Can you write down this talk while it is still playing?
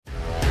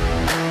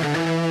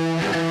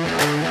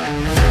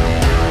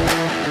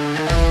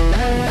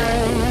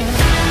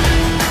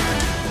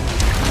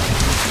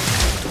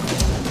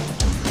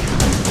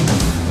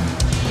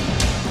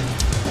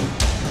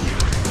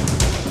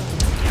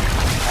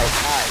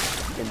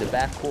in the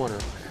back corner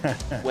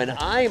when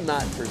I'm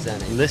not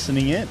presenting.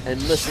 Listening in. And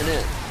listen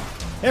in.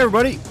 Hey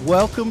everybody,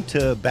 welcome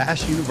to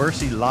Bass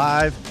University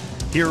Live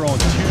here on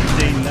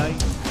Tuesday night.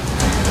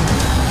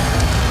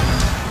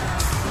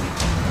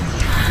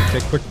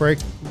 Take a quick break,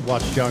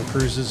 watch John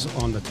Cruises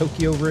on the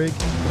Tokyo rig.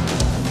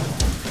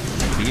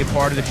 Be a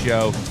part of the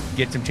show,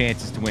 get some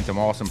chances to win some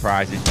awesome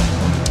prizes.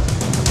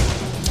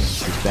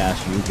 This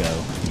Bass U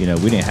Go, you know,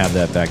 we didn't have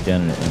that back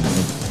then, and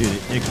dude,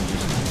 it could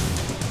just...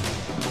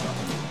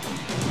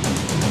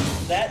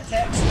 That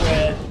tech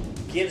spread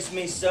gives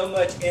me so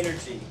much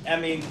energy. I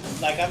mean,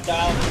 like I'm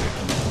dialed.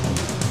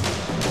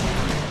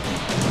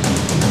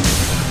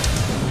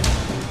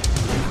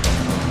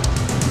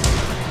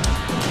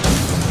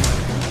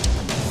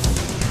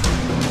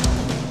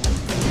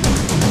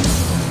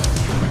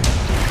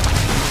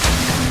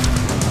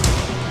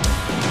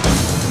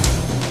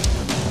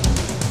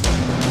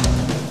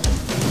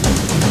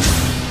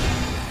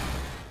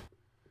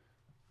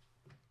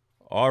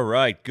 All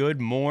right, good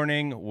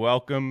morning.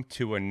 Welcome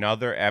to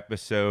another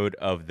episode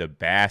of the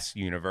Bass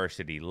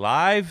University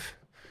Live.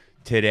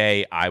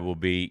 Today, I will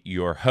be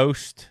your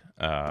host.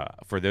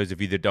 For those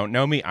of you that don't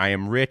know me, I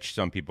am Rich.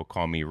 Some people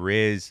call me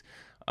Riz.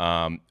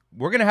 We're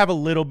going to have a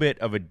little bit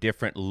of a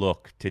different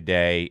look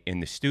today in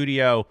the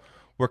studio.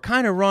 We're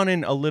kind of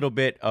running a little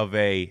bit of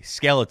a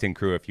skeleton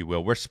crew, if you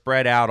will. We're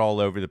spread out all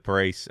over the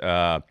place.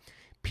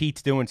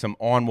 Pete's doing some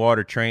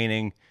on-water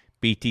training.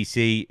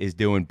 BTC is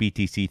doing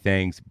BTC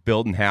things,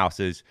 building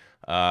houses.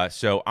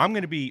 So I'm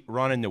going to be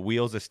running the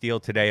Wheels of Steel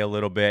today a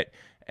little bit.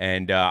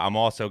 And I'm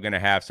also going to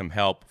have some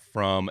help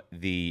from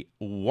the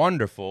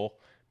wonderful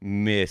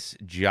Miss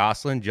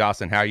Jocelyn.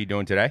 Jocelyn, how are you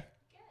doing today?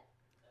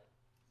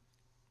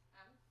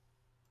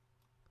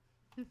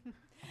 Good.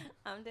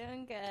 I'm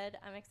doing good.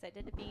 I'm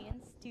excited to be in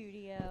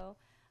studio.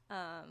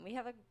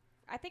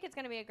 I think it's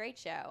going to be a great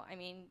show. I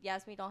mean,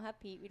 yes, we don't have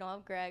Pete, we don't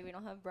have Greg, we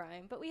don't have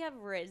Brian, but we have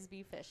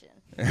Risby fishing.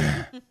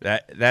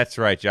 That's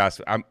right, Josh.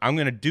 I'm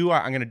gonna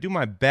do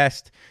my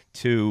best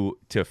to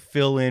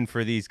fill in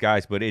for these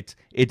guys, but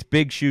it's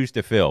big shoes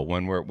to fill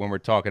when we're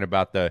talking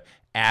about the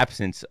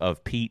absence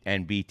of Pete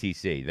and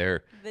BTC.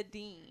 They're the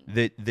dean.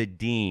 The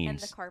deans. And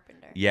the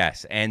carpenter.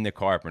 Yes, and the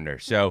carpenter.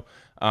 So,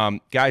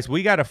 guys,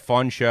 we got a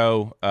fun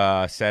show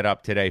set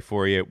up today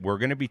for you. We're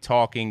gonna be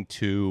talking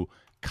to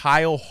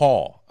Kyle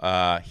Hall.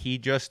 He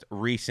just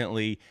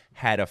recently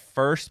had a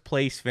first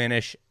place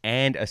finish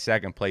and a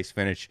second place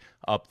finish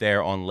up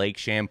there on Lake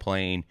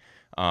Champlain.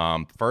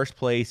 First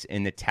place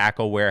in the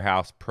Tackle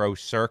Warehouse Pro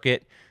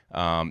Circuit.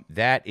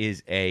 That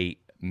is a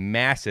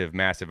massive,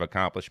 massive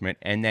accomplishment.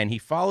 And then he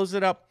follows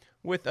it up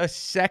with a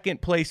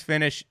second place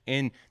finish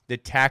in the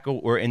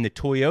in the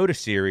Toyota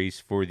Series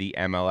for the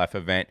MLF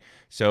event.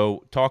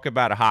 So talk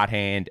about a hot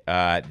hand.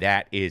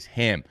 That is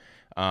him.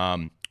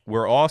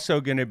 We're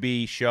also going to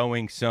be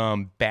showing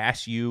some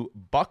Bass U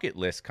bucket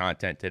list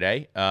content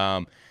today.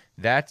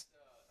 That's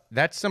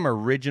some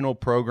original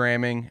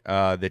programming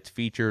that's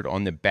featured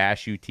on the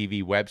Bass U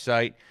TV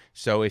website.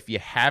 So if you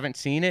haven't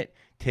seen it,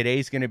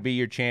 today's going to be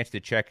your chance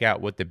to check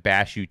out what the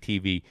Bass U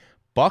TV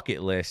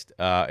bucket list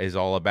is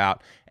all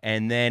about.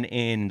 And then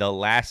in the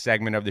last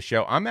segment of the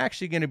show, I'm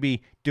actually going to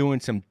be doing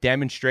some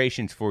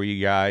demonstrations for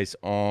you guys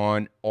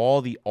on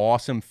all the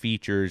awesome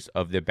features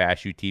of the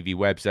Bass U TV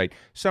website.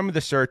 Some of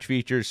the search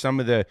features, some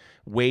of the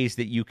ways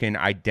that you can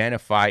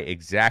identify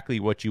exactly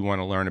what you want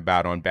to learn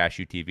about on Bass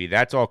U TV.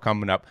 That's all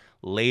coming up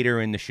later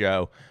in the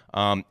show.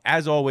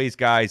 As always,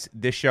 guys,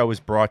 this show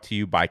is brought to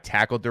you by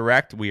Tackle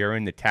Direct. We are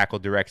in the Tackle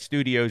Direct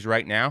studios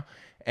right now.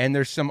 And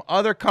there's some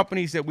other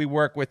companies that we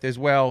work with as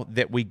well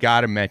that we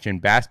got to mention.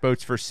 Bass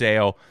Boats for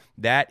Sale.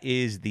 That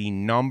is the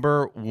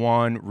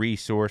 #1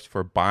 resource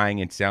for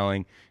buying and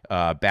selling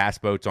bass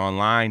boats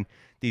online.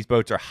 These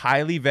boats are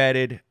highly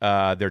vetted.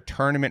 They're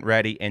tournament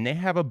ready, and they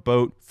have a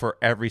boat for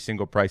every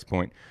single price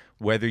point.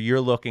 Whether you're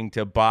looking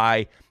to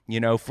buy,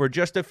 for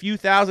just a few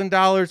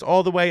 $1,000s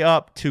all the way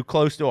up to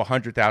close to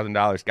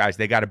 $100,000, guys,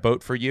 they got a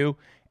boat for you,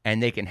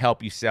 and they can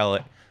help you sell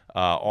it.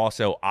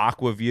 Also,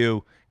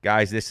 AquaView.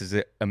 Guys, this is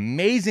an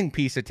amazing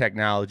piece of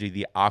technology.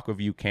 The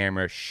AquaView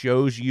camera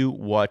shows you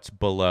what's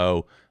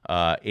below.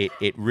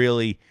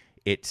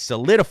 It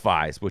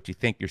solidifies what you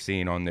think you're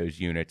seeing on those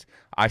units.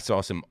 I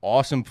saw some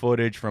awesome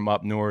footage from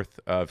up north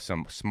of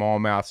some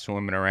smallmouth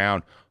swimming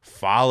around,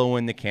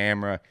 following the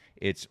camera.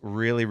 It's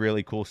really,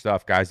 really cool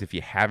stuff, guys. If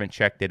you haven't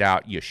checked it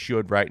out, you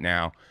should right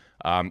now.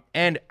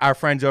 And our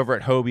friends over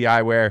at Hobie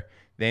Eyewear,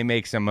 they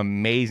make some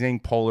amazing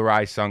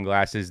polarized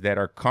sunglasses that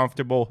are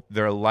comfortable,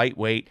 they're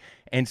lightweight,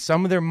 and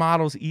some of their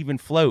models even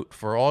float.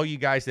 For all you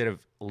guys that have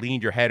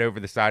leaned your head over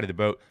the side of the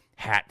boat,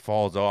 hat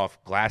falls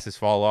off, glasses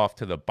fall off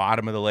to the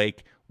bottom of the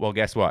lake. Well,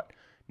 guess what?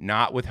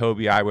 Not with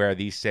Hobie Eyewear.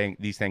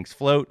 These things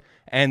float,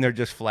 and they're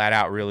just flat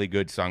out really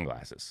good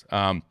sunglasses.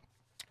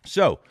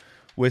 So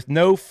with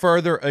no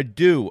further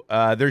ado,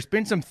 there's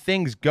been some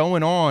things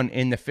going on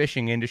in the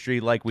fishing industry,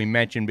 like we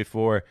mentioned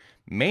before.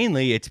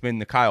 Mainly, it's been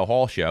the Kyle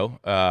Hall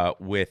show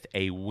with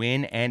a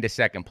win and a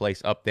second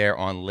place up there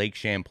on Lake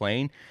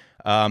Champlain.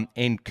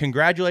 And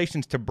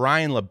congratulations to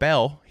Brian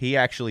LaBelle. He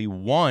actually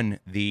won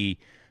the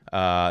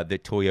the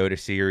Toyota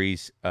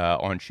Series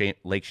on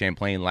Lake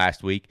Champlain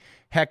last week.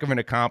 Heck of an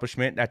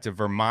accomplishment. That's a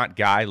Vermont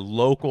guy,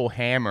 local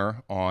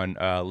hammer on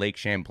Lake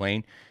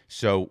Champlain.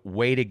 So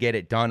way to get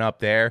it done up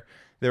there.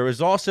 There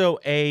was also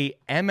a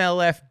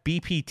MLF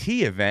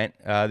BPT event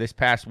this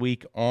past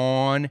week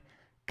on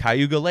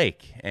Cayuga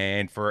Lake.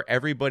 And for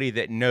everybody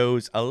that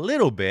knows a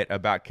little bit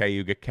about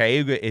Cayuga,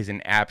 Cayuga is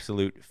an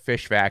absolute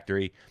fish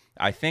factory.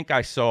 I think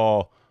I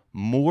saw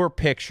more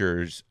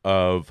pictures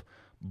of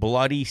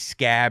bloody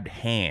scabbed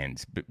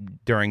hands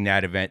during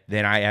that event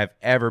than I have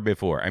ever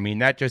before. I mean,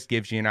 that just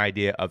gives you an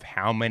idea of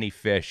how many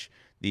fish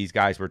these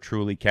guys were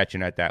truly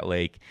catching at that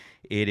lake.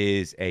 It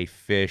is a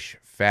fish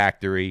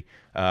factory.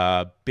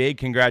 Big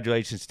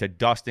congratulations to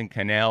Dustin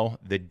Cannell.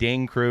 The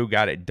Ding crew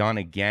got it done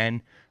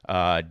again.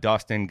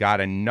 Dustin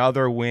got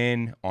another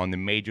win on the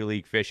Major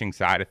League Fishing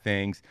side of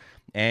things,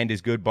 and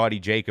his good buddy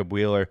Jacob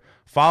Wheeler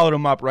followed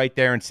him up right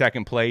there in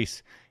second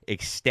place,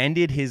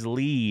 extended his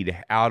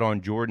lead out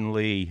on Jordan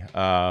Lee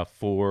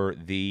for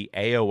the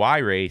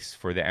AOY race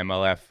for the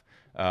MLF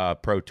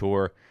Pro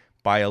Tour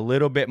by a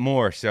little bit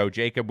more. So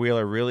Jacob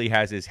Wheeler really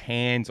has his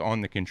hands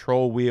on the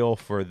control wheel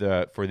for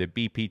the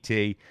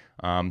BPT.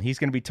 He's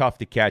going to be tough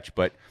to catch,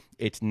 but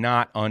it's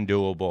not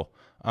undoable.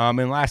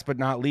 And last but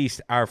not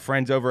least, our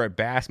friends over at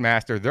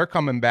Bassmaster, they're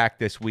coming back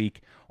this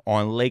week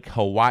on Lake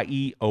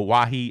Hawaii,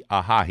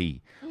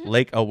 Oahe.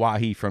 Lake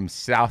Oahe from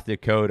South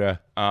Dakota.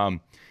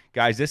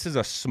 Guys, this is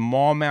a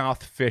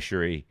smallmouth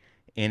fishery,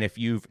 and if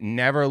you've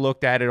never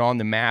looked at it on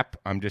the map,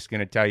 I'm just going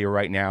to tell you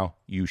right now,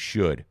 you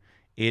should.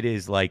 It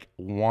is like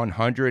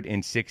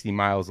 160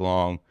 miles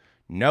long.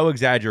 No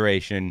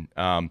exaggeration.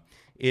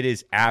 It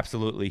is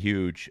absolutely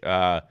huge.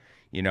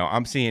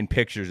 I'm seeing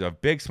pictures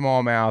of big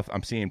smallmouth.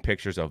 I'm seeing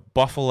pictures of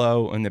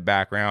buffalo in the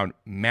background,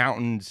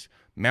 mountains,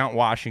 Mount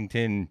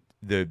Washington,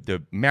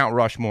 the Mount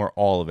Rushmore,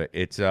 all of it.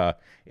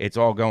 It's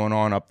all going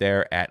on up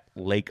there at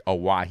Lake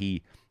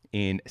Oahe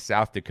in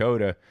South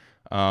Dakota.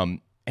 And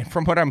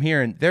from what I'm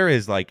hearing, there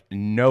is like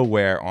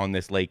nowhere on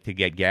this lake to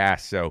get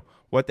gas. So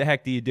what the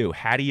heck do you do?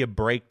 How do you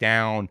break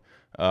down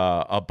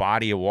a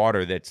body of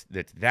water that's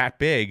that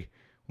big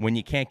when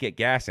you can't get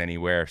gas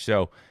anywhere?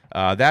 So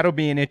that'll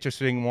be an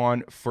interesting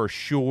one for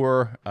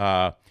sure.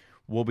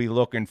 We'll be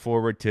looking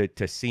forward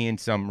to seeing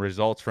some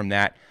results from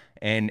that.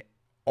 And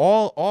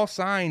all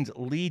signs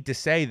lead to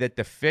say that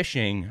the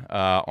fishing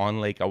on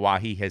Lake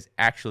Oahe has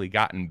actually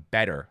gotten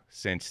better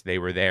since they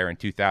were there in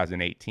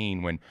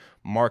 2018 when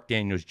Mark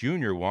Daniels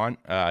Jr. won.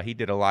 He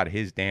did a lot of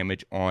his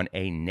damage on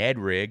a Ned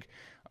rig.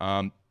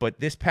 But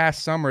this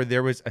past summer,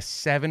 there was a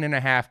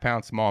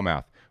 7.5-pound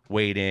smallmouth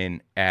weighed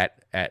in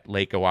at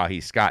Lake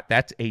Oahe. Scott,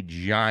 that's a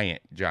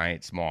giant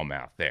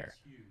smallmouth there.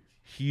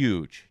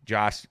 Huge.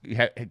 Josh,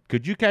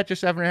 could you catch a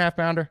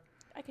 7.5-pounder?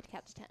 I could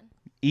catch 10.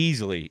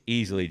 Easily,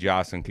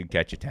 Jocelyn could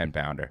catch a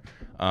 10-pounder.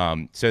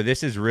 So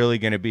this is really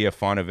going to be a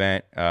fun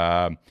event.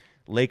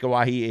 Lake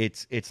Oahe,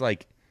 it's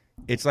like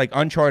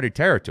uncharted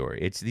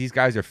territory. These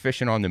guys are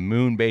fishing on the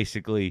moon,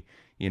 basically.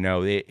 The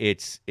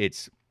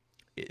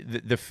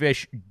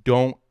fish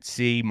don't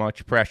see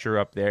much pressure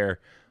up there.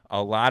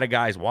 A lot of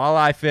guys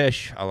walleye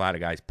fish, a lot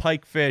of guys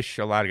pike fish,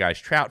 a lot of guys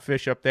trout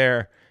fish up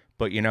there.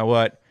 But you know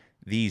what?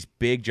 These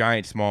big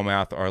giant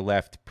smallmouth are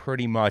left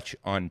pretty much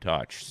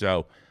untouched.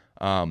 So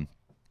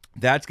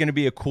that's going to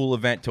be a cool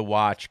event to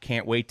watch.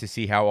 Can't wait to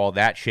see how all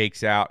that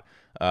shakes out.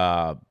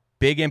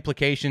 Big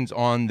implications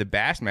on the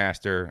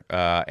Bassmaster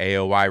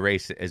AOY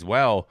race as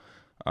well.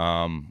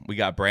 We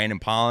got Brandon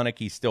Polinick.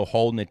 He's still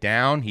holding it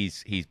down.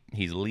 He's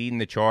leading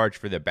the charge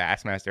for the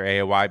Bassmaster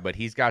AOY, but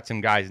he's got some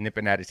guys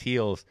nipping at his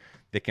heels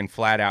that can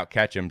flat out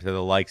catch him, to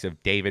the likes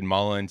of David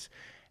Mullins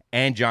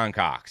and John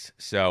Cox.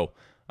 So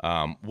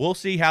we'll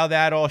see how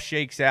that all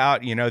shakes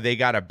out. They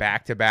got a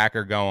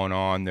back-to-backer going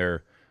on.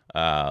 They're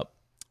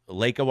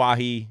Lake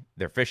Oahe,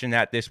 they're fishing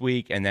that this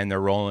week, and then they're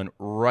rolling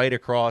right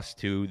across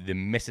to the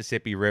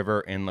Mississippi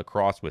River in La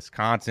Crosse,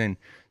 Wisconsin.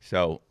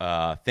 So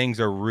things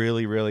are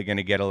really, really going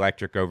to get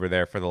electric over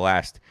there for the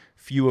last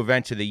few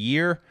events of the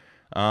year.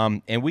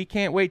 And we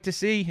can't wait to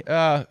see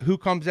who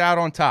comes out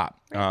on top.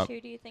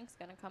 Who do you think's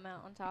going to come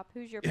out on top?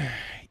 Who's your pick?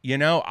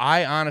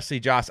 I honestly,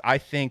 Josh, I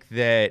think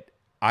that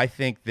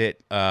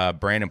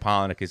Brandon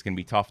Polinick is going to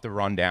be tough to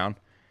run down.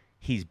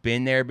 He's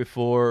been there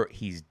before.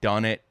 He's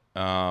done it.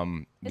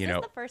 Is this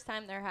the first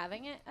time they're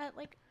having it at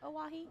Lake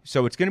Oahe?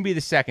 So it's going to be the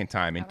second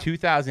time. In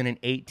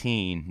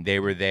 2018, they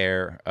were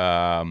there,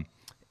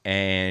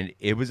 and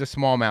it was a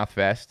smallmouth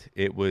fest.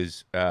 It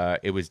was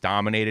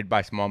dominated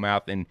by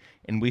smallmouth,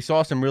 and we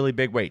saw some really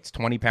big weights: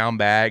 20-pound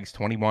bags,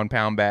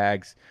 21-pound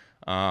bags,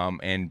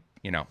 and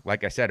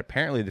like I said,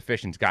 apparently the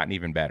fishing's gotten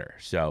even better.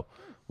 So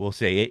we'll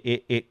see.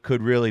 It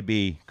could really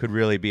be a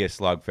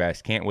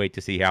slugfest. Can't wait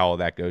to see how all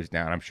that goes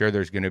down. I'm sure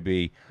there's going to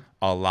be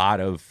a lot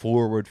of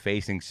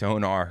forward-facing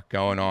sonar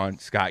going on.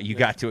 Scott, you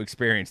got to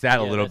experience that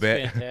a little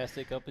bit.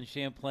 Fantastic up in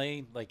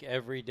Champlain. Like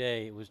every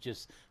day, it was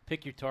just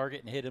pick your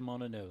target and hit him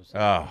on the nose.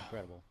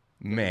 Incredible.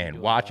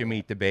 Man, watch him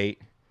eat the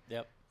bait.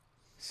 Yep.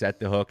 Set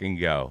the hook and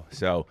go.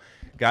 So,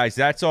 guys,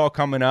 that's all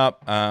coming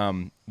up.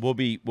 We'll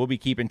be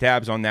keeping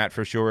tabs on that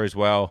for sure as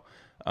well.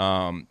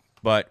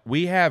 But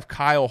we have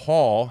Kyle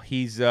Hall.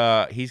 He's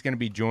going to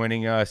be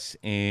joining us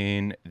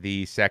in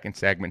the second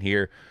segment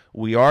here.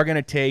 We are going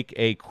to take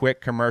a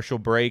quick commercial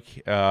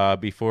break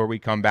before we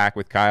come back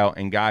with Kyle.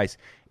 And guys,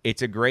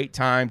 it's a great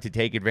time to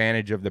take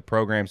advantage of the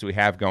programs we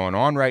have going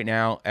on right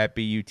now at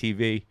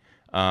BUTV.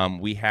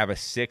 We have a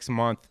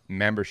 6-month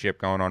membership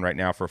going on right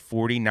now for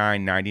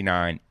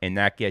 $49.99, and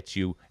that gets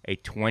you a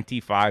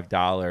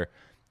 $25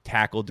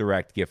 Tackle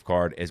Direct gift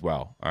card as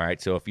well. All right,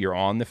 so if you're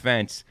on the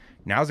fence,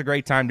 now's a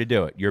great time to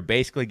do it. You're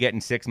basically getting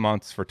 6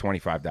 months for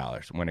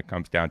 $25 when it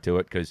comes down to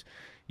it, because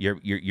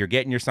you're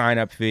getting your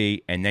sign-up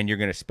fee, and then you're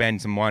going to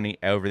spend some money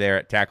over there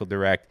at Tackle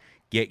Direct,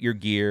 get your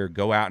gear,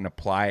 go out and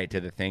apply it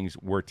to the things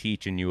we're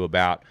teaching you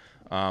about.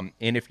 And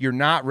if you're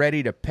not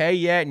ready to pay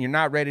yet and you're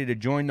not ready to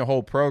join the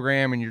whole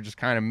program and you're just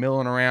kind of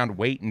milling around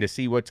waiting to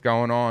see what's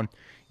going on,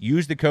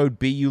 use the code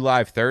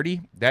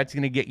BULive30. That's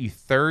going to get you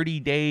 30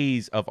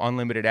 days of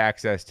unlimited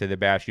access to the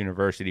Bash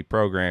University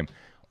program.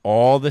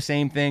 All the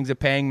same things a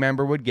paying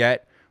member would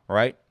get,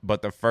 right?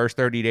 But the first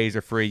 30 days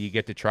are free. You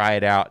get to try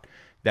it out.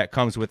 That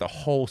comes with a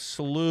whole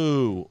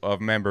slew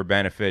of member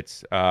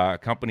benefits.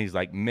 Companies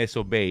like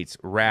Missile Baits,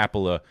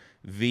 Rapala,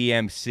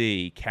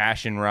 VMC,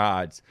 Cash and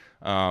Rods.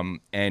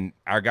 And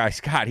our guy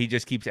Scott, he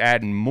just keeps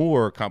adding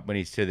more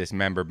companies to this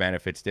member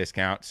benefits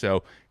discount.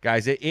 So,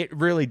 guys, it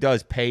really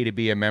does pay to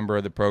be a member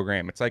of the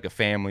program. It's like a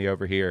family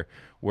over here.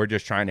 We're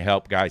just trying to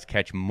help guys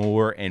catch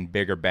more and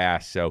bigger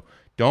bass. So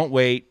don't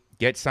wait.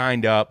 Get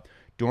signed up.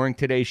 During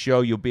today's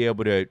show, you'll be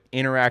able to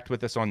interact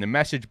with us on the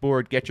message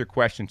board, get your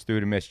questions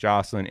through to Miss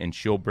Jocelyn, and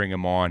she'll bring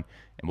them on,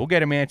 and we'll get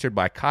them answered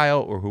by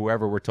Kyle or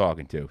whoever we're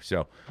talking to.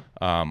 So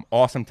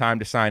awesome time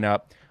to sign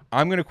up.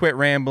 I'm going to quit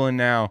rambling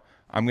now.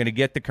 I'm going to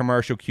get the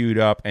commercial queued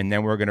up, and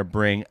then we're going to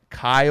bring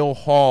Kyle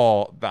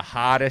Hall, the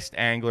hottest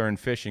angler in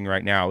fishing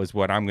right now, is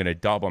what I'm going to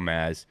dub him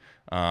as.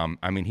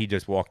 I mean, he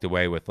just walked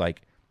away with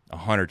like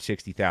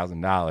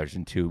 $160,000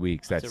 in 2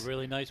 weeks. That's a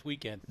really nice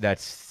weekend.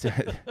 That's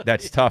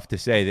tough to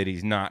say that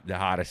he's not the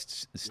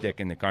hottest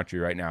stick in the country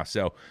right now.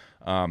 So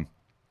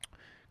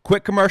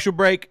quick commercial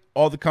break.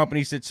 All the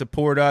companies that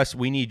support us,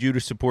 we need you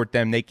to support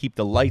them. They keep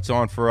the lights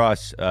on for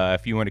us.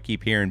 If you want to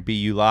keep hearing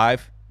BU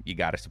Live, you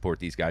got to support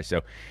these guys.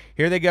 So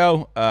here they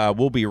go.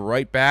 We'll be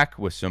right back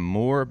with some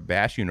more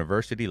Bash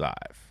University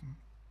Live.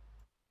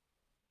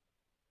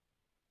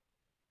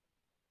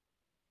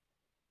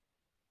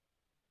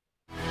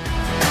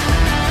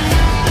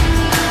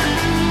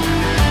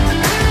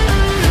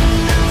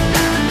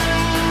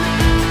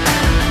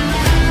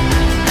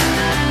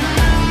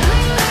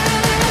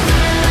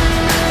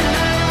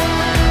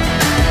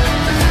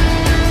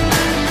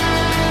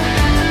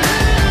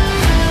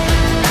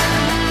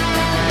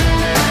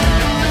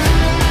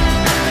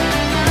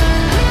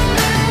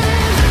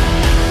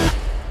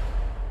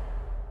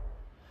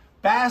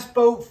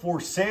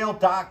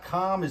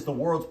 BassBoatForSale.com is the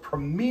world's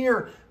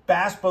premier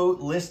bass boat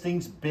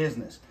listings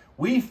business.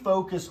 We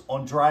focus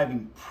on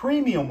driving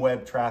premium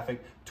web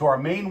traffic to our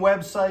main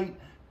website,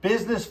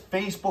 business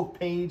Facebook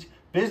page,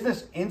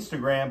 business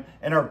Instagram,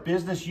 and our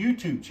business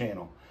YouTube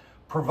channel,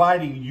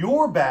 providing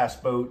your bass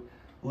boat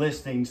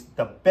listings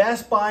the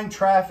best buying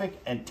traffic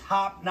and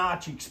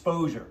top-notch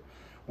exposure.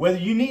 Whether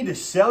you need to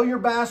sell your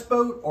bass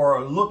boat or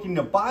are looking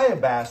to buy a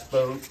bass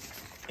boat,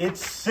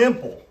 it's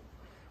simple.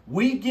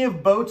 We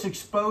give boats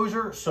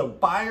exposure so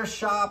buyers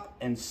shop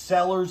and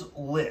sellers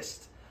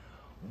list.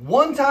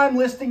 One-time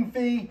listing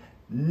fee,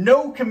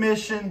 no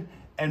commission,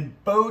 and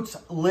boats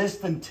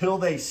list until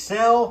they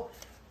sell.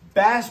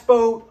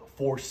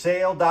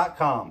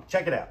 BassBoatForSale.com.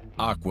 Check it out.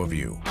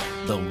 Aqua-View,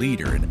 the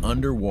leader in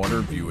underwater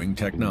viewing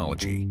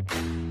technology.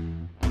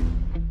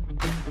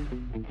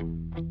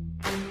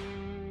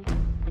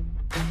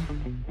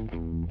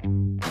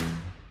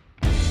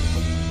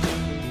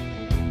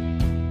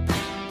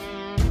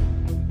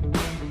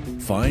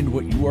 Find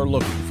what you are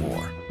looking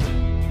for.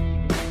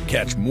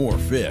 Catch more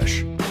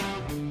fish.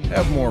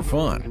 Have more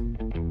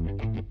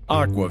fun.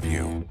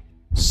 Aqua-View.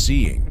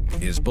 Seeing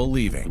is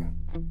believing.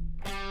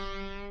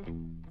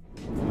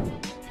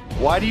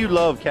 Why do you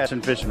love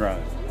casting fishing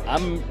rods?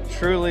 I'm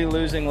truly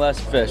losing less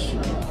fish.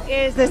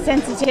 Is the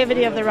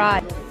sensitivity of the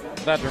rod.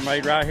 That they're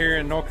made right here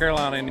in North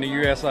Carolina in the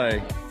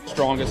USA.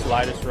 Strongest,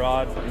 lightest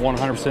rod,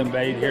 100%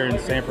 made here in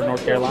Sanford,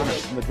 North Carolina.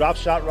 From the drop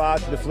shot rod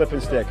to the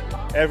flipping stick.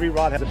 Every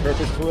rod has a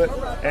purpose to it,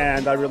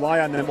 and I rely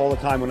on them all the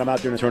time when I'm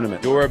out doing a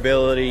tournament.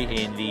 Durability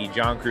in the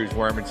John Cruz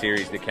Worming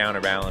series, the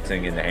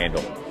counterbalancing in the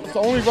handle. It's the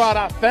only rod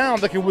I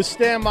found that can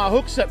withstand my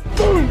hook set.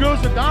 Boom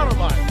goes the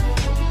dynamite.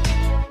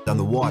 On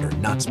the water,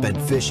 not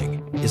spent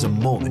fishing is a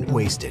moment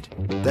wasted.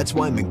 That's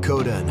why Minn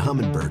Kota and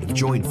Humminbird have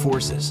joined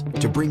forces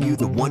to bring you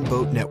the One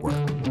Boat Network.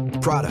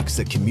 Products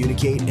that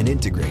communicate and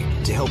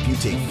integrate to help you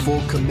take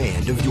full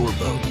command of your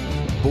boat.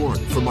 Born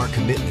from our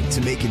commitment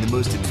to making the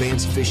most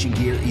advanced fishing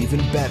gear even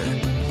better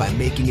by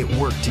making it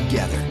work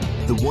together.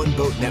 The One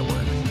Boat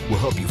Network will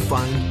help you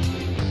find,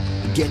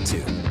 get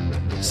to,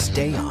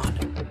 stay on,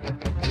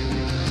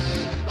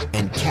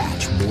 and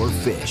catch more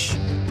fish.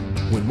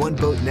 When One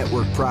Boat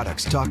Network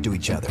products talk to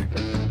each other,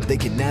 they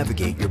can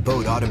navigate your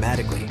boat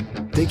automatically,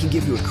 They can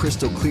give you a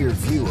crystal clear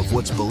view of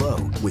what's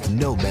below with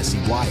no messy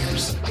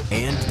wires.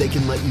 And they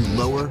can let you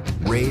lower,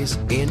 raise,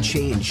 and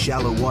change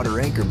shallow water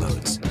anchor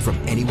modes from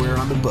anywhere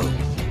on the boat.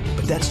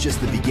 But that's just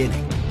the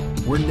beginning.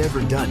 We're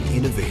never done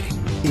innovating,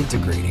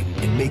 integrating,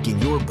 and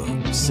making your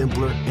boat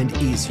simpler and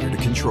easier to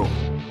control.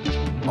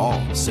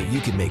 All so you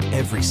can make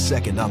every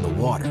second on the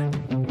water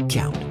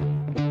count.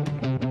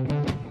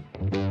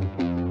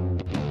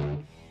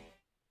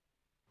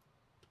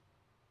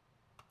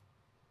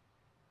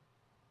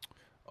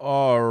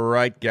 All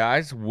right,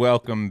 guys,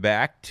 welcome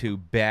back to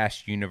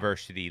Bass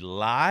University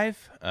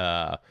Live.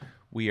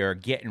 We are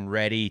getting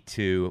ready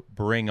to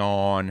bring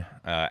on,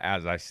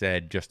 as I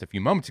said just a few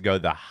moments ago,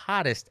 the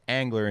hottest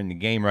angler in the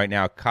game right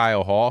now,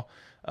 Kyle Hall.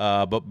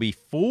 But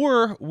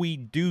before we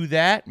do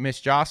that,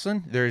 Miss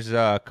Jocelyn, there's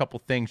a couple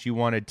things you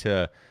wanted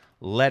to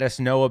let us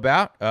know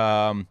about.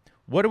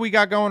 What do we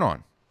got going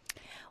on?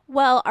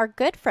 Well, our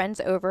good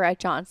friends over at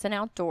Johnson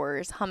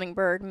Outdoors,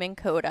 Humminbird, Minn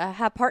Kota,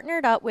 have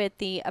partnered up with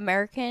the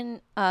American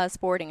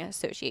Sporting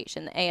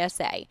Association, the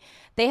ASA.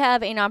 They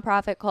have a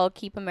nonprofit called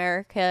Keep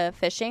America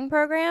Fishing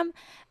Program,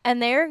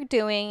 and they're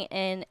doing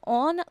an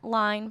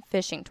online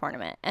fishing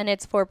tournament, and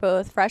it's for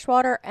both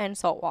freshwater and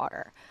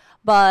saltwater.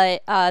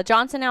 But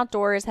Johnson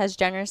Outdoors has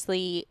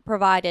generously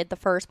provided the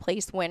first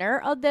place winner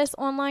of this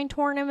online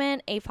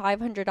tournament a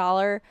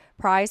 $500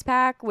 prize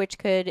pack, which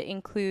could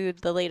include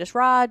the latest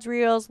rods,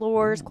 reels,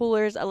 lures,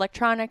 coolers,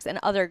 electronics, and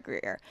other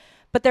gear.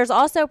 But there's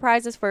also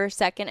prizes for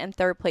second and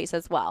third place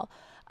as well.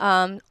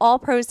 All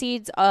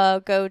proceeds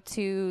go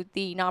to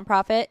the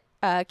nonprofit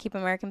Keep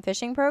American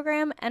Fishing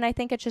Program, and I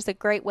think it's just a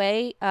great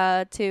way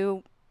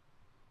to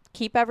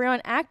keep everyone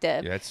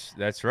active.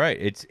 That's right.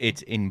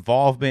 It's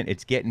involvement.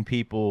 It's getting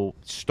people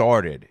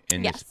started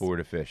in the sport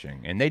of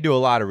fishing, and they do a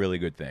lot of really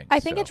good things. I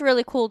think it's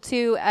really cool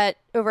too.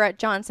 Over at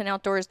Johnson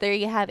Outdoors, there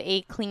you have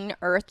a Clean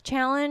Earth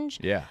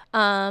Challenge. Yeah.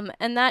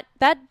 And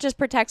that just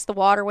protects the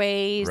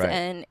waterways, Right.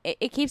 and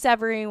it keeps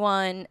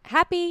everyone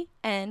happy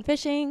and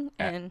fishing.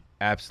 And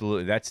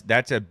Absolutely.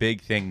 That's a big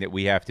thing that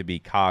we have to be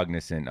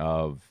cognizant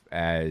of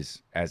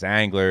as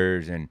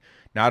anglers, and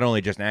not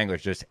only just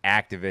anglers, just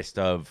activists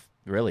of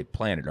really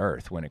planet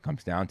Earth. When it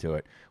comes down to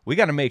it, we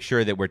got to make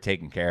sure that we're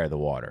taking care of the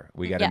water.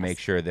 We got to make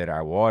sure that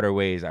our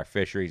waterways, our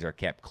fisheries are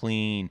kept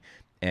clean,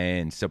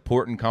 and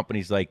supporting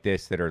companies like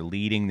this that are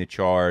leading the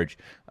charge.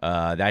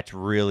 That's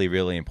really,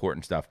 really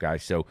important stuff,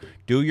 guys. So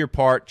do your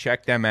part,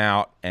 check them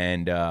out,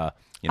 and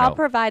I'll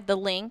provide the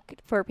link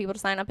for people to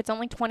sign up. It's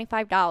only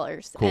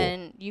 $25, Cool.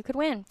 and you could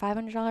win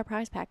 $500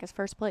 prize pack as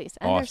first place,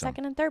 and there's Awesome.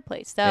 second and third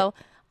place. So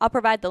I'll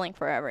provide the link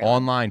for everyone.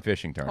 Online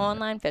fishing tournament.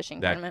 Online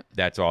fishing tournament.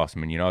 That's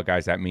awesome. And you know what,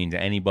 guys, that means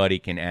anybody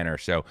can enter.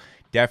 So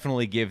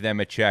definitely give them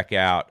a check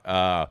out.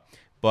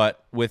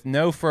 But with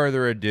no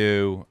further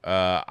ado,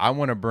 I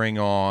want to bring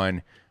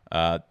on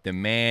the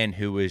man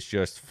who is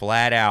just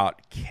flat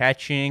out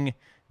catching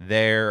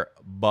their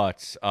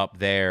butts up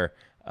there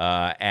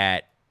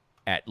at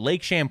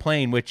Lake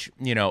Champlain, which,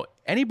 you know,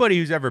 anybody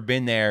who's ever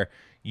been there,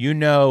 you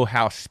know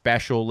how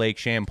special Lake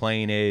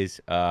Champlain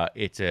is.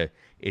 It's a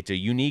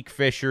unique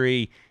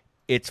fishery.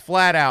 It's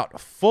flat out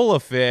full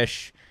of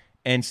fish,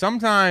 and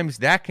sometimes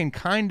that can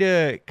kind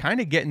of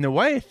get in the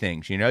way of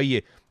things. You know,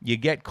 you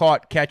get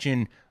caught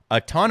catching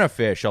a ton of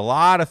fish, a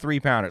lot of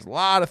 3-pounders, a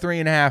lot of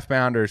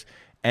 3.5-pounders,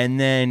 and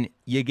then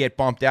you get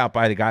bumped out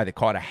by the guy that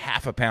caught a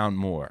half a pound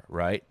more,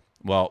 right?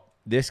 Well,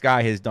 this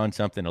guy has done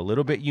something a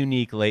little bit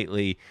unique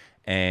lately,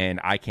 and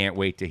I can't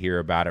wait to hear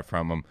about it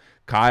from him.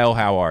 Kyle,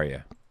 how are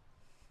you?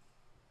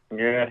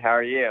 Good. How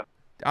are you?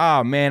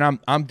 Oh, man,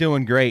 I'm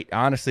doing great.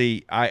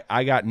 Honestly,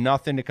 I got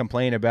nothing to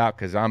complain about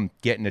because I'm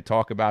getting to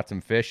talk about some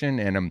fishing,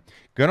 and I'm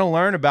going to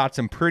learn about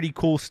some pretty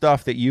cool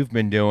stuff that you've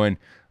been doing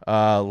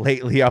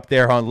lately up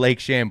there on Lake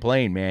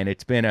Champlain, man.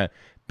 It's been a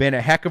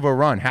heck of a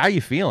run. How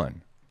you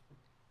feeling?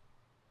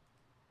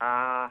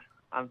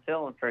 I'm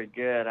feeling pretty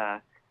good. I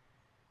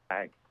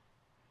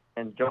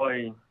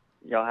enjoy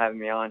y'all having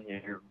me on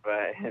here,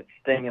 but it's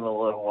stinging a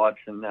little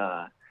watching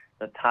the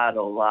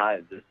title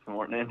live this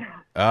morning.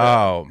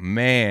 Oh,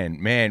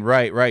 man,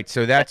 right.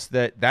 So that's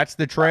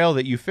the trail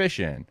that you fish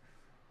in.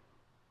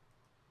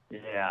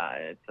 Yeah,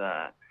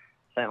 it's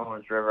St.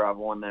 Lawrence River. I've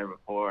won there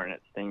before, and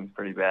it stings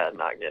pretty bad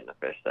not getting to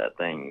fish that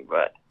thing.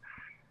 But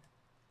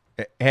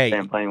hey,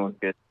 Champlain was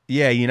good.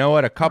 Yeah, you know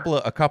what? A couple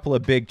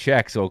of big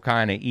checks will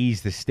kind of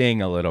ease the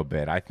sting a little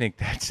bit. I think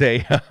that's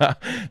a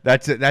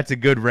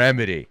good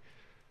remedy.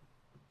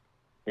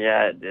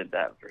 Yeah, it did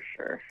that for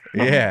sure.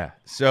 Yeah.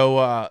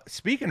 So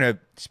speaking of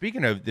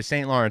the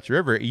St. Lawrence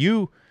River,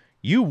 you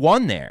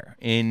won there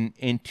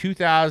in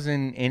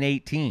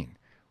 2018,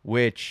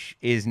 which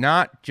is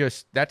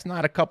that's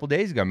not a couple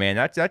days ago, man.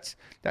 That's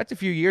a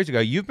few years ago.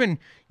 You've been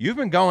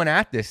going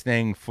at this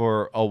thing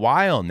for a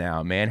while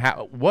now, man.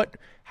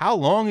 How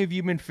long have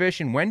you been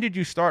fishing? When did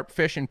you start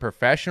fishing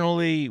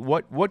professionally?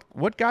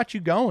 What got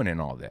you going in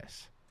all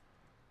this?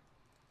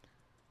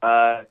 So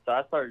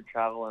I started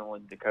traveling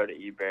with Dakota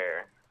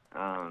eBear.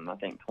 I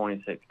think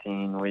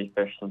 2016. We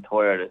fished some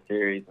Toyota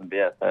Series and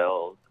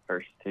BFLs the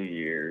first 2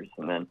 years,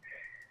 and then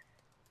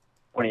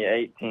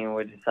 2018,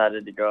 we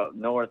decided to go up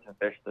north and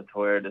fish the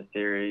Toyota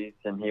Series,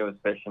 and he was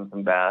fishing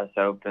some Bass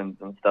Opens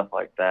and stuff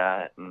like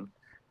that. And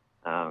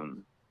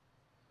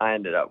I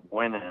ended up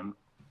winning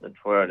the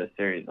Toyota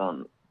Series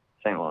on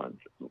St.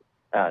 Lawrence,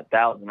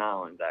 Thousand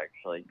Islands,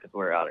 actually, because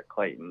we're out of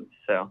Clayton.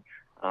 So,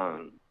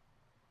 and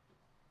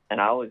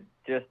I was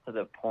just to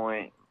the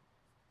point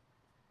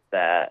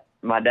that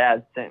my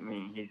dad sent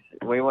me.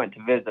 We went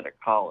to visit a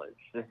college.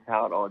 This is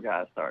how it all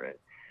got started.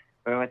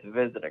 We went to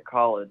visit a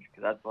college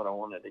because that's what I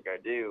wanted to go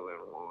do. And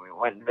when we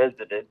went and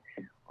visited,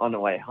 on the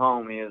way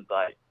home, he was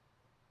like,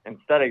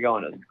 instead of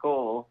going to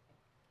school,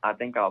 I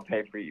think I'll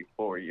pay for you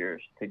 4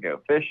 years to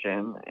go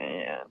fishing.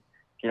 And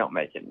if you don't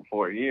make it in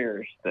 4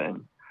 years,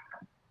 then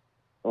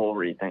we'll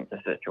rethink the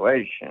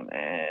situation.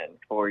 And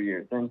 4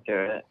 years into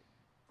it,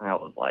 I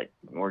was like,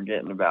 we're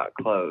getting about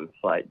close.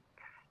 Like,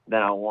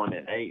 then I won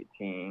at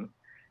 18.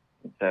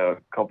 So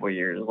a couple of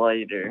years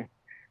later,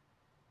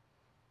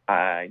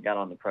 I got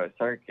on the pro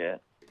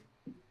circuit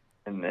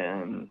and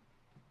then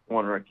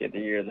won Rookie of the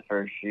Year the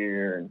first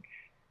year, and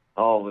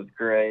all was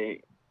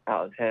great.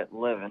 I was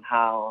living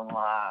high on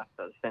life.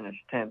 I was finished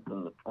 10th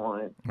in the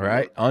points.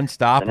 Right,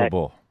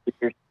 unstoppable.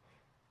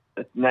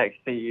 The next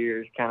 2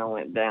 years kind of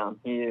went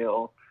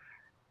downhill.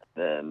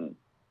 Then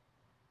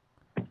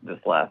this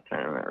last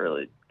tournament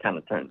really kind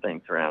of turned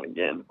things around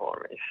again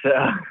for me. So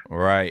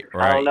right.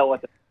 I don't know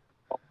what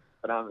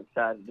but I'm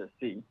excited to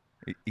see.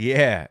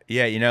 Yeah.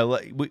 You know,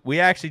 we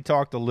actually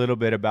talked a little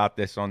bit about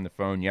this on the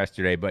phone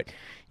yesterday, but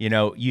you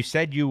know, you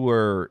said you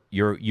were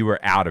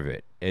out of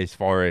it as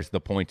far as the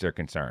points are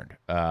concerned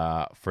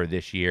for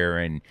this year,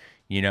 and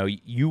you know,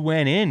 you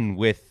went in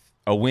with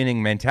a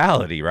winning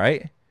mentality,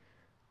 right?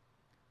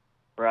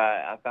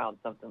 Right. I found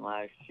something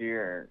last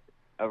year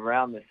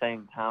around the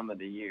same time of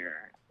the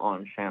year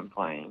on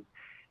Champlain,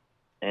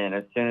 and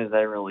as soon as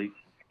they released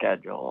the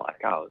schedule,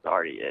 like I was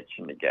already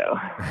itching to go.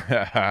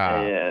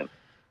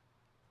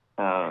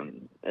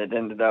 And it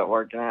ended up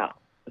working out.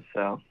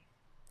 So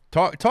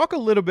talk a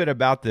little bit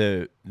about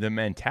the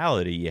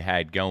mentality you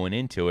had going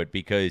into it,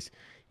 because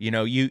you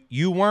know,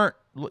 you weren't,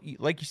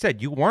 like you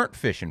said, you weren't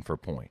fishing for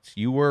points.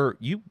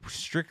 You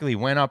strictly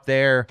went up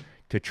there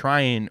to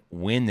try and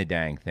win the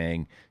dang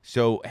thing.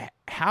 So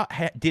how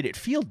did it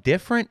feel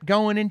different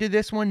going into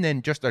this one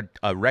than just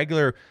a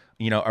regular,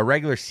 you know, a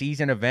regular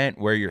season event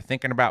where you're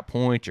thinking about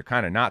points, you're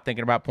kind of not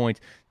thinking about points?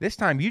 This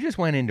time you just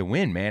went in to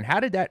win, man. How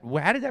did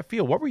that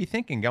feel? What were you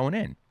thinking going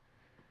in?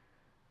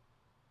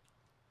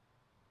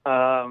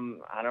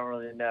 I don't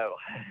really know.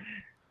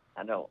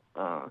 I don't.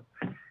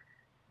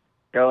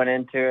 Going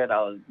into it,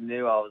 I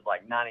knew I was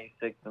like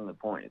 96 in the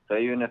points. So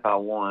even if I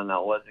won, I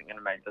wasn't going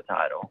to make the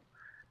title.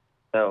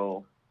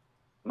 So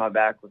my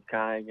back was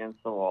kind of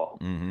against the wall.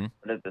 Mm-hmm.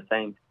 But at the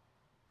same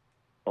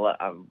time,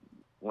 I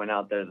went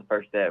out there the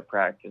first day of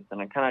practice,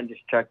 and I kind of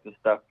just checked the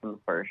stuff from the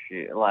first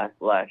year,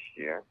 last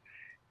year.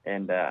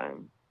 And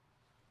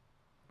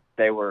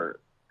they were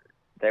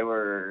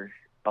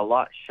a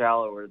lot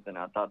shallower than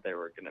I thought they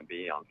were going to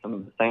be on some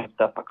of the same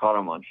stuff I caught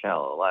them on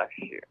shallow last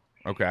year.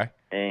 Okay.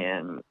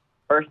 And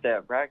first day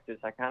of practice,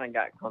 I kind of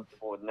got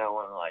comfortable with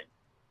knowing, like,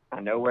 I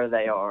know where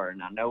they are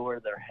and I know where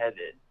they're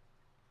headed,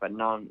 but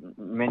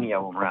many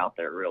of them are out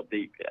there real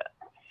deep yet.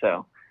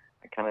 So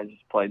I kind of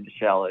just played the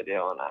shallow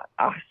deal, and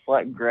I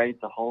slept great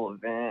the whole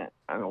event.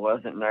 I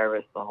wasn't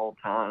nervous the whole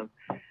time.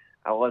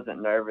 I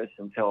wasn't nervous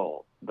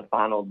until the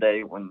final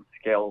day when the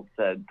scale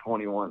said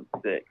 21.6,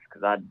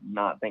 because I did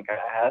not think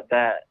I had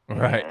that.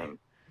 Right. And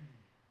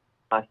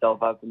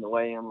myself up in the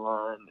weigh-in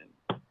line,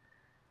 and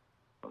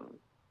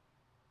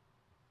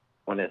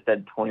when it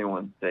said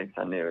 21.6,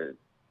 I knew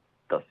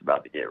stuff's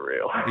about to get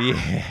real.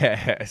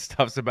 Yeah,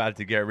 stuff's about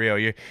to get real.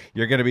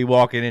 You're going to be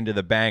walking into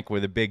the bank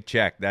with a big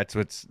check. That's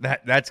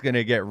going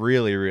to get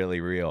really, really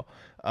real.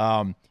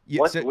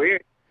 What's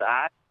weird,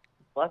 I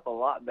slept a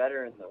lot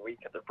better in the week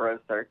of the pro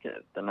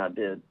circuit than I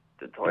did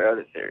the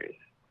Toyota Series.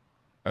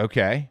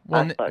 Okay.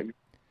 Well,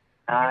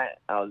 I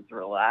was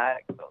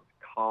relaxed. I was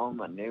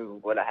calm. I knew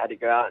what I had to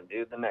go out and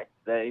do the next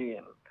day.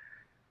 And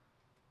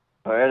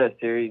Toyota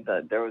Series,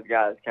 there was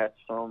guys catching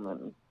them,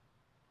 and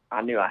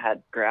I knew I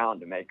had ground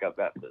to make up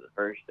after the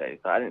first day,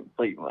 so I didn't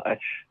sleep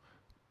much.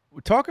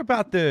 Talk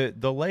about the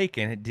lake,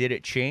 and did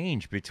it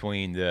change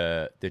between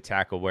the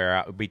tackle wear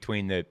out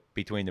between the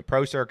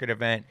pro circuit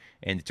event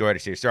and the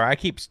Toyota Series? Sorry, I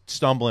keep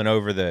stumbling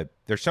over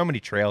there's so many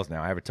trails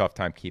now. I have a tough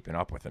time keeping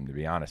up with them, to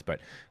be honest. But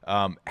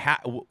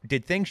how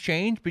did things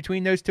change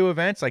between those two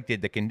events? Like,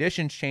 did the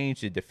conditions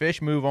change? Did the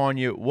fish move on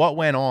you? What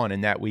went on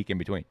in that week in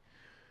between?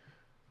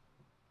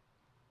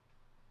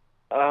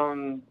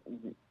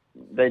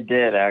 They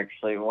did,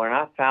 actually. When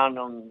I found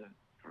them the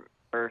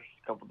first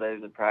couple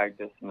days of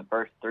practice and the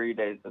first 3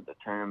 days of the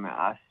tournament,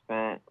 I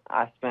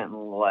spent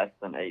less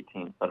than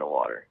 18 foot of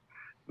water,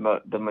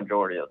 the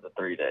majority of the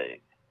 3 days,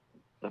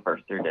 the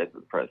first 3 days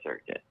of the pro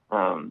circuit.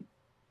 The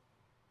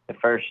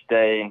first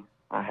day,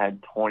 I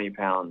had 20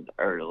 pounds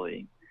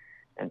early,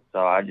 and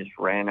so I just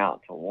ran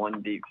out to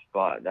one deep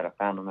spot that I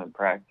found them in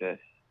practice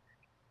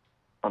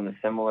on the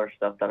similar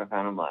stuff that I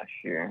found them last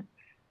year,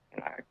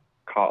 and I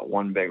caught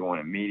one big one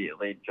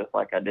immediately, just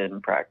like I did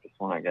in practice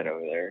when I got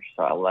over there.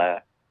 So I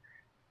left.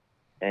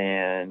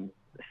 And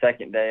the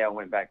second day I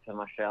went back to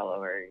my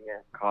shallow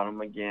area, caught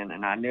them again.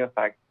 And I knew if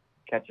I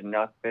catch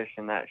enough fish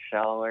in that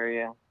shallow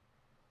area,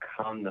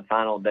 come the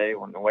final day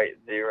when the weight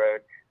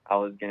zeroed, I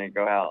was going to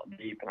go out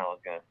deep and I was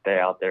going to stay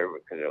out there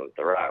because it was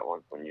the right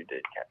ones when you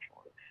did catch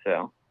one.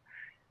 So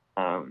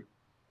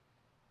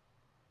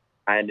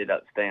I ended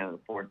up staying the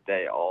fourth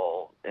day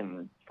all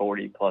in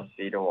 40-plus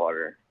feet of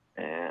water,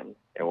 and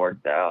it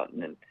worked out.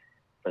 And then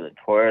for the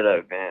Toyota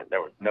event,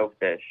 there was no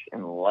fish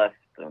in less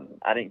than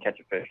 – I didn't catch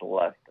a fish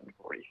less than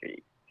 40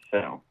 feet.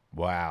 So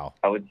wow.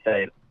 I would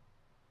say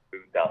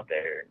moved out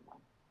there,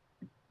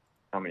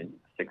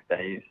 6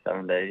 days,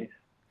 7 days.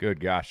 Good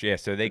gosh, yeah.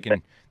 So they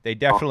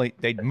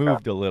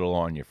moved a little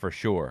on you for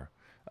sure.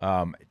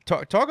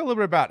 Talk a little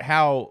bit about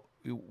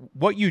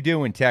what you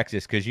do in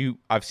Texas, because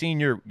I've seen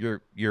your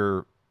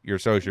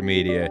social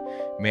media,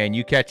 man.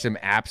 You catch some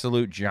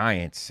absolute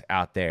giants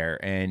out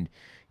there, and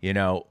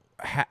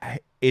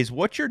is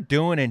what you're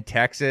doing in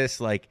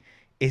Texas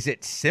is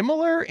it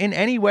similar in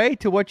any way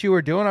to what you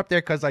were doing up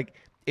there? Because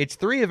it's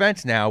 3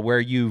 events now where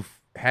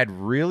you've had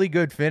really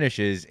good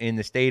finishes in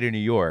the state of New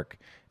York,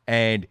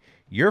 and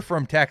you're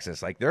from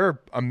Texas. They're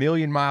a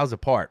million miles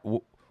apart.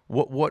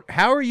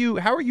 How are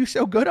you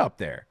so good up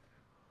there?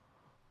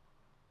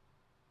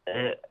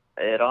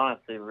 It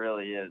honestly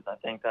really is. I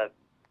think that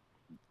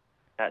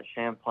at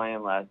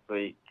Champlain last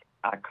week,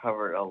 I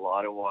covered a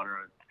lot of water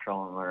with the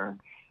trolling motor.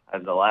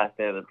 The last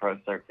day of the pro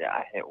circuit,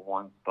 I hit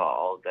one spot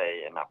all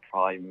day, and I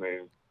probably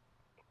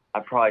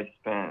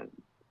spent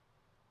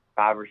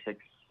 5 or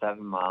 6,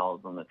 7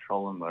 miles on the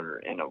trolling motor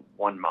in a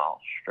 1 mile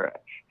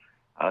stretch.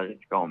 I was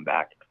just going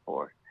back and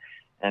forth.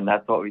 And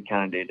that's what we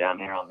kind of do down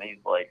here on these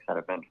lakes that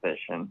I've been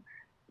fishing.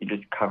 You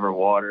just cover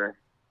water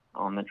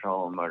on the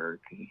trolling motor,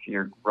 because if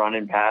you're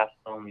running past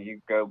them,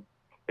 you go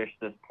fish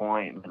this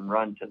point and then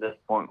run to this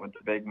point with the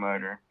big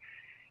motor,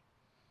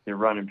 you're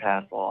running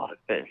past a lot of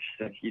fish.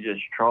 So if you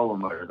just troll a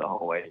motor the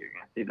whole way, you're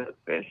going to see those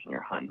fish, and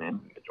you're hunting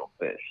individual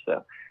fish.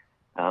 So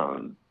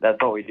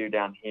that's what we do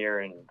down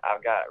here, and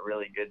I've got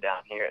really good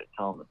down here at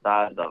telling the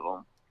size of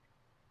them.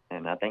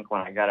 And I think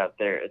when I got up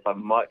there, it's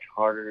much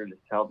harder to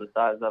tell the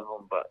size of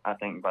them, but I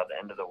think by the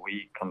end of the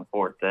week, on the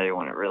 4th day,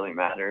 when it really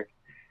mattered,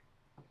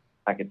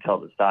 I could tell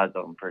the size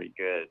of them pretty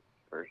good.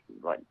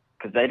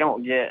 Because they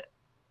don't get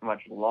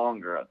much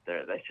longer up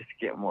there; they just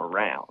get more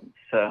round.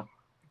 So,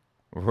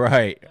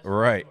 right.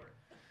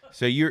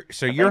 So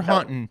you're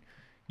hunting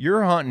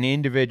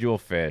individual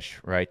fish,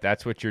 right?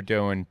 That's what you're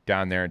doing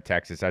down there in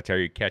Texas. That's how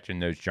you're catching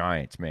those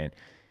giants, man.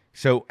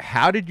 So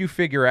how did you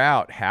figure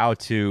out how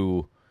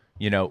to,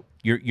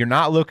 you're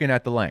not looking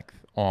at the length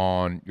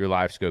on your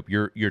live scope.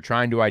 You're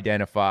trying to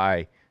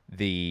identify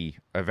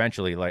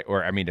essentially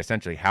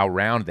how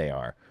round they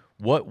are.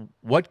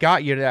 What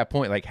got you to that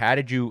point? How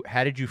did you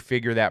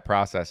figure that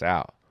process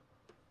out?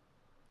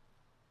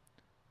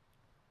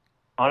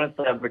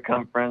 Honestly, I've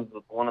become friends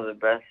with one of the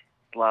best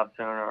live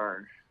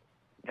sonar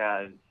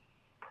guys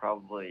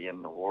probably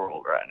in the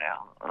world right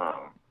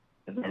now.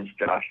 His name's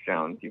Josh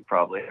Jones. You've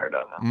probably heard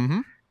of him.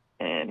 Mm-hmm.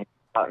 And he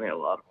taught me a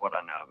lot of what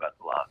I know about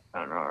the live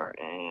sonar.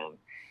 And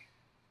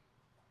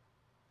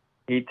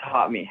he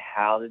taught me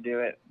how to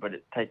do it, but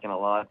it's taken a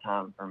lot of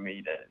time for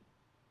me to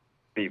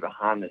be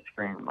behind the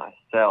screen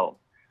myself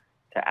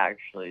to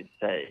actually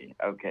say,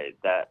 okay,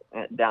 that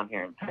down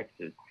here in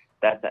Texas,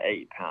 that's an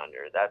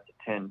 8-pounder, that's a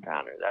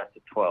 10-pounder, that's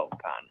a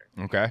 12-pounder.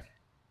 Okay.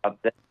 Up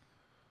there,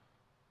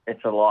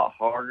 it's a lot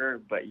harder,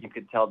 but you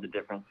could tell the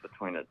difference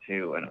between a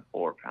 2 and a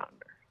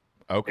 4-pounder.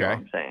 Okay. You know what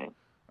I'm saying?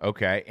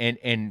 Okay.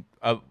 And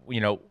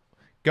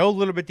go a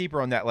little bit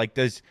deeper on that.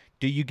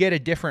 Do you get a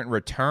different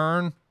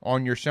return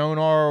on your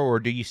sonar, or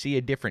do you see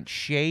a different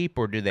shape,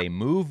 or do they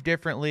move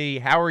differently?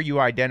 How are you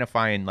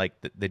identifying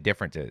the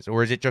differences,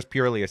 or is it just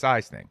purely a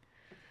size thing?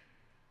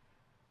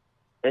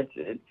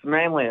 It's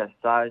mainly a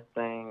size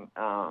thing.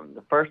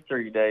 The first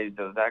 3 days,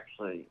 it was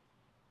actually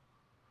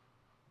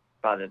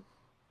by the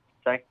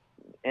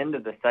end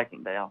of the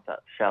second day off that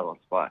shallow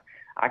spot,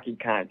 I could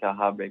kind of tell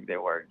how big they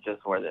were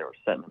just where they were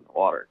sitting in the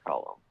water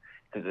column,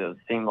 because it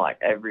seemed like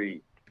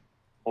every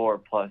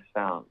 4+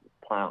 pound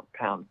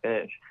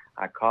fish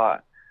I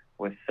caught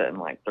was sitting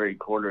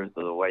 3/4 of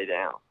the way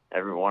down.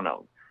 Every one of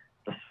them.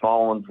 The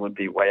small ones would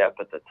be way up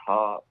at the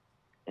top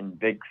in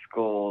big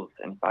schools,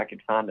 and if I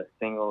could find a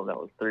single that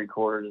was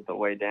 3/4 of the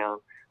way down,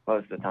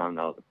 most of the time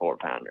that was a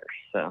 4-pounder.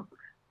 So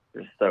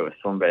just throw a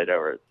swim bait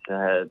over its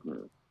head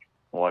and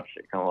watch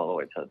it come all the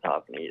way to the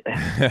top and eat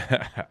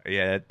it.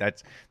 Yeah,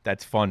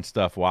 that's fun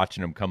stuff,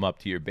 watching them come up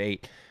to your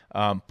bait.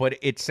 But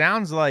it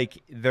sounds like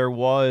there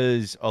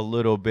was a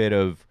little bit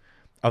of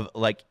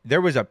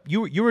there was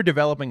you were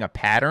developing a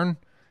pattern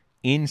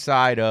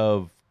inside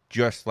of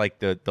just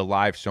the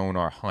live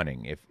sonar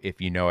hunting,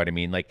 if you know what I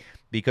mean,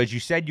 because you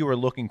said you were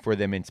looking for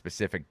them in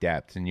specific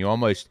depths, and you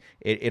almost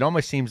it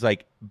almost seems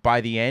like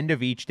by the end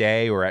of each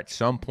day, or at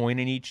some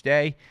point in each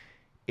day,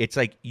 it's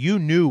you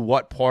knew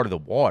what part of the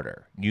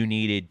water you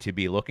needed to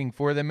be looking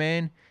for them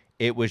in.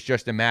 it was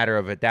just a matter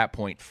of, at that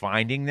point,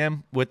 finding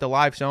them with the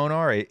live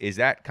sonar? Is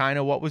that kind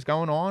of what was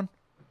going on?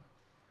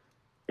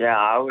 Yeah,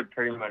 I would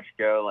pretty much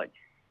go, like,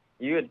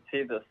 you would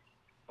see the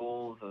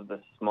schools of the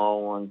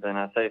small ones, and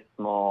I say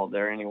small,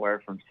 they're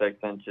anywhere from 6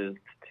 inches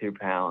to 2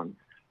 pounds.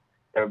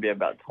 There would be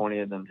about 20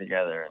 of them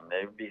together, and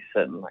they would be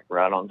sitting, like,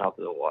 right on top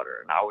of the water.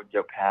 And I would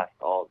go past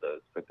all of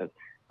those because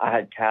I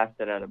had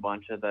casted at a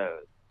bunch of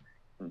those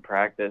in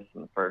practice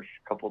in the first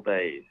couple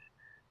days,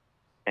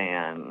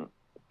 and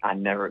I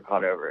never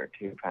caught over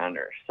a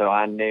 2-pounder. So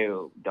I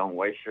knew, don't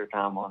waste your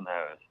time on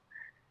those.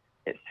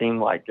 It seemed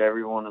like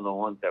every one of the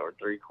ones that were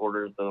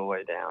 3/4 of the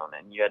way down,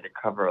 and you had to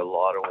cover a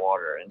lot of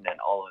water, and then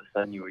all of a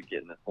sudden you would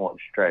get in this one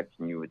stretch,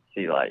 and you would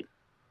see like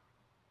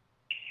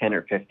 10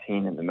 or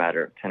 15 in the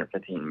matter of 10 or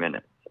 15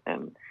 minutes.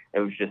 And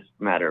it was just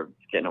a matter of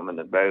getting them in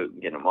the boat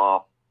and getting them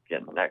off,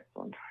 getting the next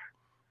one.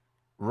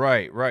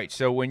 Right, right.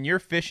 So when you're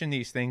fishing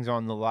these things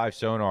on the live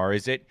sonar,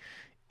 is it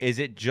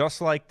just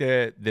like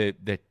the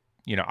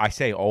you know, I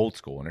say old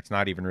school, and it's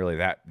not even really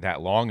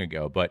that long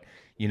ago, but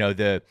you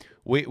know,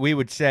 we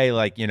would say,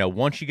 like, you know,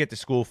 once you get the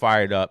school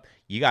fired up,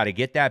 you got to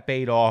get that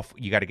bait off,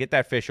 you got to get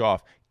that fish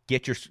off,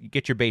 get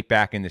your bait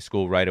back in the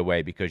school right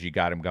away because you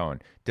got them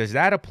going. Does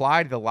that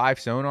apply to the live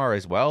sonar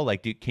as well?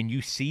 Like, can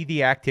you see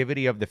the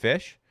activity of the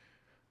fish?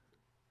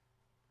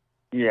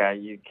 Yeah,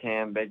 you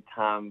can big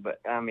time,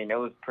 but I mean, it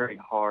was pretty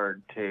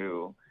hard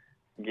to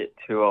get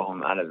 2 of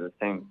them out of the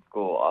same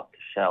school off the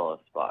shallow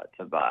spot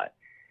to bite.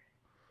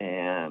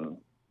 And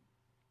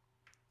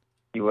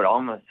you would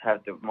almost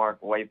have to mark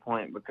a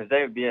waypoint because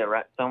they would be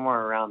somewhere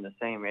around the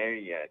same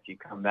area if you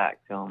come back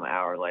to them an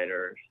hour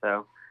later or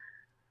so.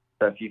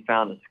 So if you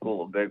found a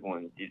school of big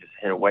ones, you just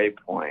hit a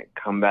waypoint,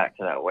 come back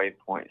to that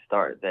waypoint,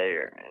 start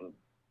there, and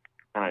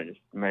kind of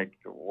just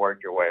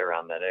work your way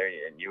around that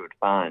area, and you would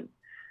find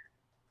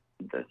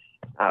this.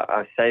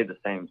 I say the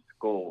same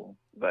school,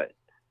 but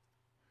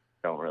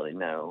don't really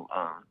know.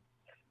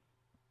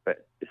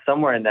 But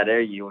somewhere in that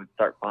area, you would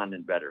start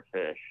finding better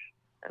fish.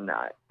 And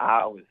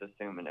I was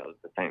assuming it was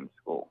the same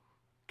school.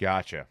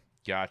 Gotcha.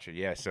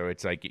 Yeah, so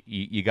it's like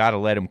you got to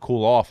let them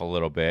cool off a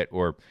little bit,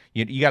 or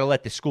you got to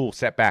let the school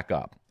set back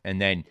up, and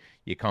then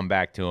you come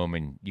back to them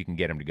and you can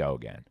get them to go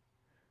again.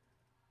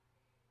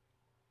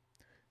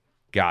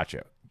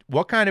 Gotcha.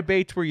 What kind of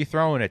baits were you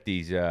throwing at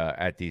these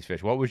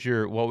fish? What was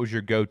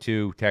your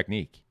go-to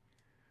technique?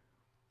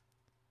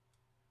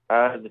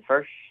 The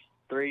first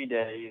 3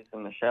 days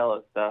in the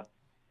shallow stuff,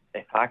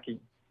 if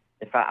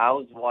I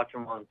was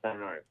watching them on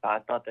sonar, if I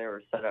thought they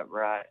were set up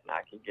right and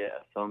I could get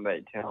a swim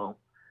bait to them,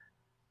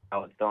 I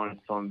was throwing a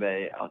swim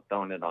bait. I was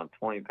throwing it on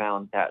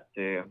 20-pound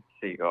Tatsu,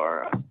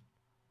 Seaguar,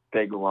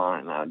 big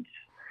line.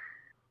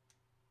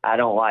 I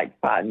don't like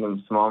fighting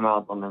them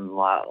smallmouth on them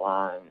light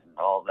line and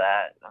all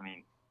that. I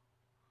mean,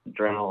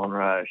 adrenaline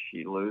rush,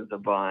 you lose a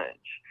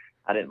bunch.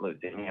 I didn't lose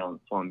any on the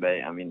swim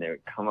bait. I mean, they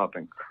would come up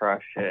and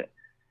crush it.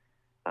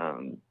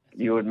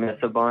 You would miss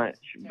a bunch,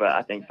 but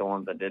I think the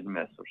ones that did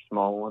miss were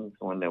small ones.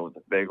 When there was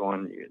a big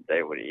one,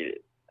 they would eat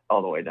it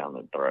all the way down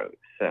the throat.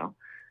 So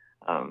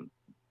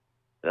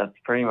that's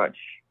pretty much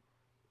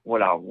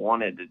what I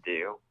wanted to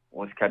do,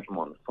 was catch them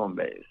on the swim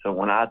bait. So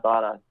when I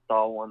thought I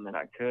saw one that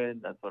I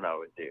could, that's what I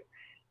would do.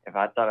 If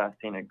I thought I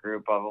seen a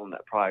group of them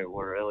that probably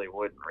really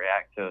wouldn't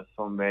react to a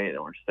swim bait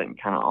that were sitting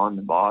kind of on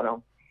the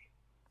bottom,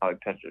 I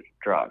would catch a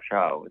drop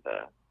shot with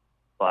a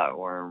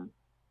flatworm,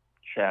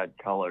 shad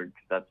colored,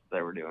 because that's what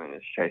they were doing,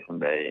 is chasing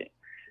bait,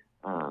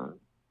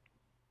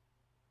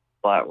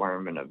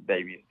 flatworm, and a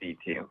baby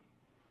V2.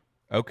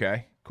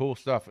 Okay, cool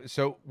stuff.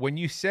 So when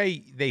you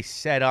say they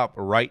set up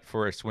right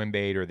for a swim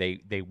bait, or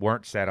they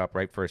weren't set up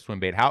right for a swim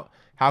bait,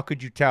 how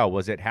could you tell?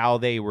 Was it how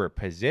they were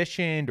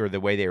positioned or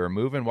the way they were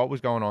moving? What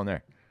was going on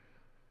there?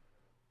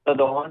 So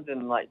the ones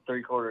in like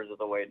 3/4 of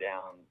the way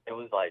down, it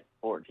was like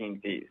 14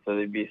 feet. So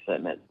they'd be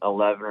sitting at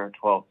 11 or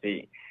 12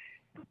 feet.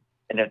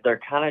 And if they're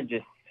kind of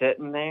just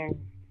sitting there,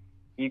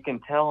 you can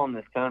tell on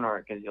the sonar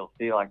because you'll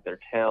see like their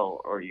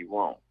tail, or you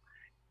won't.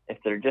 If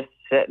they're just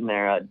sitting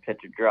there, I'd pitch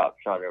a drop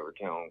shot over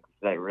to them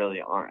because they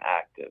really aren't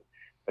active.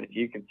 But if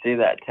you can see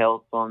that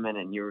tail swimming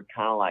and you were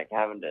kind of like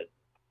having to,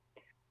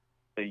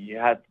 so you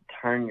have to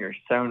turn your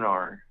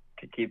sonar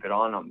to keep it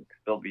on them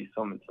because they'll be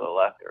swimming to the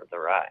left or the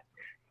right.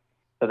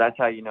 So that's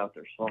how you know if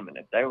they're swimming.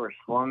 If they were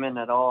swimming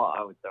at all,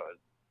 I would throw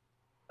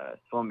a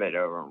swim bait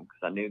over them because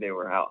I knew they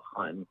were out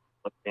hunting,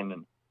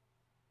 looking,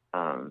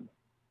 and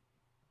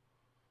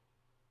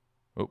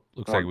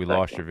looks like we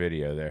lost your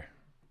video there.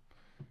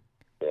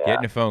 Yeah,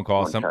 getting a phone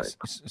call.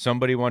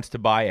 Somebody wants to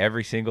buy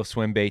every single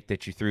swim bait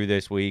that you threw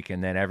this week,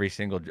 and then every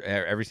single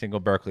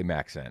Berkeley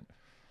Mac sent.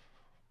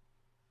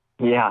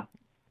 Yeah.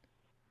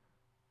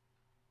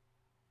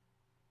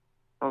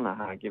 I don't know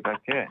how to get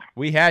back to it.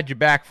 We had you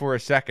back for a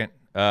second.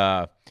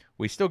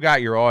 We still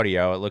got your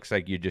audio. It looks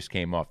like you just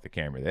came off the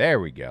camera. There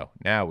we go.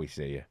 Now we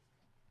see you.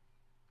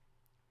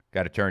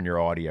 Got to turn your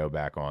audio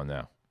back on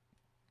now.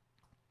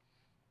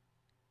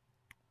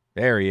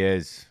 There he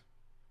is.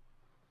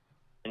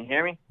 Can you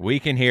hear me? We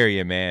can hear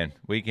you, man.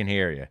 We can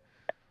hear you.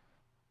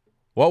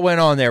 What went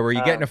on there? Were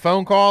you getting a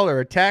phone call or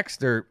a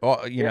text, or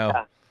you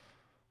know?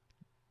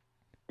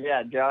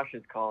 Yeah, Josh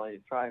is calling.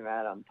 He's probably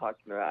mad I'm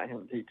talking about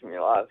him teaching me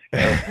a lot of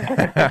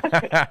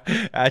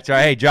skills. That's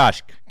right. Hey,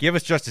 Josh, give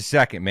us just a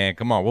second, man.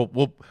 Come on,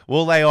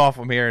 we'll lay off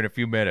him here in a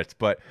few minutes.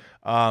 But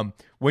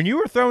when you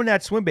were throwing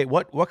that swim bait,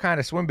 what kind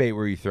of swim bait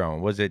were you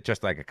throwing? Was it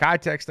just like a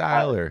Kitech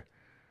style, or?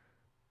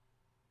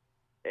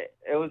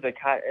 It was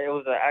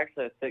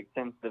actually a 6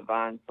 Sense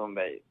Divine swim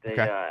bait.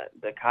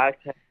 The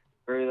Kitech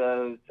threw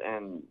those,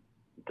 and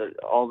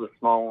all the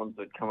small ones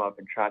would come up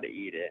and try to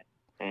eat it,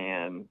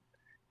 and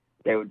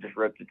they would just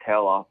rip the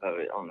tail off of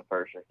it on the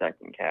first or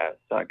second cast.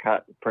 So I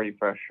got pretty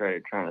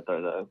frustrated trying to throw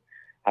those.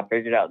 I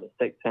figured out the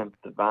 6 Sense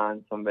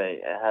Divine swim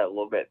bait. It had a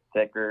little bit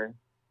thicker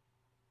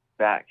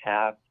back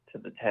half to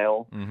the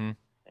tail,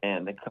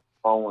 and the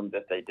small ones,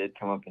 if they did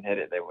come up and hit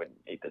it, they wouldn't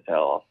eat the tail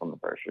off on the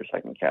first or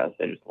second cast.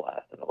 They just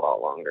lasted a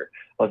lot longer.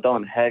 I was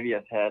throwing the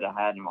heaviest head I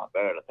had in my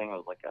boat. I think it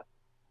was like a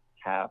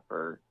half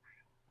or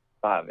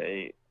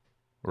 5/8.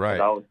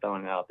 Right. I was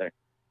throwing it out there,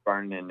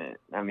 burning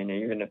it. I mean,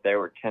 even if they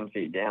were 10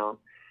 feet down,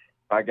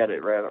 if I got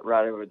it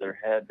right over their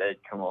head, they'd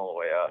come all the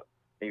way up,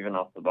 even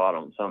off the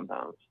bottom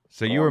sometimes.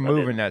 So you were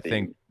moving that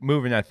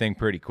thing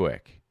pretty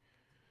quick.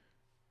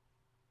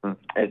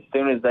 As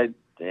soon as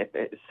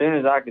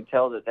I could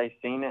tell that they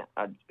seen it,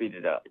 I'd speed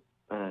it up,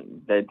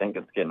 and they'd think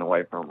it's getting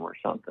away from them or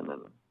something,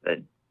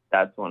 and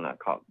that's when I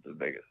caught the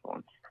biggest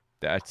one.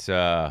 That's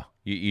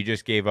you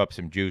just gave up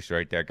some juice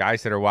right there.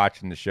 Guys that are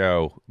watching the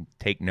show,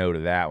 take note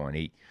of that one.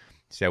 He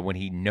said when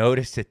he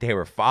noticed that they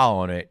were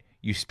following it,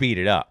 you speed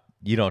it up.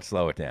 You don't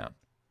slow it down.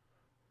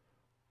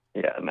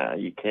 Yeah, no,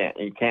 you can't.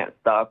 You can't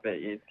stop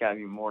it. It's got to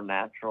be more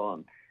natural,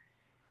 and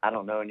I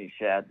don't know any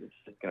shads that's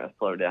just gonna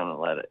slow down and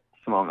let it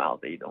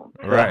smallmouth eat them.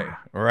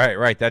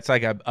 Right. That's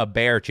like a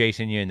bear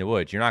chasing you in the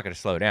woods. You're not gonna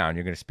slow down.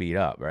 You're gonna speed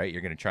up, right?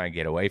 You're gonna try and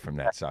get away from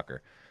that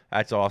sucker.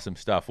 That's awesome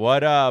stuff.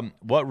 What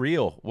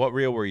reel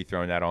were you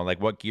throwing that on? Like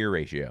what gear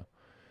ratio?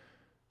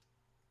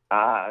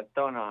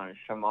 Throwing on a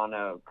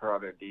Shimano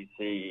Corrado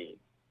DC.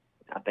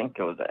 I think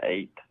it was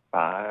an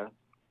 8.5.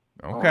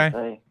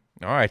 Okay.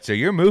 All right. So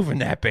you're moving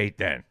that bait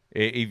then.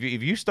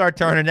 If you start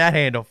turning that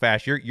handle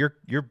fast, you're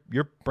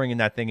bringing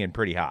that thing in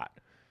pretty hot.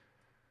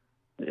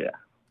 Yeah,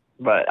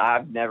 but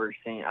I've never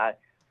seen.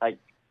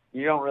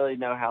 You don't really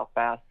know how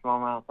fast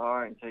smallmouth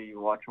are until you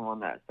watch them on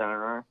that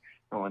sonar,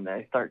 and when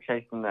they start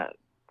chasing that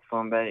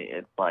swim bait,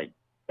 it's like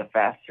the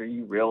faster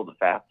you reel, the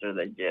faster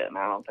they get. And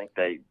I don't think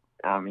they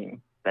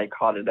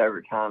caught it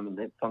every time,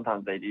 and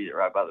sometimes they'd eat it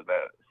right by the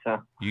boat. So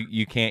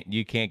you can't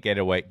get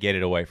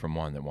it away from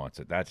one that wants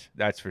it.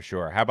 That's for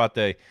sure. How about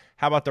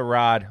the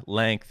rod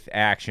length,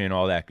 action,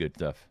 all that good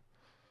stuff?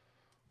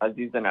 I was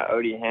using an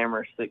Odie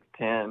Hammer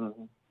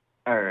 610,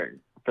 or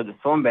for the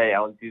swim bait, I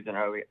was using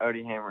an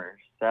Odie Hammer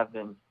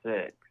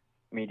 7.6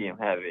 medium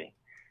heavy.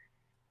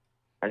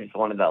 I just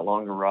wanted that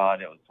longer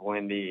rod. It was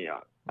windy.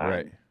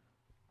 Right.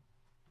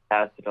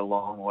 Passed it a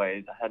long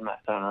ways. I had my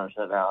sonar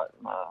set out,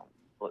 my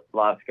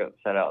live scope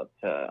set out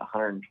to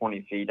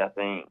 120 feet, I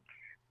think.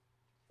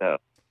 So,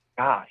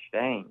 gosh,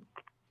 dang.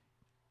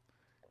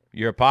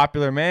 You're a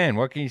popular man.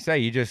 What can you say?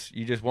 You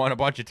just won a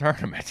bunch of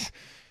tournaments.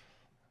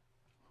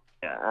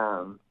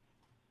 Yeah.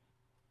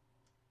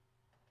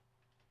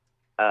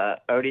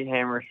 Odie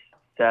Hammer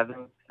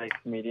 7.6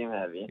 medium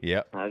heavy.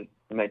 Yep. I was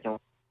making,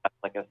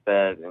 like I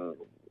said, and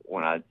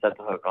when I set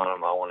the hook on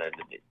them, I wanted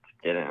to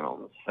get in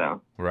them.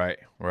 So. Right.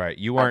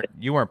 You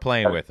weren't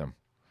playing with them.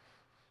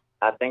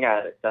 I think I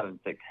had a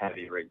 7.6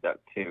 heavy rigged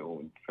up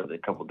too for the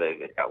couple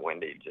days it got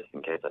windy, just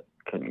in case I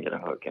couldn't get a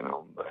hook in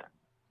them. But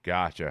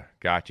gotcha.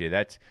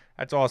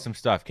 That's awesome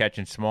stuff.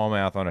 Catching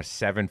smallmouth on a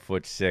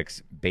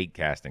 7'6" bait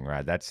casting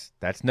rod. That's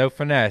no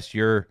finesse.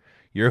 You're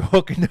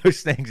hooking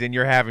those things and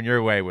you're having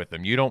your way with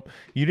them. You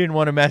didn't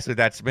want to mess with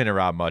that spinning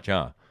rod much,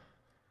 huh?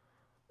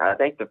 I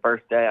think the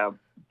first day I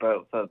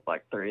boat hooked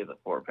like 3 of the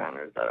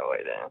 4-pounders that I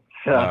weighed in.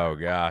 So oh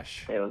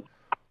gosh. It was.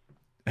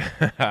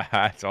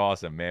 That's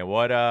awesome, man.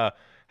 What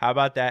How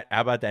about that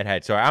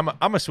head? So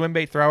I'm a swim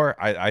bait thrower.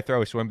 I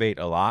throw a swim bait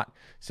a lot.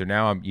 So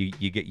now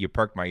you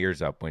perked my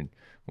ears up when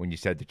you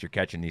said that you're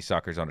catching these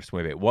suckers on a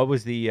swim bait. What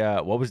was the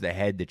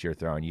head that you're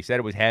throwing? You said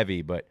it was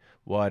heavy, but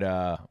what? It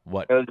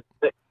was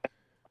a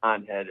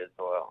Divine head as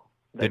well.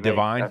 The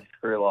Divine? A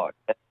screw lock.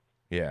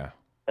 Yeah.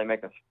 They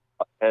make a screw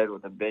lock head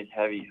with a big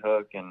heavy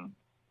hook, and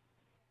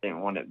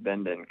didn't want it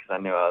bending because I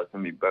knew I was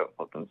going to be boat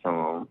flipping some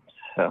of them.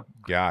 So.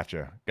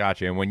 Gotcha.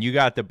 And when you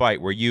got the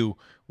bite, were you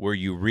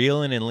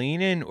reeling and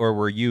leaning, or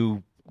were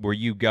you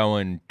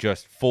going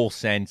just full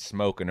send,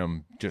 smoking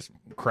them, just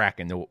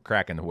cracking the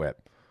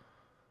whip?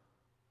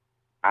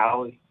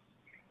 So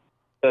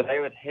they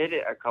would hit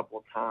it a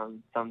couple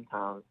times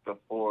sometimes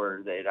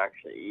before they'd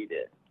actually eat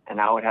it,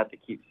 and I would have to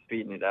keep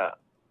speeding it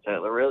up. So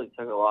it really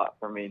took a lot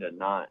for me to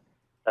not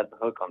set the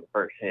hook on the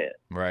first hit.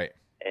 Right.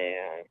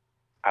 And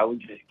I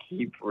would just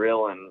keep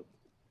reeling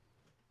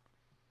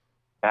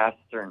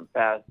faster and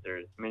faster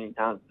as many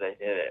times as they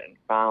hit it. And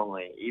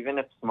finally, even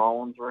if small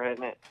ones were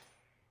hitting it,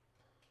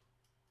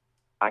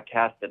 I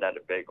cast it at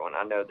a big one.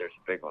 I know there's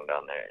a big one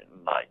down there.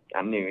 And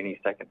I knew any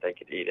second they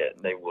could eat it,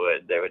 and they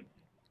would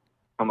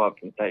come up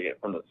and take it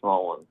from the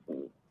small ones.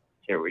 And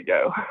here we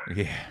go.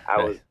 Yeah.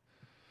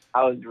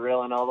 I was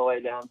reeling all the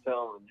way down to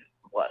them and just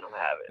letting them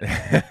have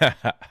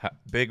it.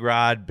 Big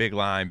rod, big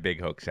line, big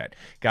hook set.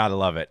 Gotta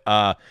love it.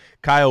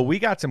 Kyle, we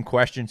got some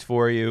questions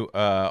for you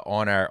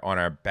on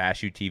our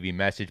BASSU TV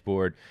message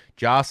board.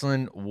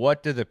 Jocelyn,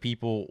 what do the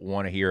people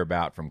want to hear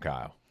about from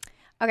Kyle?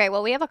 Okay,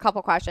 well, we have a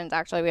couple questions,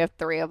 actually. We have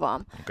 3 of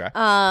them. Okay.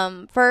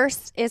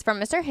 First is from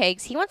Mr.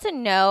 Higgs. He wants to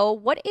know,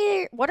 what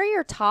are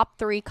your top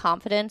 3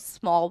 confidence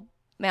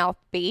smallmouth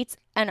baits,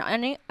 and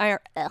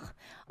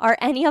are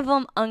any of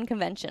them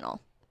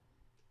unconventional?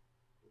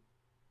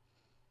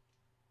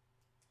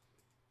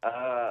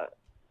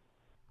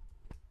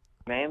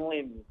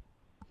 Mainly,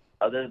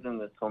 other than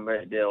the swim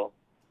bait deal,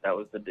 that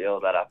was the deal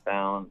that I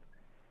found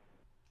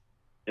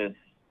just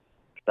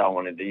because I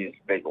wanted to use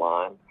big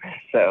line.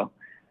 So,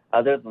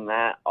 other than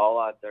that, all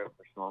I throw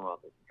for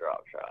smallmouth is a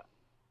drop shot.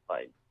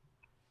 Like,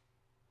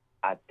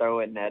 I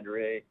throw a Ned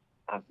rig.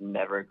 I've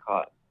never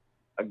caught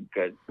a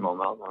good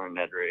smallmouth on a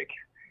Ned rig.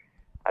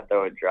 I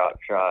throw a drop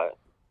shot,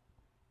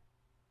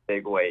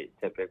 big weight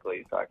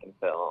typically, so I can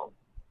fill them.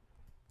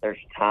 There's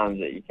times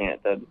that you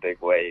can't throw the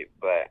big weight,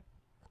 but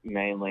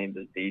mainly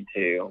the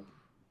Z2,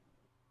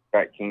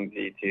 Track King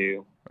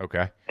Z2.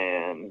 Okay.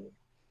 And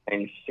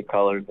change the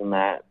colors in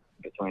that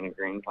between a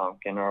green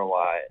pumpkin or a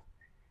white.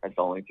 That's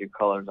the only 2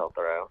 colors I'll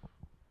throw.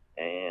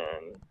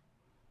 And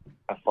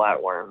a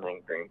flatworm,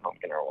 then green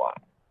pumpkin or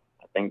white.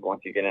 I think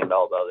once you get into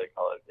all the other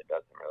colors, it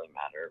doesn't really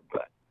matter.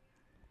 But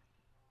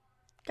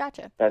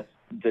gotcha. That's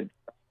the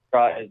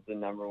trot is the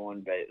number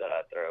 1 bait that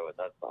I throw.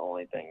 That's the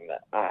only thing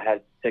that I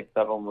had 6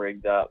 of them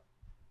rigged up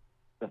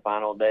the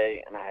final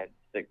day, and I had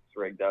 6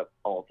 rigged up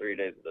all 3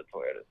 days of the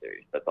Toyota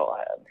Series. That's all I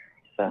had.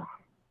 So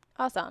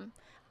awesome.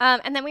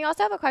 And then we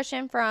also have a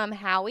question from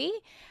Howie.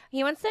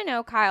 He wants to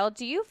know, Kyle,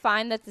 do you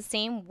find that the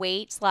same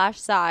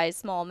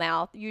weight/size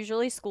smallmouth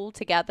usually school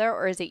together,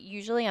 or is it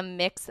usually a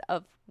mix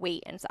of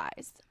weight and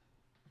size?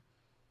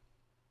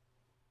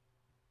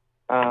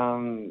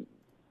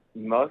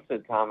 Most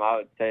of the time, I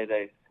would say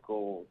they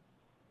school.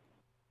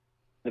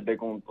 The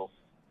big ones will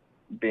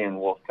be in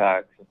wolf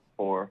packs of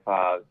 4 or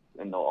 5,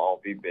 and they'll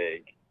all be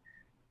big.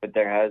 But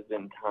there has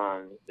been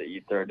times that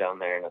you throw down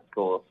there in a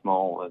school of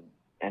small ones,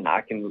 and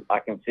I can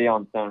see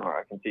on sonar,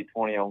 I can see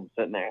 20 of them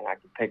sitting there, and I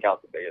can pick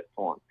out the biggest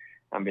one.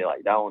 And be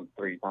like, that one's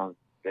 3 times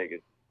as big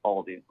as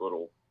all these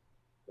little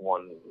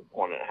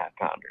 1.5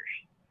 pounders.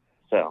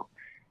 So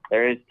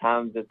there is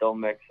times that they'll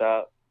mix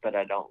up, but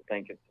I don't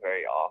think it's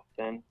very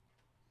often.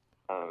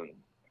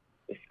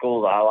 The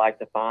schools I like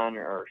to find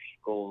are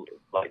schools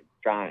like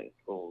giant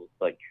schools.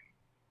 Like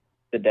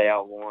the day I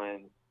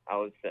won, I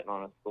was sitting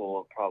on a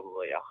school of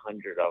probably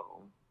 100 of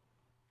them,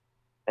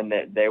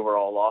 and they were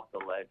all off the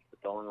ledge.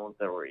 But the only ones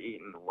that were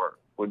eating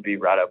would be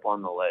right up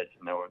on the ledge,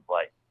 and there was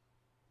like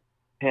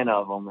 10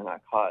 of them, and I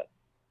caught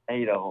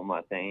 8 of them,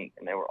 I think,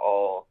 and they were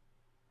all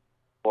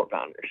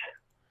 4-pounders.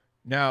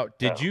 Now,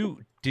 did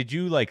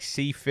you like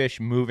see fish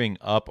moving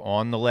up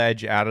on the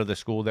ledge out of the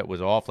school that was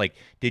off? Like,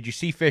 did you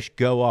see fish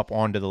go up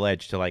onto the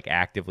ledge to like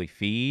actively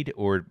feed,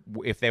 or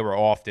if they were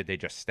off, did they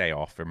just stay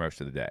off for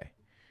most of the day?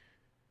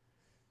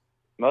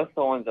 Most of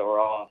the ones that were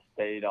off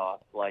stayed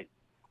off. Like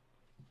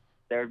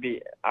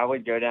I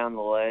would go down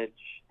the ledge.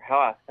 How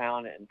I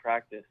found it in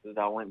practice is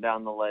I went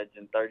down the ledge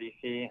in 30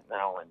 feet, and then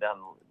I went down.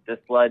 This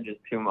ledge is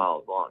 2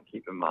 miles long.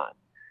 Keep in mind,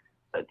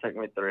 it took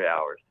me 3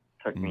 hours.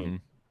 It took me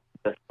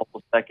the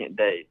whole second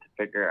day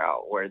to figure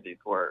out where these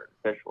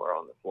fish were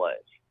on this ledge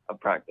of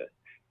practice.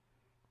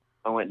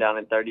 I went down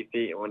in 30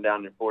 feet, I went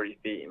down in 40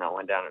 feet, and I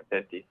went down in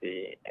 50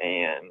 feet,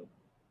 and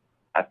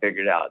I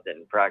figured out that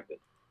in practice,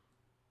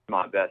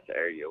 my best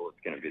area was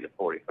going to be the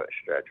 40-foot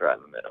stretch right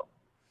in the middle.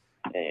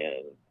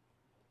 And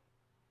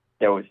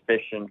there was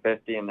fish in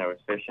 50 and there was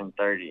fish in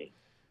 30,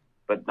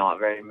 but not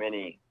very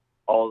many.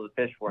 All the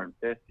fish were in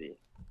 50,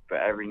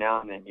 but every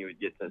now and then you would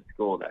get to a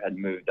school that had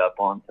moved up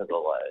onto the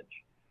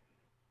ledge.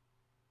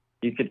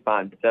 You could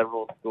find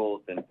several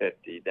schools in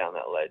 50 down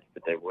that ledge,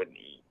 but they wouldn't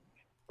eat.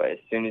 But as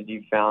soon as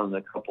you found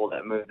the couple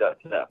that moved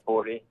up to that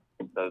 40,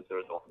 those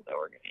were the ones that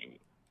were going to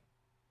eat.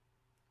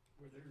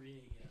 Were there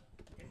any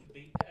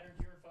bait patterns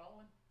you were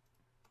following?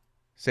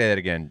 Say that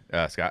again,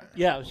 Scott.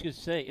 Yeah, I was going to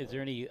say, is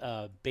there any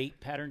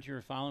bait patterns you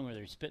were following where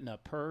they're spitting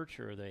up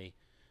perch or are they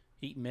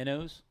eating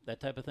minnows,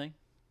 that type of thing?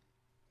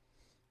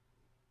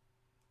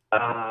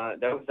 That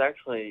was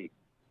actually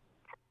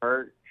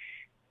perch,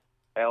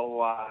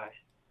 LY,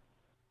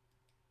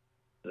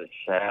 the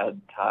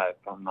shad type.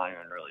 I'm not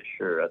even really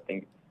sure. I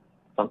think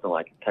something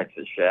like a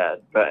Texas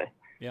shad. But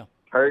yeah,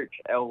 perch,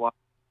 LY,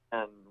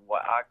 and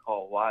what I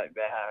call white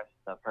bass.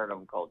 I've heard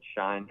them called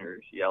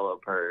shiners, yellow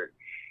perch,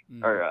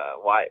 or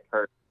white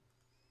perch.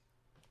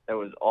 There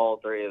was all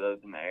 3 of those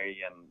in the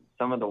area, and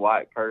some of the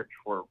white perch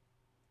were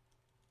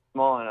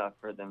small enough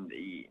for them to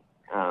eat.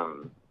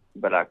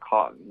 But I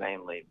caught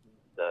mainly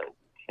the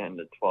 10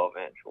 to 12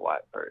 inch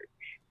white perch.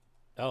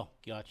 Oh,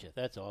 gotcha.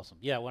 That's awesome.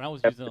 Yeah, when I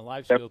was using the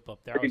live scope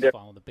up there, I was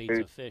following the baits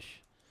of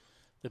fish,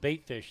 the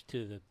bait fish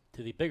to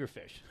the bigger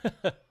fish.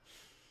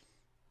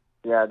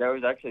 Yeah, there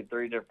was actually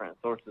 3 different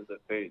sources of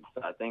food,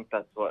 so I think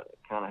that's what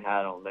kind of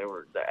had them.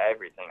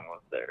 Everything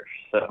was there,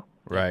 so.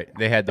 Right.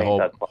 They had the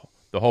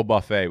whole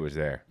buffet was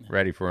there,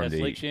 ready for him That's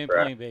to Lake eat.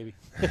 Champlain, baby.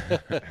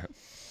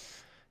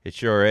 It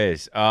sure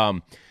is.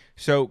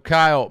 So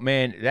Kyle,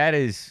 man, that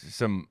is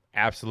some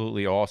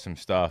absolutely awesome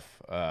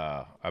stuff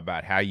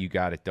about how you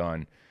got it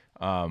done.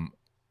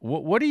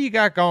 What do you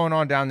got going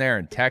on down there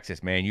in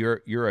Texas, man?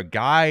 You're a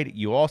guide.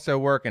 You also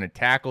work in a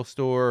tackle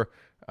store.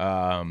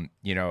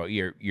 You know,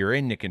 you're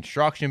in the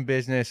construction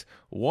business.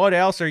 What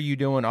else are you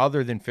doing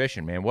other than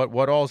fishing, man?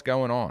 What all's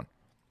going on?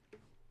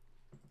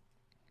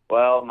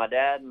 Well, my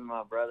dad and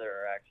my brother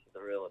are actually the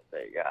real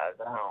estate guys.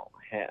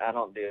 I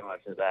don't do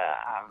much of that.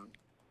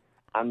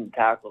 I'm the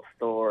tackle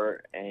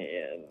store,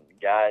 and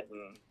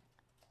guiding's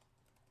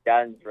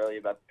really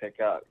about to pick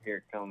up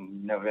here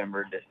come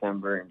November,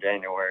 December, and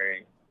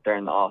January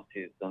during the off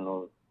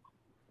season.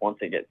 Once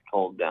it gets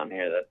cold down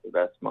here, that's the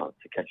best month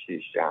to catch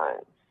these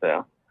giants.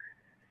 So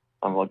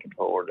I'm looking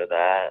forward to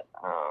that.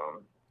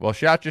 Well,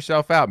 shout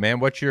yourself out, man.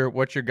 What's your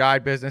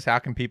guide business? How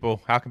can people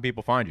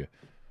find you?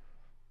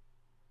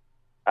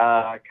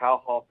 Kyle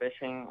Hall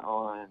Fishing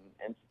on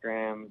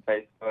Instagram,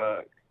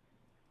 Facebook.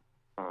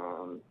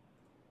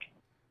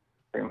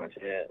 Pretty much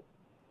it.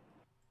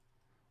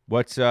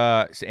 What's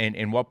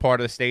and what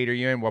part of the state are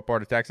you in? What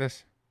part of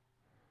Texas?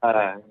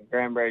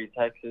 Granbury,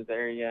 Texas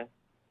area.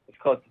 It's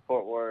close to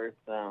Fort Worth.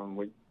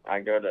 I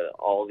go to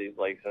all these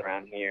lakes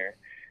around here.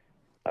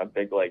 A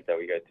big lake that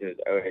we go to is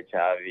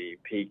OHIV,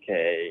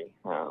 PK,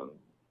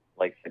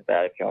 lakes like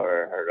that. If y'all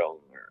ever heard of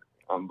them, they're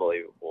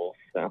unbelievable.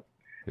 So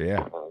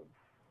yeah,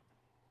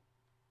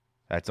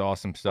 that's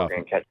awesome stuff. We're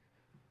gonna catch.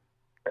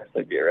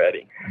 So get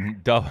ready.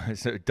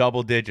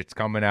 Double digits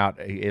coming out.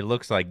 It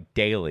looks like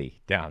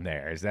daily down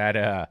there. Is that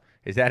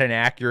an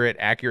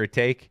accurate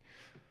take?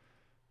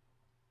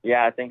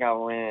 Yeah, I think I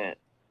went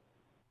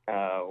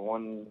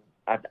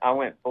I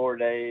went 4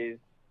 days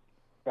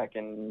back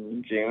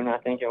in June. I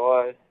think it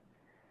was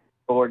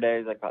 4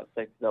 days. I caught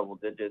 6 double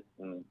digits,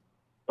 and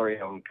 3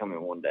 of them come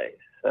in 1 day.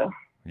 So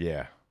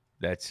yeah,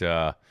 that's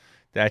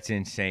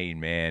insane,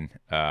 man.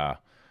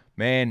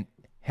 Man.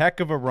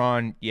 Heck of a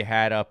run you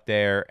had up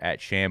there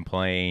at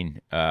Champlain.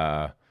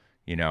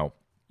 You know,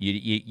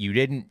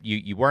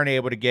 you weren't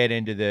able to get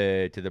into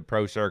the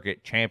pro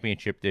circuit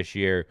championship this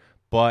year,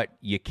 but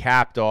you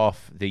capped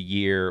off the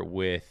year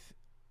with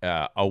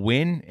a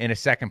win and a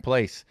second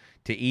place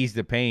to ease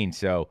the pain.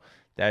 So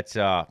that's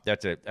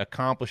an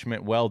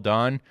accomplishment well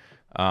done.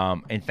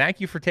 And thank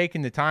you for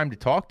taking the time to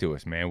talk to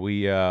us, man.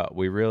 We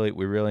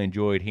really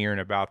enjoyed hearing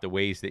about the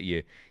ways that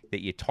you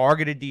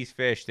targeted these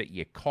fish, that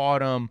you caught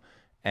them.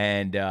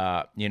 And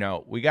you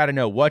know, we got to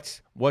know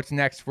what's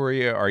next for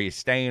you. Are you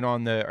staying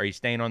on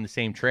the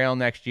same trail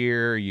next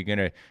year? Are you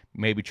gonna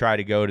maybe try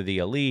to go to the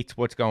elites?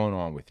 What's going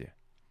on with you?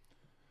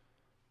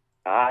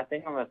 I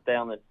think I'm gonna stay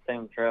on the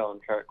same trail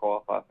and try to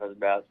qualify for the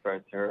Bass Pro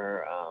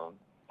Tour.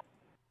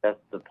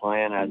 That's the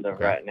plan as of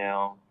right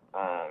now.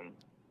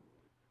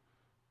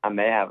 I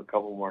may have a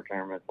couple more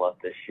tournaments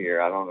left this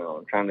year. I don't know.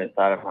 I'm trying to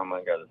decide if I'm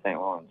gonna go to the St.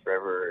 Lawrence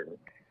River and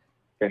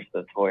fish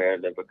the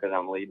Toyota because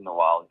I'm leading the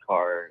wild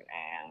card,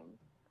 and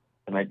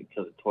to make it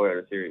to the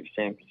Toyota Series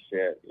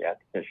Championship, you have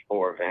to fish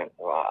 4 events.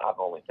 Well, I've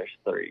only fished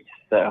 3.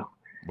 So,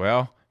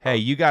 well, hey,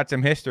 you got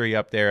some history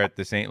up there at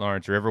the St.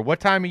 Lawrence River. What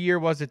time of year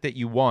was it that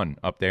you won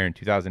up there in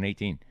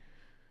 2018?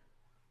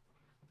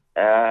 It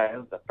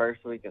was the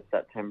first week of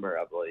September,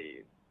 I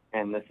believe.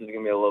 And this is going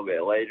to be a little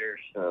bit later,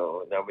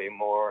 so there'll be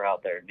more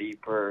out there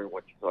deeper,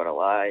 which is what I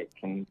like.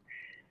 And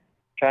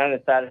trying to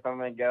decide if I'm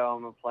going to go.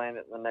 I'm going to plan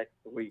it the next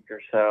week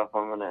or so if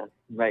I'm going to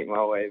make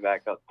my way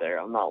back up there.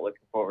 I'm not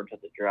looking forward to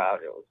the drought.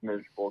 It was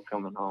miserable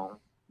coming home,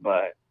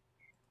 but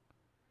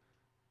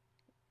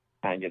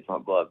kind of gets my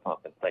blood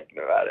pumping thinking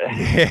about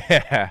it.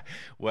 Yeah.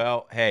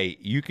 Well, hey,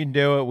 you can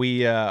do it.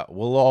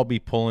 We'll all be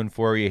pulling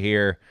for you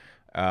here.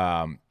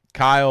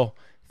 Kyle,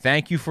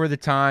 thank you for the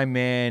time,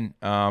 man.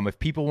 If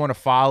people want to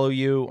follow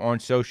you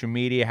on social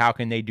media, how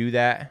can they do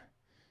that?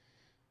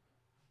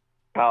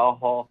 Kyle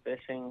Hall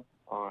Fishing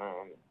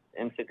on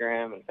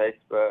Instagram and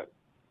Facebook.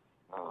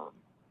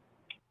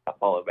 I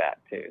follow back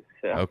too.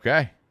 So.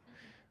 Okay.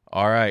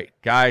 All right,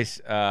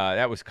 guys,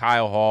 that was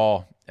Kyle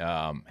Hall.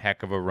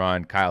 Heck of a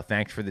run. Kyle,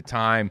 thanks for the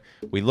time.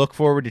 We look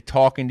forward to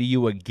talking to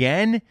you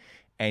again,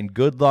 and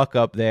good luck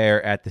up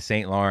there at the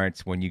St.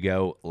 Lawrence when you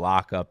go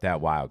lock up that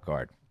wild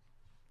card.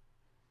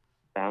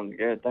 Sounds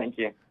good. Thank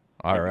you.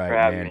 All Thank right, you for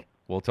having man. me.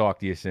 We'll talk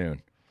to you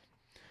soon.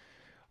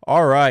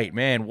 All right,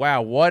 man.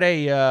 Wow, what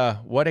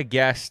a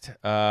guest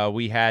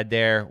we had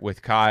there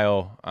with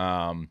Kyle.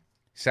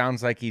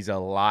 Sounds like he's a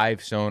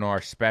live sonar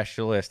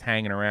specialist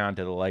hanging around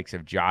to the likes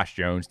of Josh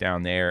Jones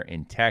down there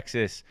in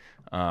Texas.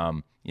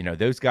 You know,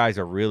 those guys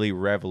are really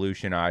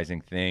revolutionizing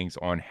things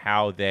on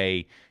how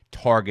they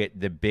target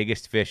the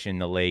biggest fish in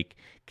the lake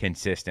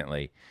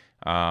consistently.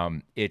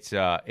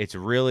 It's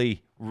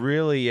really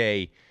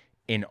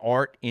an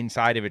art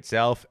inside of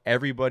itself.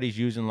 Everybody's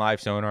using live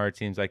sonar, it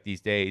seems like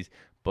these days,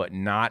 but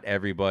not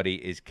everybody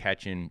is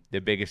catching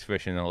the biggest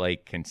fish in the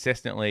lake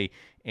consistently.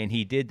 And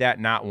he did that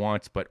not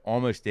once, but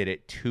almost did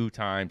it 2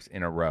 times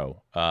in a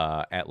row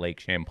at Lake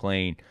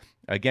Champlain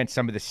against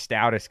some of the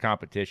stoutest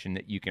competition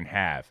that you can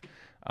have.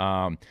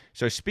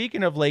 So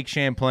speaking of Lake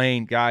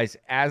Champlain, guys,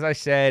 as I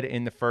said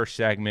in the first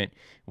segment,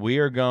 we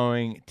are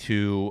going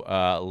to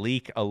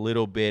leak a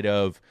little bit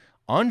of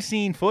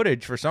unseen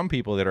footage for some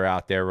people that are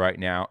out there right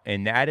now,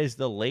 and that is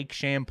the Lake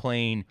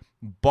Champlain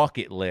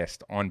bucket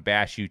list on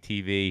Bass U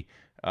TV.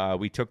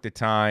 We took the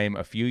time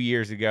a few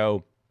years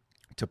ago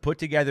to put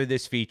together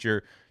this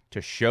feature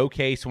to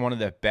showcase one of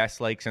the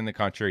best lakes in the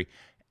country,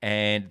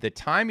 and the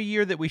time of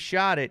year that we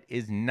shot it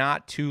is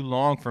not too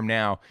long from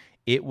now.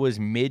 It was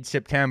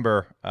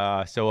mid-September,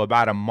 so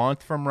about a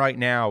month from right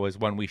now is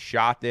when we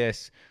shot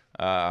this.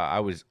 I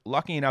was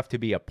lucky enough to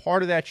be a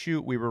part of that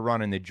shoot. We were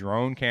running the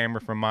drone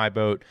camera from my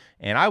boat,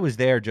 and I was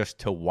there just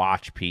to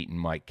watch Pete and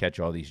Mike catch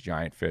all these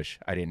giant fish.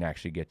 I didn't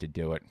actually get to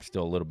do it. I'm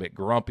still a little bit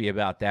grumpy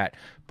about that,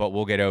 but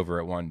we'll get over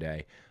it one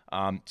day.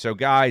 So,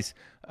 guys,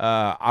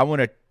 I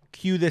want to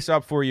cue this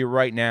up for you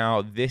right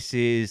now. This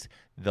is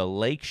the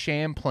Lake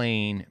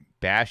Champlain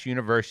Bass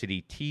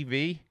University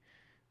TV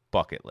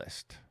bucket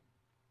list.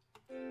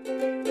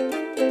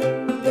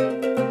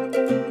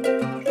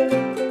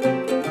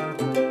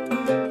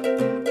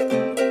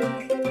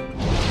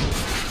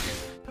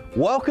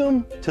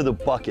 Welcome to the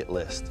bucket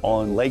list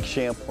on Lake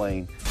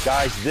Champlain.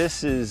 Guys,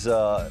 this is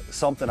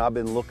something I've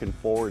been looking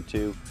forward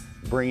to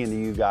bringing to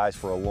you guys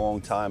for a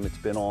long time. It's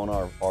been on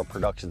our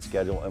production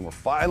schedule, and we're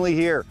finally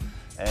here.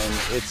 And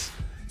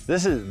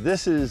this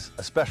is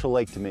a special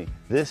lake to me.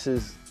 This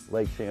is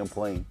Lake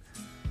Champlain.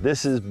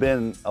 This has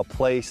been a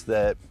place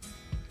that,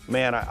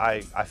 man,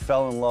 I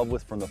fell in love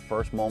with from the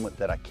first moment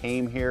that I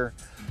came here.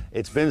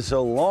 It's been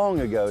so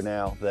long ago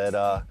now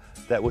that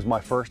that was my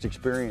first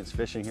experience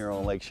fishing here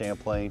on Lake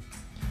Champlain.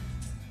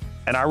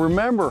 And I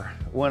remember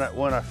when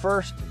I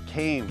first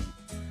came,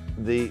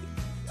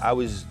 I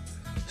was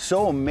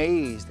so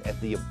amazed at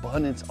the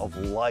abundance of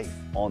life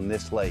on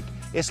this lake.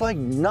 It's like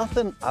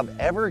nothing I've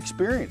ever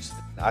experienced.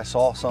 I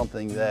saw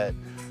something that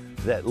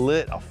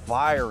lit a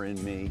fire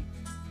in me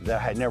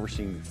that I had never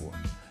seen before.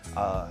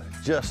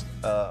 Just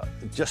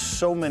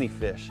so many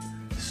fish,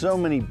 so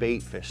many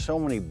bait fish, so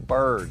many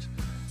birds.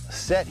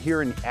 Set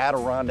here in the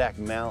Adirondack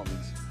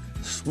Mountains,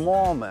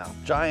 smallmouth,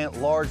 giant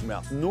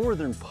largemouth,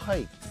 northern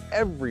pike,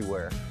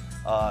 everywhere.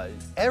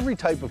 Every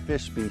type of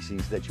fish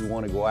species that you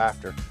want to go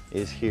after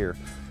is here,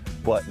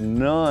 but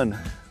none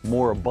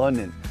more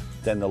abundant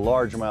than the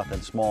largemouth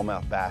and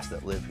smallmouth bass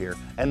that live here.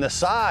 And the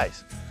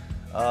size,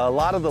 a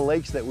lot of the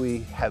lakes that we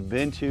have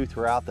been to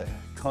throughout the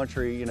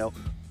country, you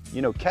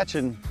know,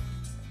 catching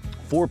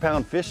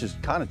 4-pound fish is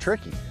kind of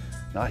tricky.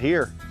 Not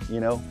here,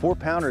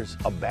 4-pounders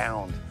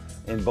abound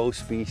in both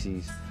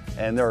species,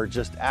 and they're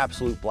just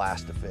absolute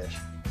blast to fish.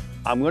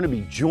 I'm going to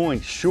be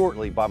joined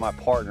shortly by my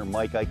partner,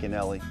 Mike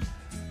Iaconelli.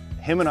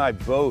 Him and I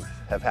both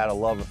have had a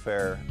love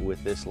affair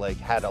with this lake,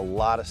 had a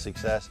lot of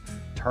success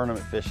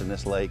tournament fishing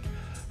this lake,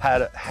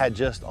 had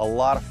just a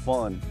lot of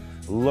fun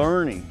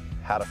learning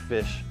how to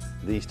fish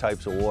these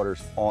types of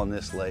waters on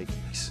this lake.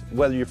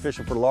 Whether you're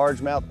fishing for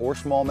largemouth or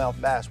smallmouth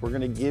bass, we're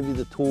going to give you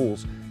the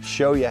tools,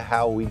 show you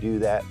how we do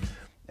that,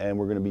 and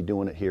we're going to be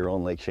doing it here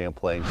on Lake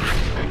Champlain.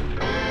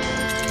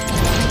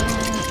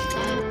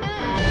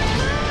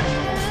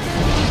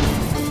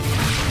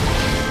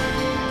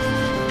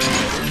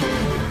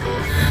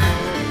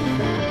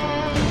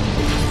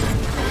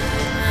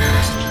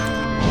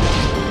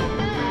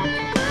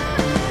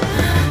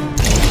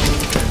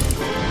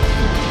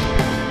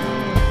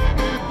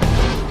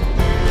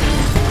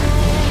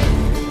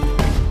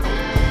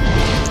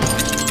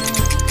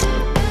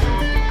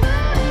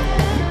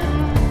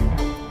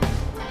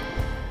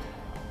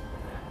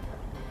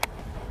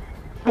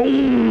 Oh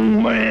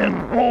man,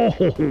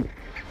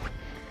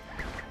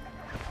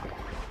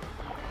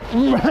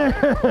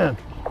 man,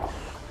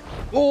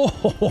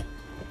 oh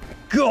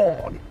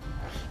God,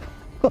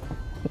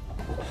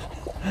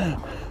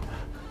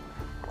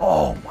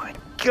 oh my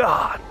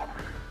God,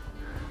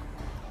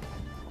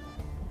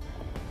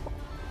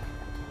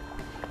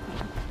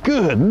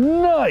 good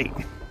night.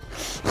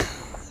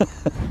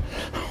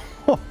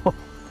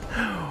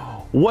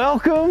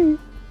 Welcome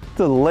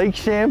to Lake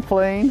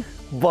Champlain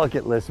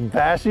Bucket List,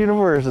 Bass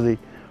University.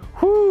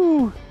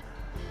 Whoo!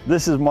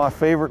 This is my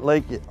favorite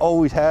lake. It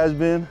always has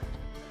been,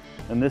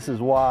 and this is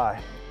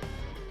why.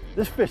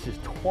 This fish is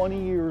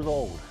 20 years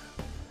old,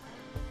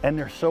 and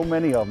there's so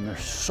many of them. They're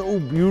so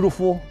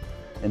beautiful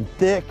and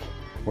thick.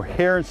 We're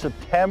here in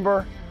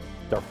September.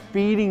 They're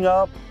feeding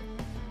up,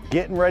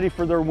 getting ready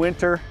for their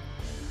winter,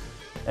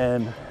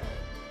 and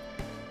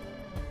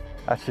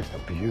that's just a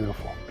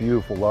beautiful,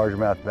 beautiful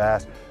largemouth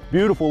bass.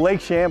 Beautiful Lake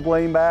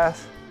Champlain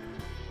bass.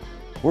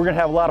 We're gonna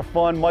have a lot of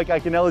fun. Mike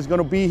Iaconelli is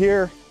gonna be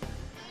here.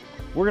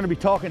 We're gonna be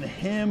talking to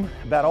him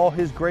about all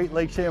his great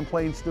Lake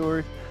Champlain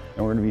stories,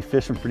 and we're gonna be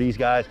fishing for these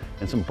guys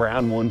and some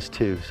brown ones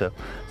too. So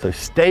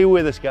stay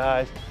with us,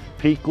 guys.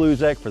 Pete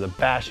Gluszek for the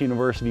Bass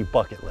University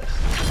Bucket List.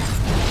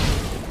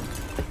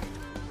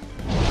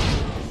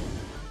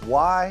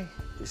 Why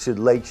should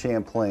Lake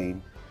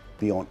Champlain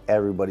be on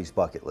everybody's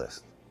bucket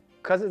list?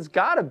 Because it's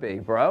got to be,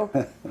 bro.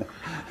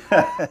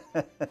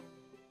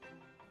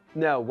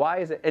 No, why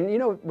is it? And you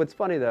know what's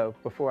funny, though,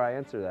 before I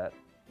answer that?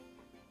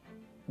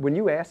 When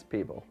you ask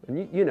people,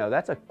 and you know,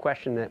 that's a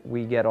question that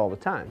we get all the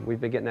time.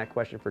 We've been getting that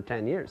question for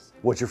 10 years.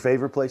 What's your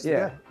favorite place to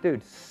go?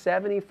 Dude,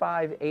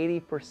 75,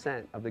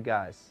 80% of the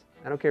guys,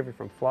 I don't care if you're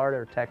from Florida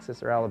or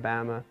Texas or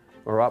Alabama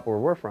or up where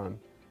we're from,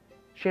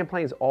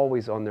 Champlain's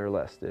always on their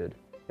list, dude.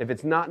 If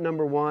it's not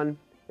number one,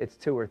 it's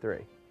 2 or 3.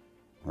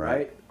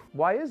 Right?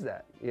 Why is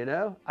that? You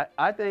know,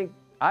 I think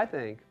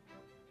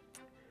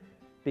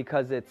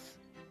because it's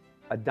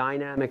a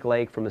dynamic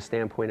lake from the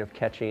standpoint of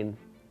catching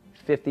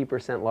 50%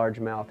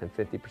 largemouth and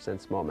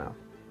 50% smallmouth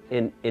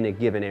in a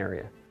given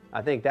area.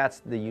 I think that's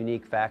the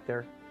unique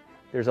factor.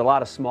 There's a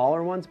lot of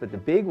smaller ones, but the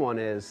big one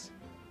is,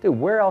 dude,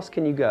 where else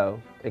can you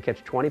go and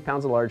catch 20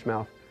 pounds of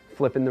largemouth,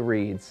 flipping the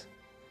reeds,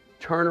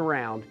 turn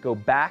around, go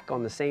back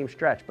on the same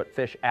stretch, but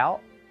fish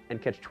out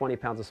and catch 20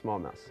 pounds of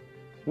smallmouth?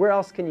 Where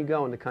else can you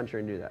go in the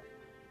country and do that?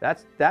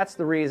 That's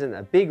the reason,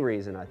 a big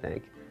reason, I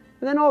think.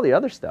 And then all the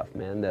other stuff,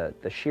 man,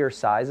 the sheer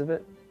size of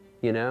it,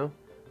 you know,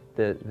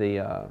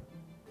 the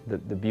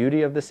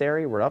beauty of this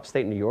area. We're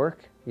upstate New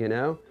York, you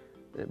know.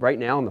 Right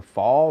now in the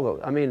fall,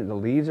 I mean, the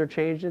leaves are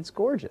changing. It's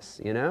gorgeous,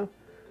 you know.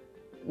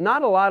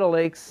 Not a lot of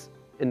lakes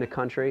in the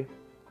country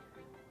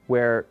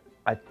where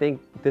I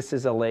think this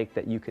is a lake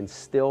that you can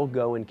still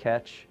go and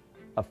catch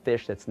a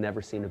fish that's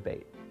never seen a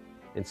bait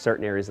in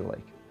certain areas of the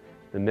lake.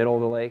 The middle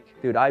of the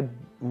lake, dude, I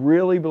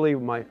really believe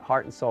with my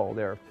heart and soul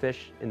there are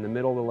fish in the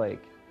middle of the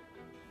lake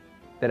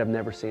that have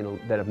never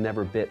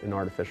bit an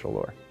artificial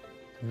lure.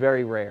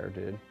 Very rare,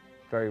 dude.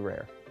 Very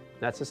rare.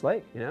 That's this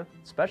lake, you know,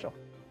 it's special.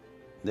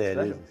 Yeah, it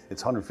is.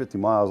 It's 150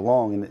 miles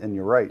long, and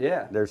you're right.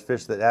 Yeah. There's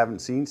fish that haven't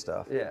seen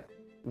stuff. Yeah.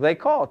 They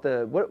call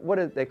it what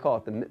did they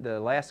call it? The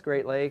last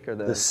Great Lake or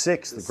the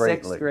sixth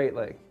Great Lake? Great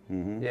Lake.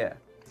 Mm-hmm. Yeah.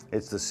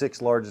 It's the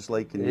 6th largest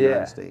lake in the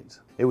United States.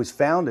 It was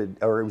founded,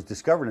 or it was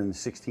discovered in the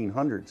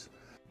 1600s.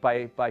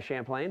 By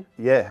Champlain?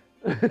 Yeah.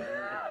 Wow,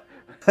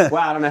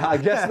 I don't know how I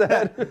guessed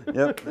that.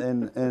 Yep,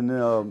 and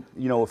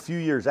you know, a few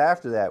years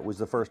after that was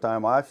the first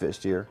time I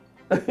fished here.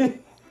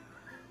 That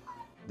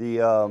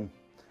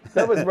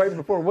was right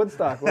before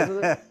Woodstock,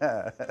 wasn't it?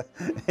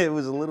 It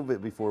was a little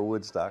bit before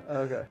Woodstock.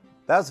 Okay.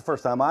 That was the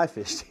first time I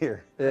fished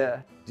here.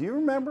 Yeah. Do you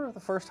remember the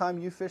first time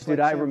you fished Dude,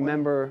 Lake I Champlain?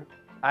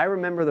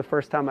 remember the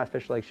first time I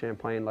fished Lake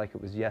Champlain like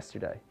it was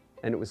yesterday,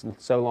 and it was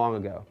so long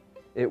ago.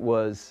 It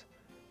was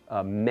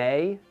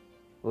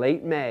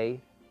late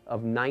May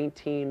of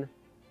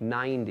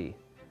 1990.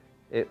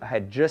 I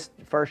had just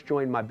first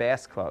joined my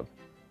bass club.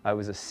 I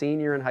was a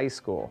senior in high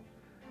school,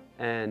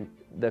 and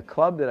the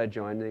club that I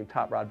joined, named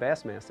Top Rod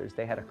Bassmasters,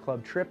 they had a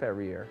club trip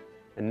every year,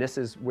 and this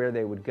is where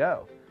they would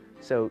go.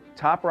 So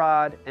Top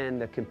Rod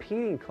and the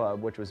competing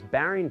club, which was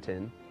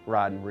Barrington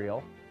Rod and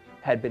Reel,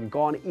 had been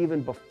gone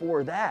even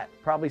before that,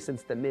 probably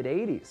since the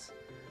mid-'80s.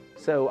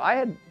 So I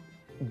had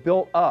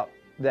built up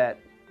that,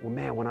 well,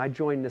 man, when I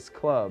joined this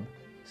club,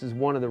 this is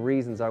one of the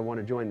reasons I want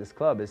to join this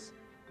club is,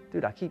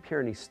 dude, I keep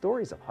hearing these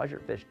stories of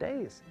 100-fish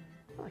days.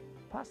 I'm like,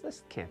 Poss,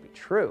 this can't be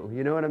true,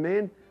 you know what I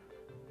mean?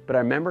 But I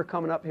remember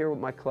coming up here with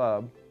my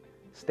club,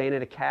 staying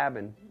at a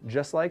cabin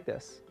just like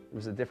this. It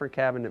was a different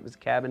cabin. It was a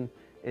cabin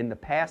in the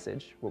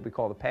Passage, what we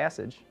call the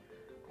Passage.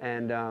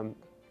 And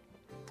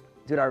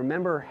dude, I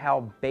remember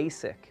how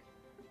basic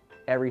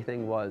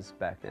everything was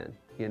back then,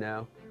 you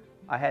know?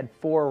 I had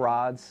 4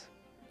 rods.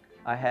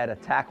 I had a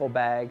tackle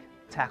bag,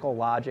 Tackle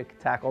Logic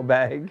tackle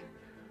bag.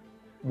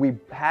 We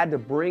had to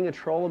bring a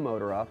trolling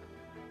motor up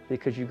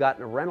because you got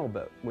in a rental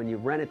boat. When you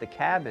rented the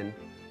cabin,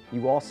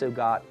 you also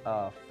got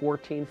a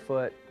 14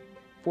 or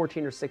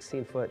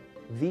 16-foot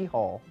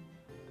V-hull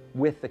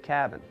with the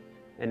cabin.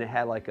 And it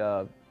had like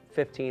a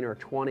 15 or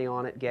 20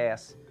 on it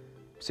gas.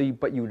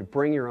 But you would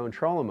bring your own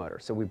trolling motor.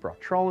 So we brought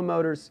trolling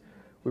motors.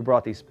 We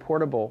brought these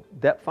portable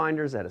depth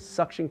finders that had a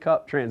suction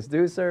cup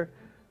transducer.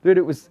 Dude,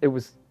 it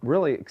was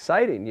really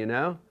exciting, you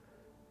know?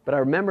 But I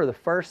remember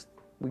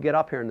we get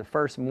up here in the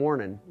first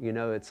morning, you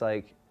know, it's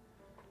like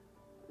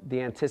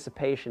the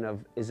anticipation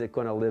of, is it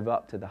going to live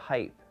up to the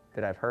hype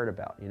that I've heard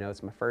about? You know,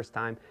 it's my first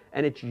time,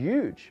 and it's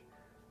huge.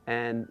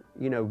 And,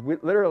 you know,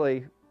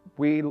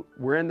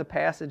 we're in the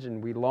Passage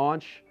and we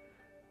launch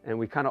and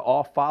we kind of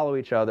all follow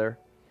each other.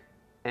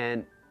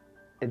 And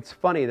it's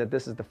funny that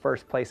this is the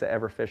first place I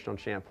ever fished on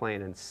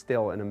Champlain, and it's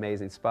still an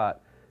amazing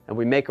spot. And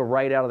we make a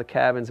right out of the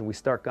cabins and we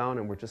start going,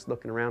 and we're just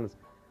looking around.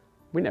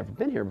 We've never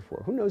been here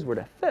before. Who knows where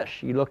to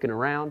fish? You're looking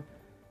around,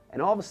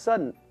 and all of a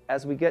sudden,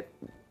 as we get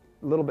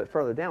a little bit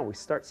further down, we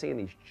start seeing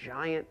these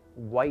giant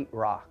white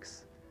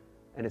rocks.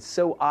 And it's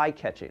so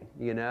eye-catching,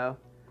 you know?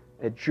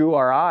 It drew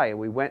our eye, and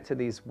we went to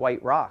these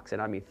white rocks.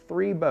 And I mean,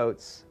 3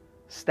 boats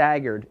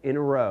staggered in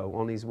a row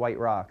on these white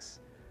rocks.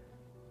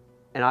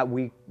 And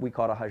we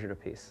caught 100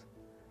 apiece.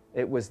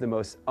 It was the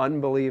most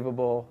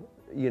unbelievable,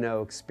 you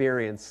know,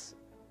 experience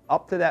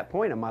up to that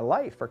point in my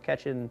life for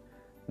catching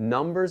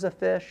numbers of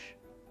fish,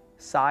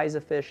 size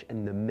of fish,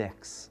 and the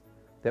mix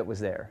that was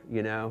there,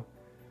 you know?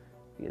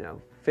 You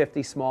know,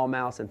 50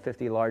 smallmouths and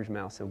 50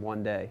 largemouths in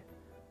one day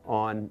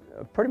on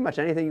pretty much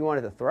anything you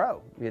wanted to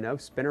throw, you know,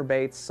 spinner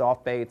baits,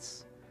 soft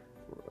baits,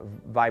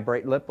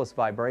 lipless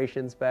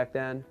vibrations back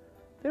then.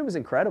 It was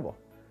incredible.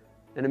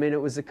 And I mean,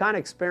 it was the kind of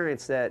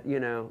experience that, you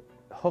know,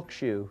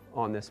 hooks you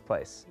on this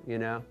place, you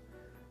know.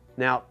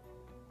 Now,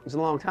 it was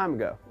a long time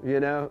ago, you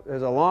know, it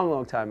was a long,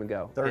 long time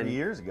ago. 30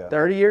 years ago.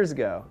 30 years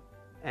ago.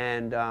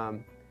 And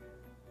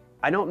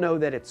I don't know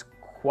that it's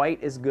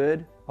quite as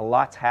good. A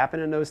lot's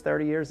happened in those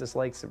 30 years. This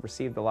lake's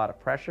received a lot of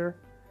pressure,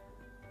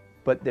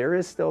 but there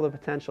is still the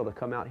potential to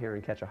come out here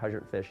and catch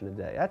 100 fish in a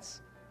day.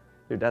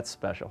 Dude, that's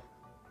special.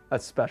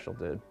 That's special,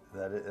 dude.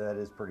 That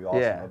is pretty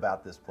awesome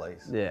about this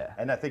place. Yeah.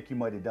 And I think you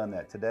might have done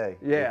that today.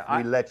 Yeah.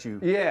 If we let you.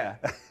 Yeah.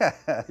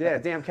 Yeah,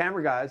 damn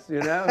camera guys,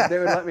 you know, if they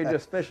would let me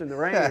just fish in the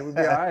rain, it would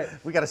be all right.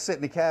 We got to sit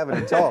in the cabin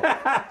and talk.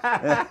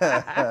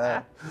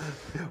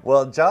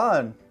 Well,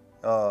 John,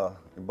 your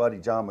buddy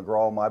John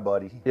McGraw, my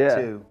buddy,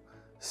 too,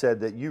 said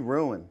that you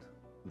ruined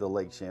the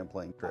Lake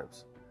Champlain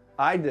trips.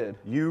 I did.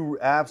 You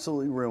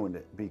absolutely ruined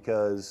it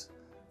because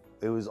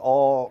it was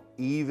all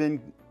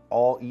even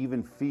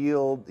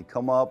field. You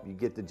come up, you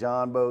get the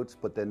John boats,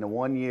 but then the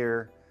one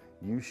year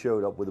you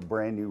showed up with a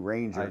brand new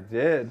Ranger. I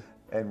did.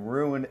 And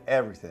ruined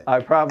everything. I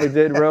probably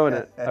did ruin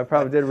it. I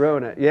probably did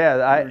ruin it.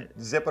 Yeah.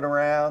 Zipping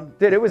around.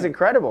 Dude, it was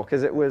incredible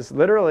because it was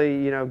literally,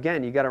 you know,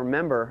 again, you got to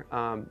remember,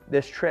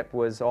 this trip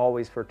was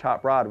always for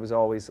Top Rod, it was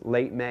always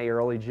late May,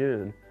 early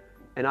June.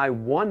 And I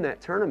won that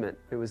tournament.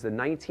 It was the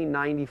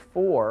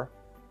 1994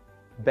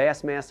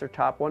 Bassmaster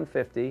Top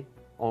 150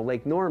 on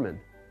Lake Norman.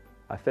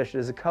 I fished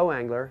as a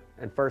co-angler,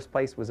 and first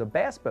place was a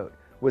bass boat,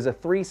 was a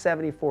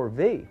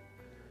 374V.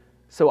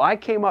 So I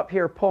came up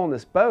here pulling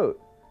this boat,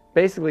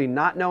 basically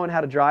not knowing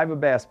how to drive a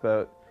bass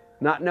boat,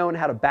 not knowing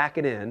how to back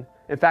it in.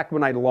 In fact,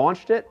 when I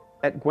launched it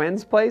at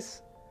Gwen's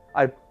place,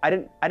 I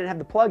didn't have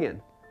the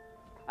plug-in.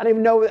 I didn't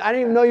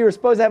even know you were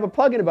supposed to have a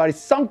plug-in about it. He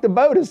sunk the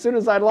boat as soon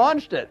as I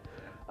launched it.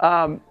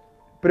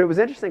 But it was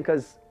interesting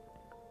because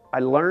I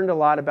learned a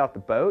lot about the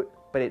boat,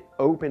 but it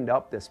opened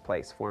up this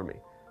place for me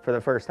for the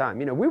first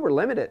time. You know, we were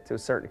limited to a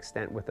certain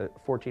extent with a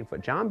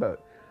 14-foot John boat.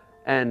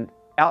 And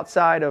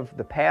outside of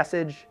the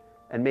passage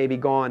and maybe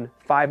going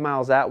 5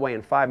 miles that way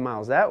and 5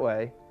 miles that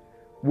way,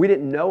 we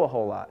didn't know a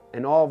whole lot.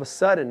 And all of a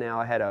sudden now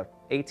I had a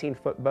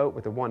 18-foot boat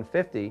with a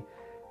 150,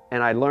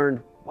 and I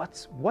learned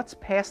what's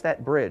past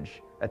that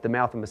bridge at the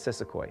mouth of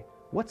Missisquoi?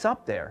 What's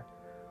up there?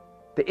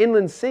 The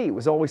inland sea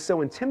was always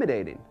so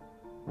intimidating.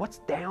 What's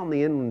down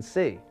the inland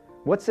sea?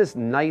 What's this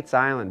Knights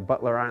Island,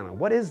 Butler Island?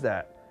 What is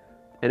that?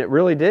 And it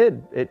really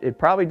did. It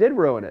probably did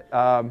ruin it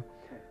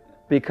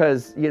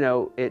because, you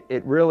know,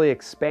 it really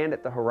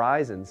expanded the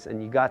horizons,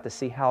 and you got to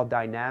see how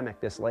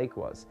dynamic this lake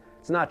was.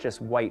 It's not just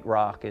white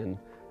rock and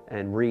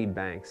reed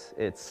banks.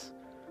 It's,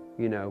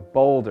 you know,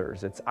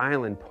 boulders, it's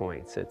island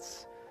points,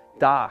 it's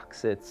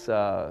docks, it's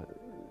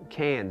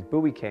cans,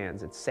 buoy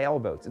cans, it's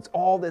sailboats, it's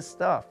all this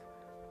stuff.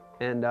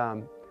 And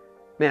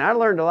man, I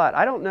learned a lot.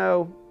 I don't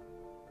know,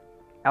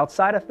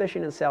 outside of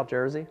fishing in South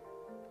Jersey,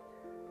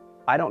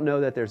 I don't know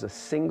that there's a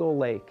single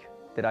lake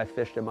that I've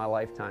fished in my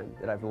lifetime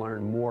that I've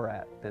learned more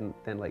at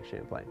than Lake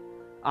Champlain.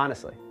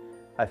 Honestly,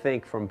 I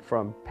think from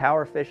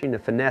power fishing to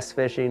finesse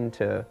fishing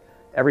to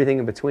everything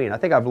in between, I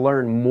think I've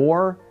learned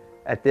more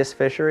at this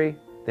fishery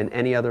than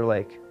any other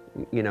lake,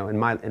 you know, in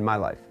my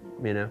life,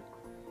 you know.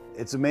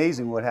 It's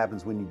amazing what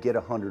happens when you get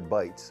 100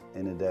 bites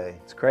in a day.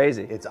 It's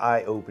crazy. It's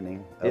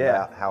eye-opening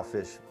about how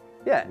fish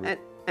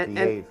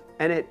behave.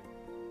 And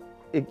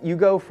you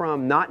go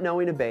from not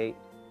knowing a bait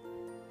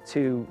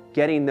to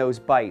getting those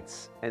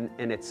bites, and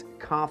it's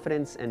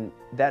confidence, and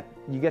that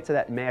you get to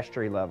that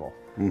mastery level.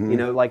 You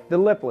know, like the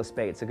lipless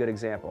bait's a good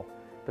example.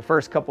 The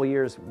first couple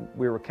years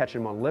we were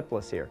catching them on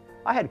lipless here.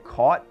 I had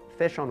caught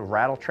fish on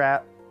rattle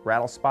trap,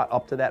 rattle spot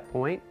up to that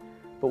point,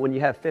 but when you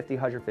have 50,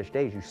 100 fish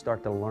days, you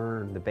start to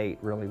learn the bait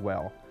really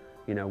well.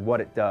 You know, what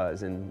it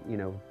does, and, you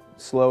know,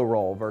 slow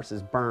roll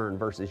versus burn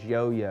versus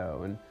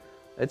yo-yo, and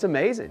it's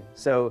amazing.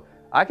 So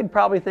I could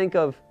probably think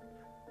of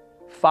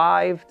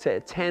 5 to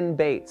 10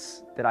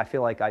 baits that I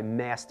feel like I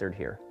mastered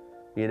here.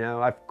 You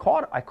know, I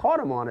caught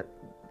them on it,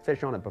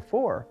 fish on it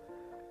before,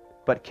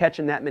 but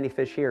catching that many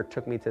fish here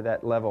took me to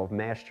that level of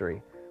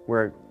mastery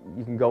where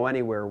you can go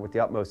anywhere with the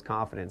utmost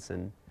confidence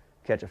and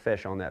catch a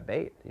fish on that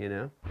bait, you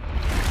know?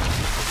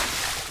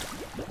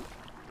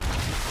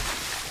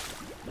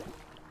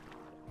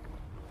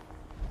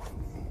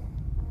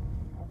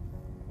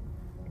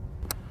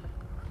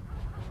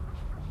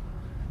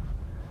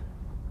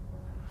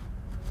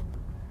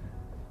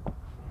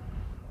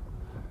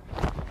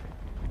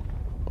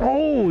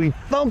 Oh, he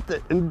thumped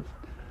it. And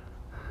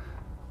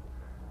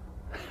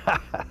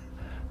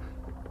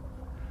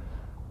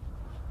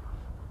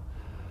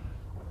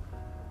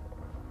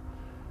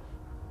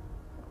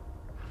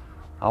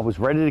I was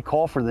ready to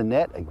call for the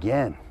net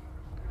again.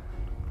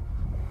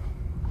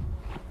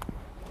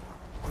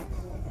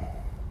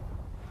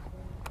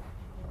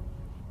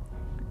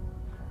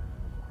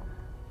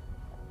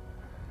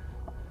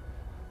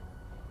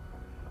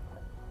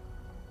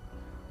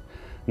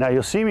 Now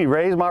you'll see me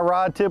raise my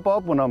rod tip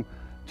up when I'm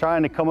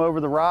trying to come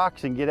over the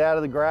rocks and get out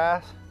of the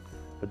grass.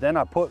 But then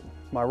I put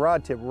my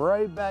rod tip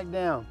right back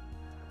down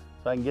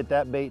so I can get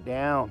that bait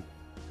down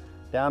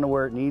to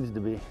where it needs to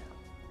be.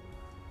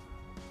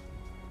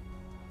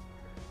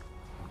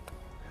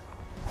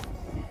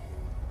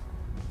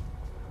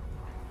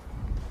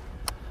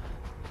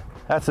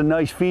 That's a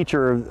nice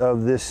feature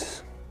of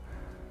this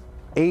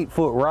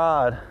 8-foot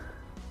rod,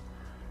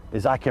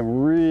 is I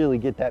can really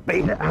get that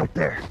bait out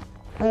there.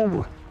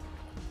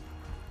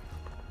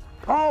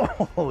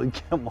 Oh, oh, it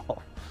came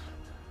off.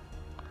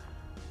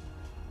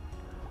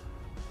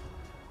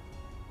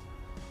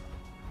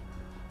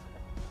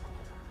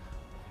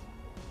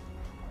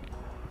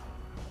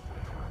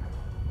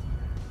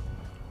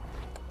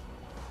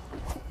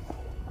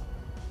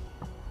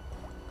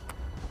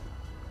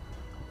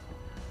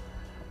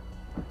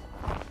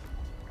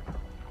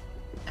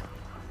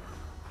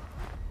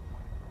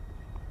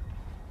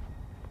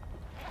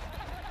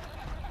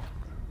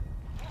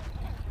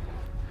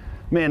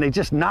 Man, they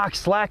just knocked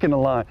slack in the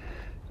line.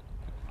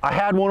 I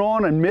had one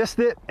on and missed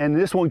it, and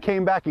this one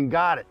came back and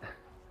got it.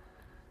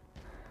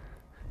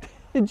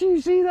 Did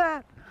you see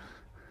that?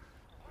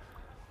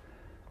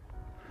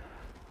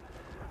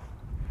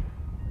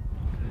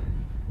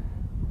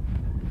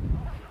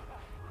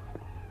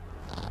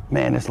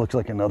 Man, this looks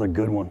like another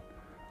good one.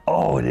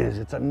 Oh, it is.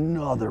 It's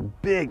another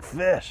big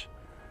fish.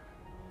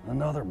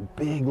 Another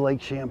big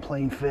Lake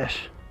Champlain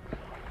fish.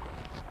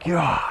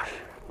 Gosh,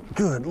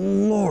 good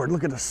Lord,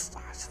 look at the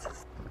size of this.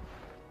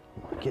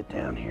 Get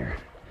down here.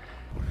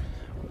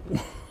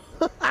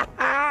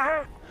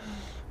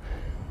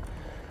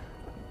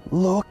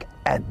 Look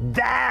at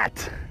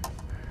that.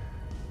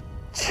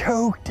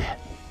 Choked it.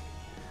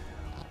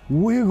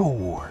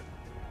 Wigglewort.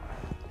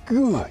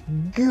 Good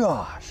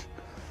gosh.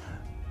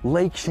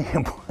 Lake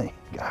Champlain,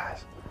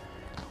 guys.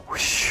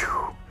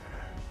 Whew.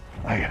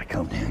 I gotta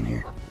come down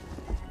here.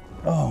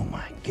 Oh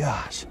my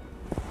gosh.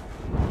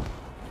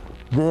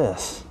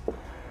 This,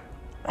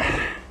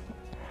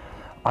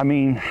 I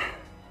mean,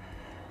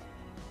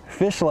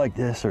 fish like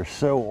this are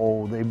so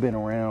old, they've been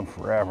around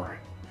forever.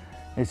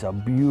 It's a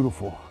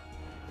beautiful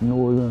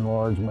northern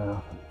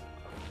largemouth.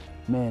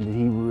 Man,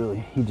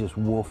 did he just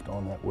wolfed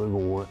on that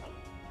wigglewort.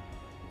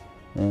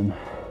 And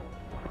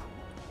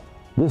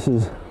this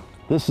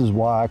is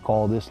why I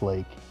call this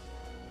lake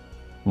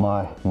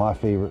my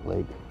favorite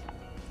lake.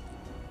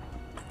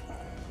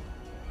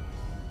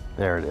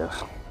 There it is.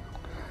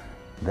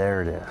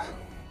 There it is.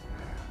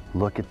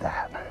 Look at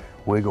that,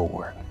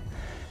 wigglewort.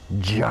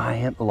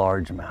 Giant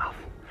largemouth.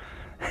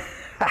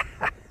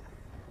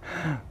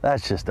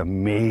 That's just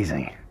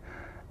amazing.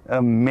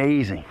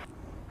 Amazing.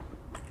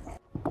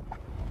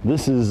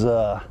 This is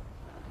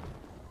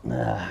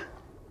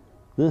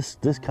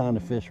this kind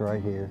of fish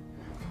right here.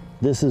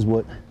 This is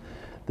what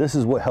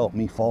helped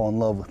me fall in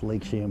love with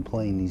Lake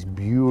Champlain. These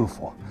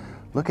beautiful,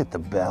 look at the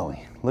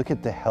belly, look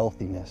at the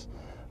healthiness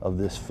of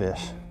this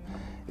fish.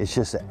 It's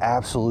just an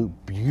absolute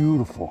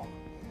beautiful,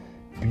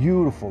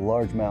 beautiful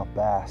largemouth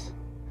bass.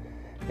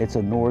 It's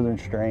a northern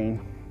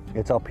strain.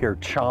 It's up here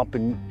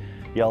chomping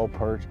yellow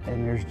perch,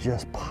 and there's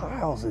just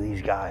piles of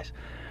these guys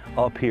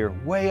up here,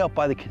 way up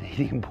by the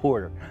Canadian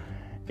border.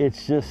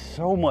 It's just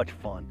so much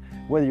fun,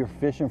 whether you're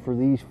fishing for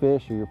these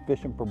fish or you're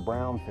fishing for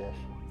brown fish.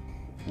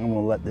 I'm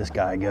gonna let this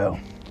guy go.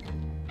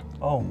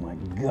 Oh my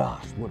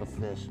gosh, what a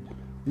fish.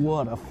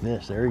 What a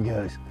fish, there he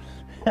goes.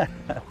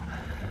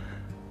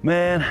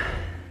 Man,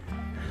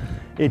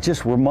 it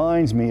just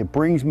reminds me, it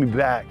brings me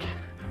back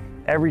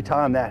every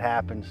time that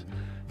happens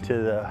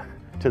to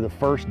the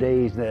first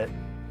days that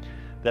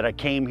I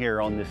came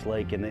here on this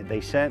lake, and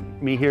they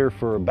sent me here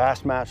for a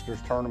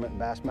Bassmasters tournament,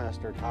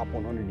 Bassmaster Top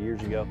 100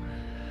 years ago.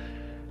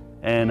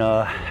 And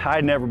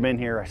I'd never been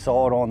here. I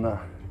saw it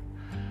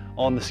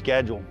on the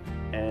schedule,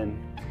 and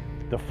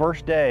the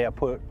first day I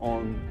put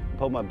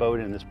my boat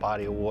in this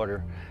body of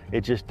water,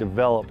 it just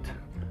developed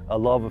a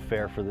love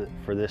affair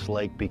for this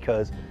lake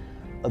because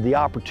of the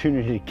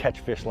opportunity to catch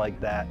fish like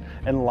that,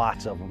 and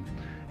lots of them,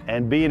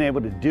 and being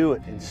able to do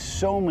it in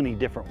so many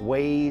different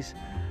ways,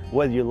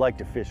 whether you like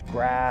to fish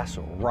grass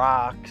or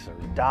rocks or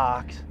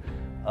docks,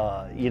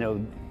 you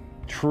know,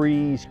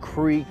 trees,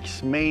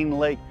 creeks, main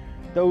lake.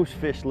 Those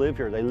fish live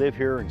here. They live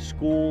here in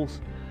schools,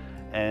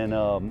 and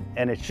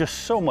it's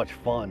just so much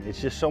fun.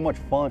 It's just so much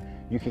fun.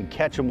 You can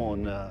catch them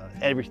on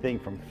everything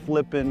from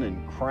flipping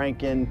and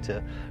cranking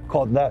to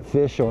caught that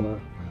fish on a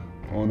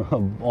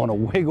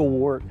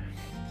wigglewort,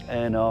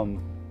 and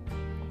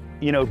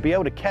you know, be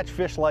able to catch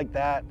fish like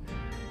that,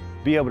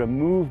 be able to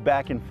move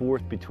back and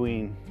forth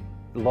between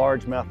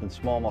largemouth and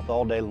smallmouth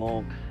all day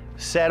long.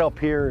 Set up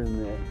here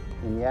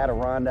in the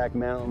Adirondack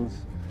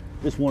Mountains,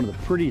 just one of the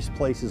prettiest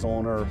places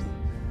on earth.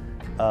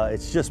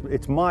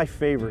 It's my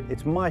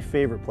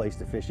favorite place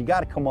to fish. You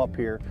got to come up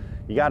here.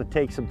 You got to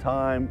take some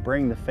time,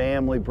 bring the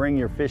family, bring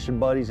your fishing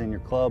buddies and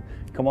your club,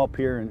 come up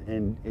here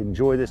and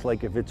enjoy this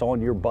lake if it's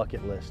on your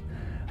bucket list.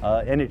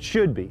 And it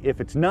should be. If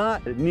it's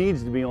not, it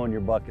needs to be on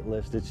your bucket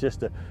list.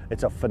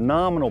 It's a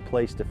phenomenal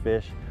place to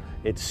fish.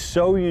 It's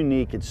so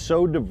unique, it's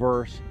so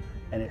diverse,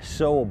 and it's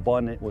so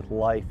abundant with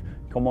life.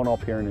 Come on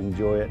up here and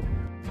enjoy it.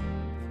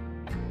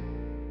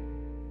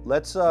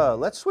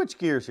 let's switch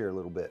gears here a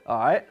little bit. All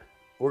right.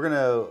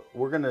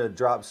 We're gonna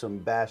drop some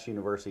Bass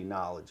University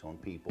knowledge on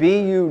people.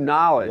 BU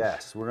knowledge.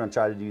 Yes, we're gonna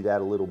try to do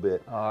that a little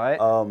bit. All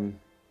right.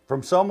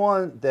 From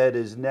someone that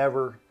has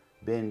never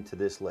been to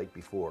this lake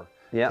before.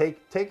 Yeah.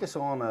 Take us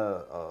on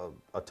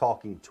a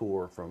talking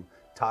tour from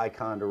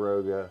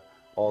Ticonderoga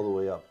all the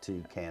way up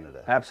to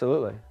Canada.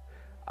 Absolutely.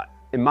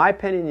 In my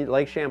opinion,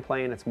 Lake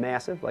Champlain, it's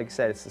massive. Like I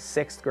said, it's the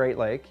 6th Great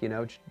Lake, you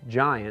know, it's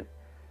giant.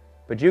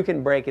 But you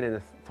can break it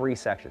into 3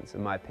 sections,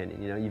 in my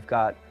opinion. You know, you've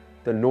got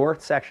the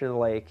north section of the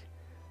lake.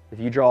 If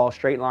you draw a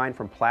straight line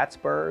from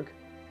Plattsburgh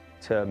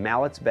to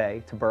Mallett's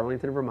Bay to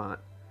Burlington, Vermont,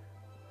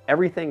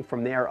 everything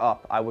from there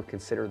up I would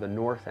consider the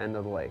north end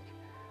of the lake.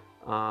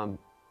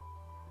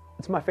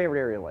 It's my favorite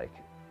area of the lake,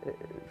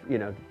 you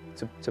know,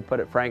 to put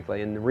it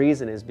frankly. And the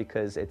reason is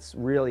because it's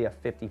really a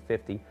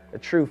 50-50, a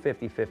true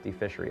 50-50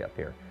 fishery up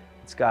here.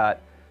 It's got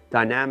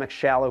dynamic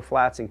shallow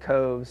flats and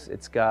coves.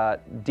 It's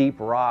got deep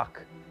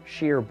rock,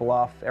 sheer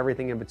bluff,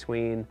 everything in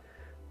between.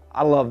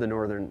 I love the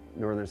northern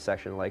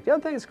section of the lake. The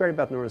other thing that's great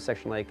about the northern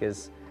section of the lake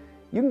is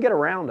you can get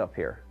around up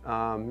here.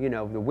 You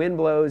know, the wind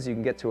blows, you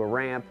can get to a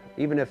ramp.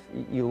 Even if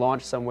you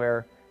launch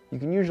somewhere, you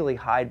can usually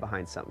hide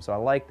behind something. So I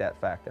like that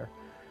factor.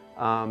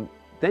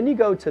 Then you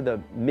go to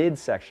the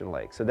mid-section of the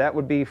lake. So that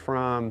would be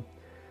from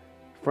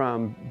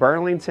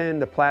Burlington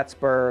to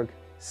Plattsburgh,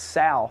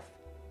 south,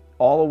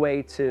 all the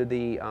way to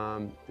the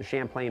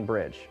Champlain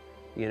Bridge,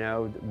 you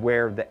know,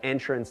 where the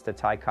entrance to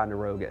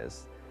Ticonderoga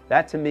is.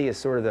 That to me is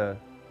sort of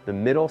the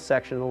middle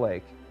section of the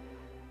lake.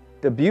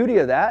 The beauty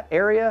of that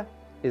area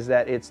is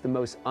that it's the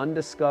most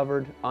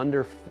undiscovered,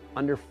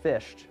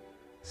 underfished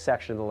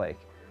section of the lake.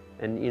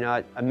 And you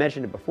know, I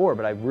mentioned it before,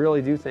 but I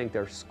really do think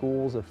there are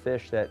schools of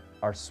fish that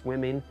are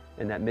swimming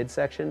in that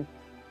midsection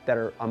that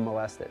are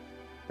unmolested,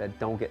 that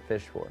don't get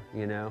fished for,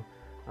 you know.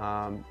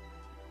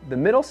 The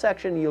middle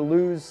section, you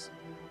lose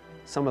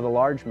some of the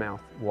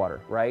largemouth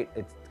water, right?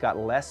 It's got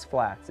less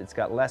flats, it's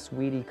got less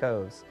weedy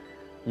coves.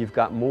 You've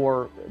got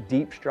more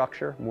deep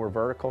structure, more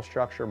vertical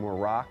structure, more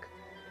rock.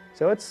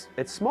 So it's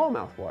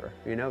smallmouth water,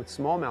 you know, it's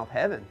smallmouth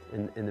heaven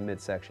in the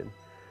midsection.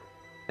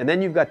 And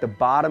then you've got the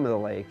bottom of the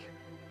lake,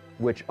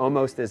 which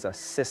almost is a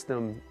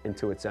system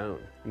into its own,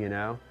 you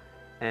know?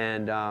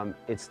 And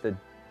it's the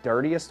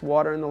dirtiest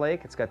water in the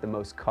lake. It's got the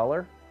most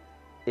color.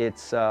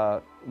 It's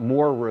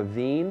more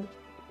ravine,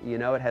 you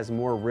know, it has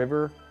more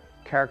river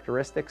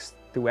characteristics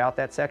throughout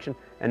that section.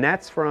 And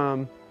that's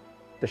from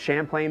the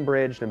Champlain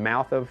Bridge, the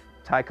mouth of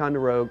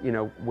Ticonderoga, you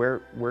know,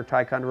 where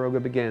Ticonderoga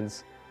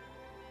begins,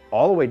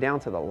 all the way down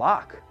to the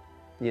lock,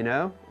 you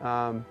know?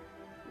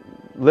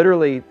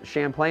 Literally,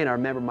 Champlain, I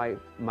remember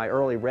my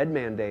early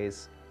Redman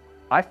days,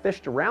 I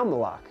fished around the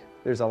lock.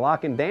 There's a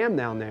lock and dam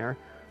down there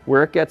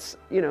where it gets,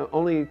 you know,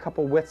 only a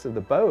couple widths of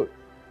the boat,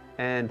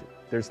 and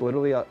there's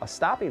literally a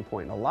stopping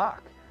point, a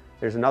lock.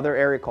 There's another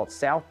area called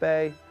South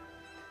Bay,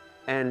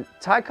 and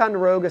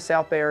Ticonderoga,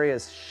 South Bay area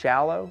is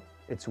shallow,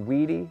 it's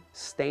weedy,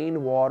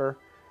 stained water.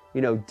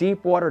 You know,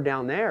 deep water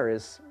down there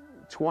is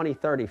 20,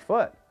 30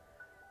 foot.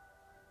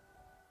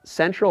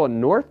 Central and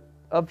north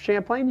of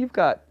Champlain, you've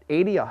got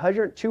 80,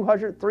 100,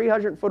 200,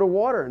 300 foot of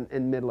water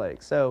in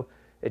mid-lake. So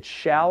it's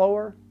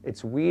shallower,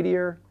 it's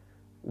weedier,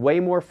 way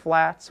more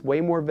flats,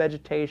 way more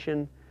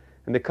vegetation.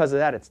 And because of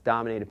that, it's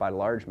dominated by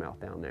largemouth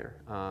down there,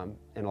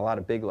 and a lot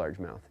of big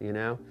largemouth, you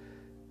know?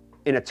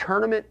 In a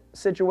tournament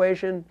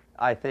situation,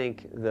 I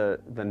think the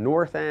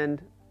north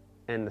end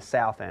and the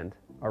south end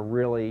are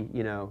really,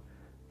 you know,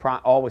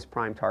 always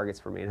prime targets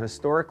for me. And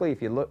historically,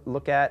 if you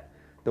look at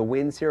the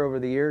wins here over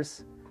the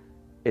years,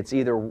 it's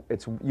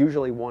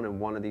usually won in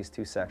one of these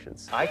two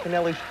sections.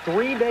 Iaconelli's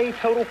 3-day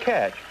total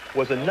catch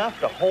was enough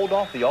to hold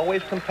off the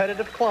always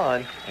competitive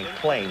Klon and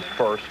claim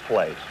first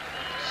place.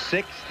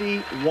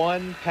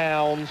 61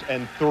 pounds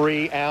and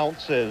 3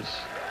 ounces.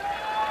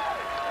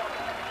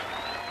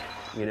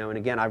 You know, and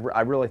again, I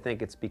really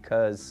think it's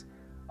because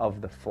of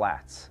the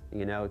flats.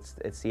 You know,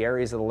 it's the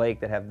areas of the lake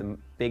that have the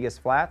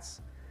biggest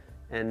flats.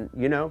 And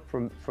you know,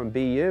 from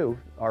BU,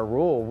 our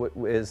rule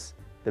is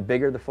the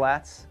bigger the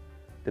flats,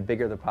 the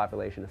bigger the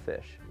population of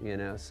fish, you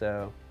know?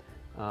 So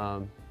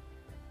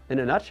in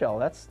a nutshell,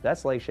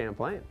 that's Lake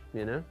Champlain,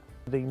 you know?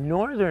 The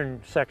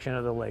northern section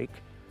of the lake,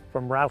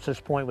 from Rouse's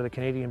Point where the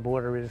Canadian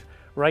border is,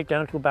 right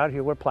down to about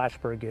here where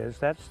Plattsburgh is,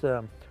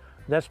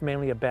 that's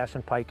mainly a bass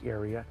and pike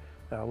area.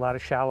 A lot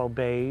of shallow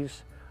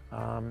bays.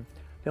 Then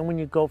when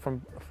you go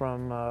from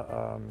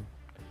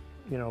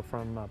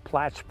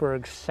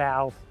Plattsburgh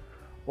south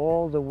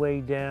all the way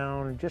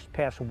down just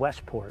past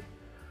Westport,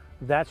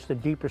 that's the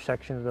deeper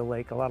section of the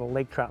lake. A lot of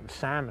lake trout and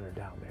salmon are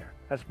down there.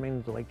 That's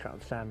mainly the lake trout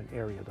and salmon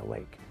area of the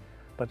lake.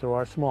 But there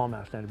are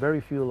smallmouth and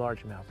very few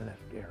largemouth in that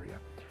area.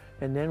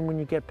 And then when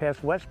you get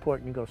past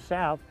Westport and you go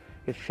south,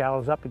 it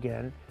shallows up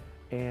again,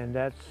 and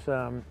that's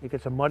it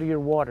gets a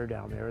muddier water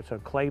down there. It's a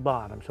clay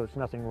bottom, so it's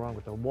nothing wrong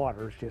with the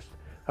water. It's just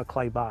a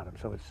clay bottom,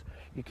 so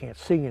you can't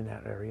see in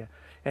that area.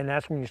 And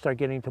that's when you start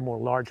getting into more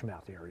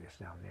largemouth areas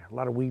down there. A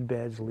lot of weed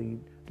beds,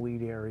 weed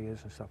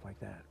areas, and stuff like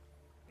that.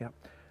 Yep.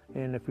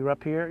 And if you're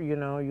up here, you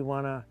know, you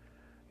wanna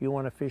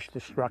fish the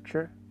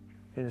structure,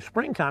 In the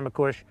springtime, of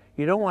course,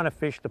 you don't want to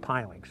fish the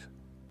pilings.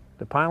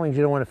 The pilings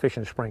you don't want to fish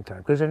in the springtime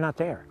because they're not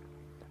there.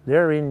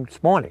 They're in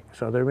spawning,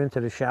 so they're into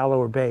the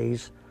shallower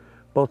bays,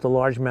 both the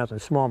largemouth and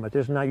smallmouth.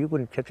 There's not, you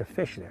wouldn't catch a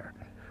fish there.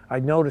 I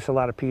notice a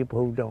lot of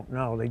people who don't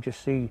know, they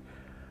just see,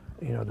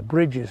 you know, the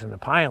bridges and the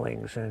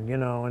pilings, and you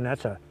know, and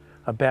that's a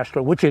bass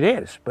stroke, which it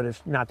is, but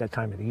it's not that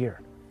time of the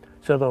year.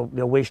 So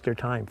they'll waste their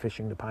time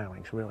fishing the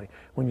pilings, really,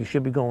 when you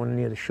should be going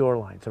near the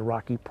shorelines, the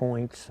rocky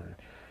points,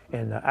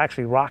 and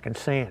actually rock and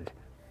sand.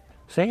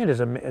 Sand is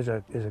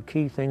a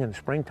key thing in the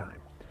springtime.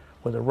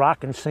 Where the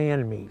rock and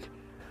sand meet,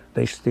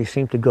 they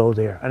seem to go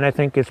there. And I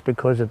think it's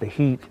because of the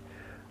heat,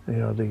 you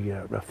know,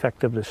 the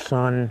effect of the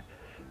sun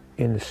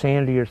in the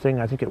sandier thing.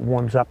 I think it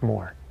warms up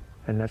more,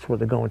 and that's where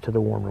they're going to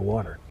the warmer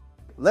water.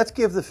 Let's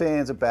give the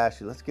fans of Bass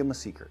Shoot, let's give them a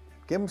secret.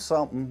 Give them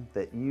something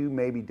that you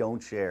maybe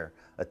don't share,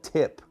 a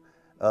tip,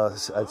 a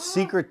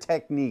secret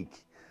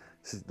technique.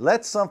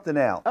 Let something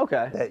out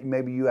that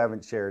maybe you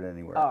haven't shared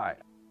anywhere. All right.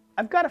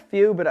 I've got a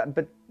few,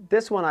 but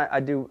this one I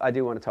do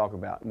want to talk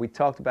about. We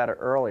talked about it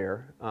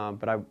earlier,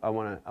 but I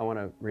want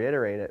to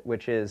reiterate it,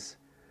 which is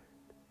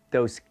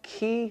those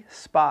key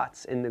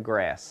spots in the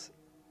grass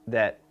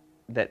that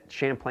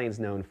Champlain's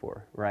known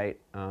for, right?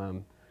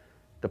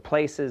 The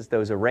places,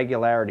 those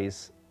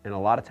irregularities, and a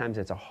lot of times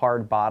it's a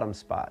hard bottom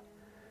spot.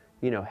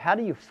 You know, how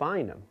do you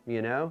find them?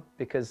 You know,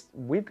 because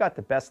we've got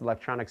the best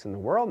electronics in the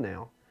world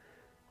now,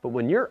 but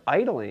when you're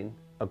idling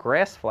a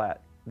grass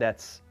flat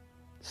that's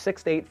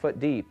 6 to 8 foot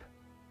deep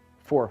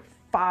for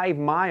 5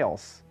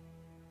 miles,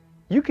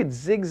 you could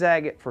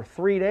zigzag it for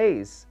 3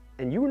 days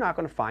and you're not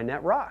going to find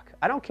that rock.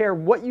 I don't care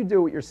what you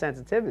do with your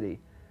sensitivity.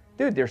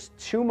 Dude, there's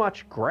too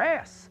much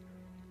grass.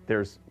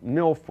 There's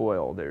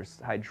milfoil,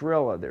 there's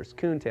hydrilla, there's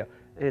coontail,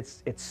 and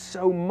it's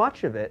so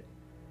much of it,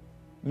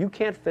 you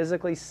can't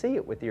physically see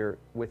it with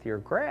your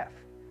graph.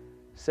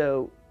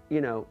 So,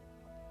 you know,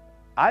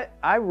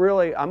 I'm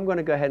going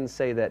to go ahead and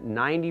say that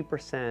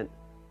 90%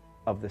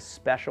 of the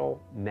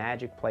special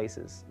magic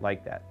places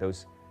like that,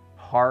 those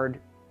hard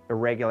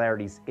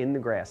irregularities in the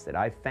grass that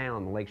I've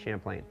found in Lake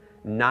Champlain,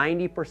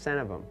 90%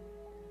 of them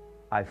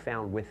I've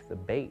found with the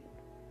bait,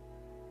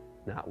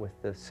 not with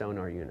the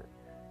sonar unit.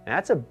 And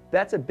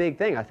that's a big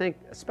thing. I think,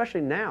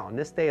 especially now, in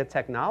this day of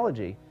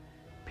technology,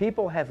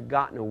 people have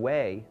gotten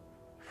away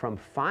from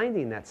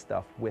finding that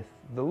stuff with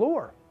the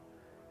lure.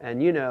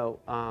 And you know,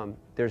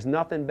 there's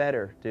nothing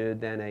better, dude,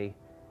 than a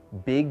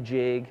big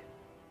jig,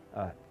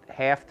 a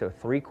 1/2 to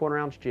 3/4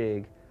 ounce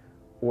jig,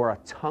 or a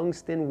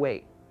tungsten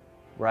weight,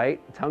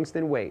 right?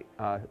 Tungsten weight,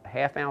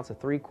 1/2 ounce to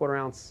 3/4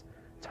 ounce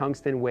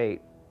tungsten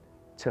weight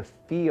to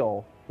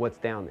feel what's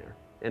down there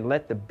and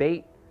let the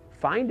bait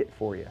find it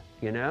for you,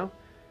 you know?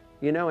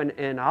 You know,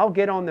 and I'll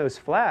get on those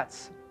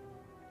flats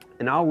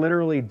and I'll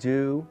literally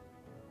do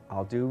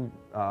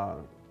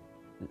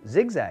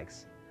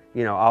zigzags.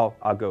 You know,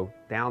 I'll go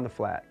down the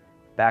flat,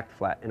 back the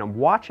flat, and I'm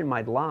watching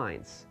my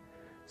lines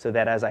so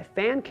that as I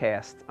fan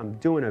cast, I'm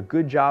doing a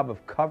good job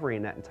of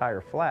covering that entire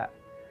flat.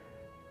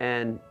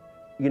 And,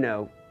 you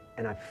know,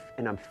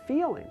 and I'm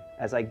feeling,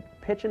 as I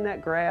pitch in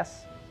that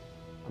grass,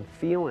 I'm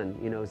feeling,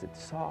 you know, is it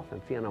soft?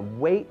 I'm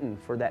waiting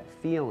for that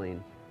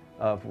feeling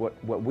of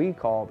what we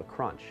call the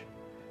crunch.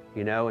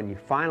 You know, and you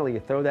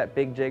throw that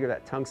big jig or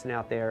that tungsten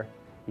out there,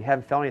 you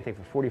haven't felt anything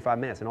for 45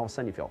 minutes, and all of a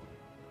sudden you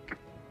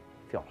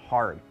feel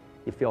hard.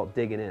 You feel it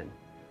digging in.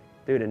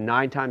 Dude, and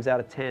 9 times out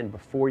of 10,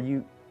 before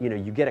you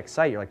get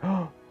excited, you're like,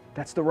 oh,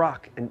 that's the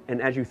rock.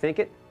 And as you think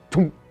it,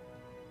 boom,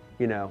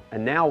 you know,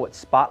 and now with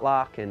spot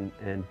lock and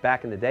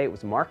back in the day it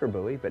was marker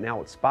buoy, but now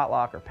with spot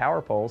lock or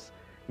power poles,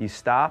 you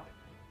stop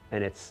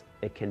and it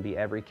can be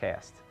every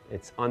cast.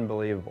 It's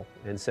unbelievable.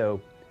 And so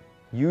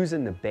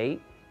using the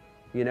bait,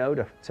 you know,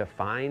 to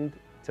find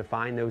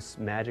those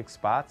magic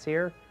spots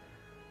here.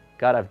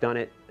 God, I've done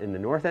it in the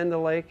north end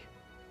of the lake.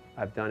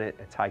 I've done it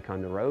at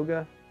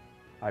Ticonderoga.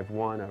 I've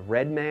won a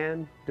red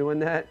man doing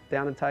that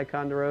down in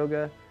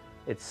Ticonderoga.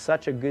 It's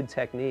such a good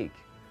technique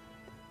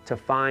to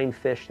find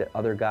fish that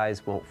other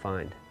guys won't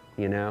find,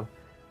 you know.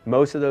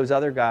 Most of those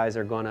other guys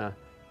are gonna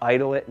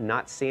idle it and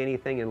not see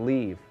anything and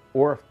leave.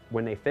 Or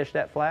when they fish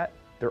that flat,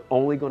 they're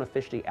only gonna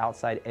fish the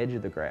outside edge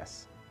of the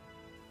grass.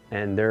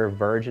 And they're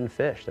virgin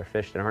fish. They're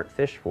fish that aren't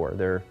fished for.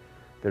 They're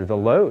the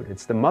load.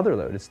 It's the mother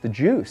load. It's the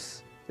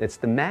juice. It's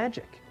the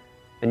magic.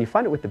 And you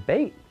find it with the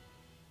bait.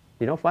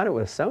 You don't find it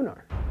with a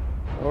sonar.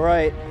 All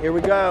right, here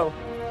we go.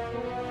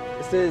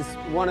 This is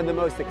one of the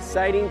most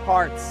exciting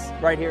parts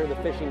right here of the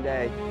fishing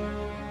day.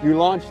 You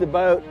launch the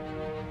boat,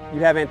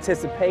 you have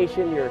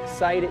anticipation, you're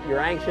excited, you're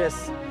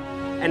anxious,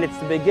 and it's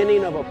the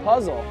beginning of a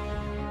puzzle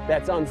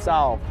that's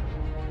unsolved.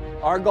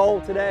 Our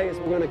goal today is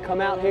we're gonna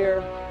come out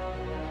here,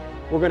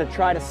 we're going to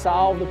try to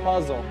solve the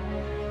puzzle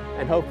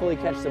and hopefully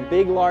catch some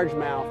big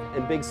largemouth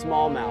and big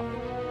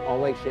smallmouth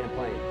on Lake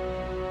Champlain.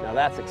 Now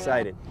that's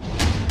exciting.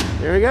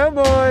 Here we go,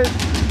 boys.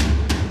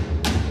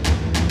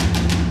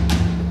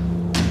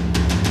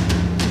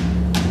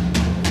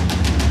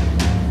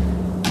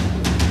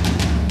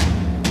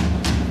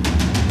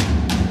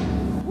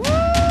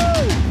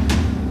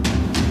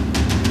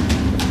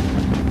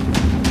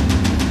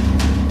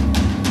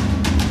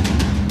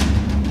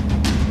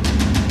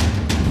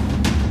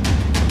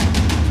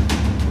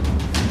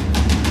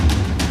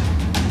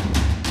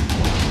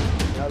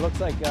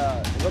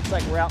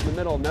 like we're out in the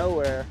middle of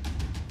nowhere.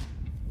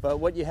 But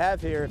what you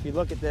have here, if you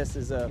look at this,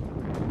 is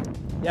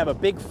you have a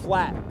big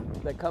flat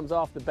that comes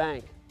off the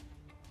bank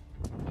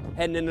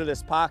heading into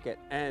this pocket,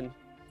 and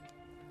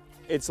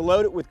it's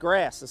loaded with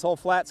grass. This whole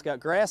flat's got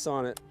grass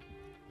on it,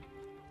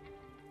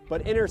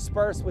 but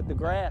interspersed with the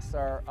grass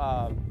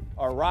are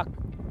rock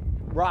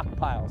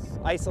piles,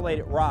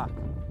 isolated rock.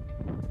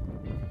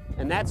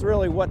 And that's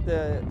really what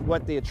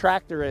the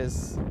attractor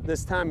is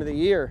this time of the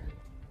year.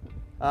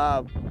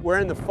 We're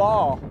in the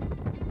fall,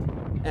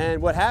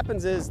 and what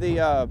happens is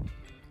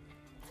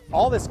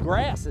all this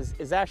grass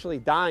is actually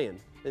dying.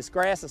 This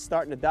grass is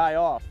starting to die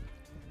off.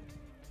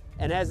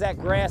 And as that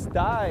grass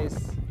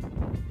dies,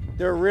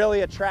 they're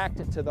really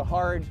attracted to the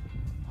hard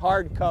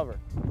cover.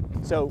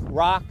 So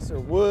rocks or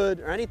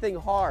wood or anything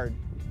hard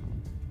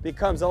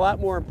becomes a lot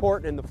more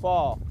important in the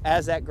fall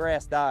as that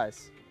grass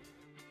dies.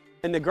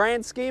 In the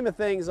grand scheme of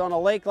things, on a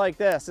lake like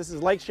this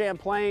is Lake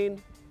Champlain.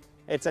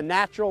 It's a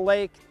natural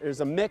lake.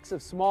 There's a mix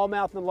of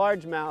smallmouth and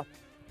largemouth.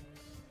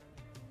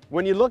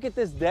 When you look at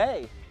this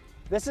day,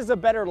 this is a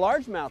better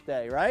largemouth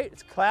day, right?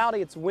 It's cloudy,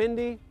 it's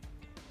windy.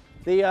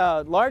 The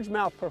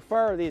largemouth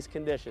prefer these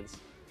conditions.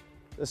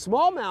 The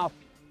smallmouth,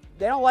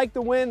 they don't like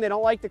the wind, they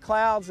don't like the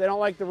clouds, they don't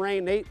like the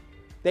rain.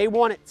 They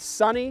want it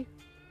sunny,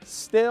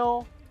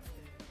 still.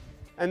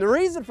 And the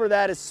reason for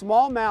that is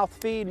smallmouth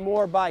feed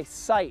more by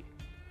sight.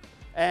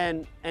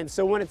 And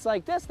so when it's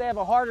like this, they have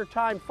a harder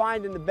time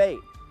finding the bait.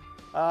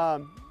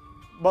 But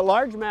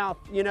largemouth,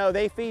 you know,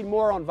 they feed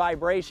more on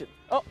vibration.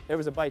 Oh, there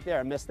was a bite there,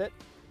 I missed it.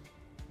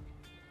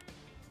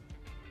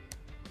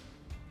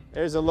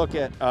 There's a look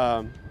at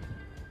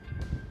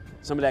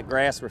some of that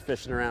grass we're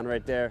fishing around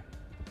right there.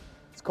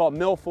 It's called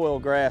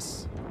milfoil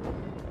grass,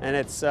 and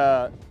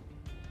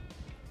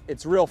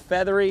it's real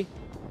feathery.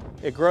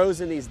 It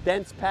grows in these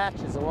dense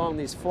patches along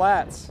these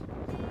flats,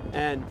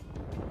 and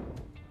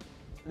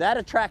that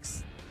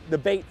attracts the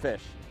bait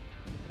fish,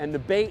 and the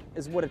bait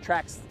is what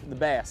attracts the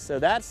bass. So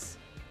that's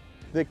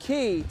the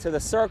key to the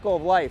circle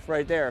of life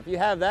right there. If you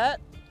have that,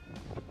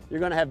 you're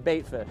gonna have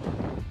bait fish.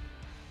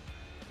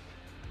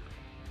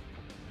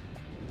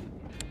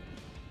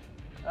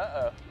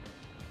 Uh-oh.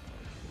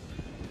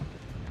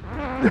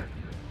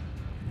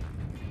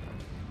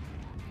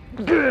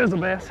 There's a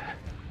bass.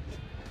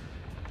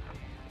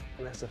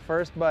 And that's the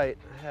first bite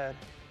I had.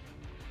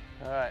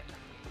 All right,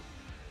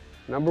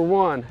 number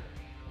one.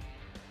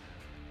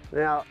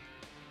 Now,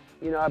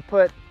 you know, I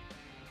put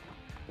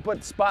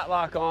spot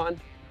lock on.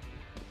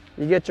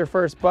 You get your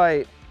first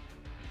bite,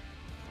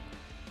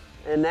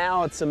 and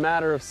now it's a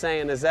matter of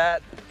saying, was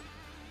that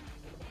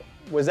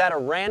a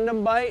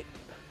random bite,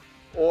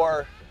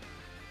 or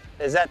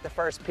is that the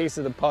first piece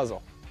of the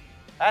puzzle?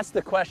 That's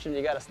the question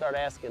you got to start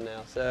asking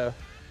now. So,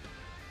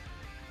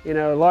 you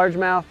know,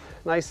 largemouth,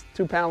 nice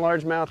 2-pound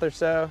largemouth or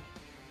so,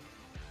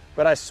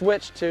 but I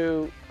switched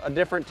to a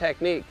different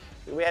technique.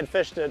 We had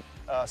fished a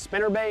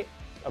spinnerbait,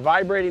 a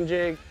vibrating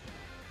jig,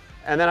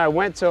 and then I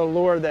went to a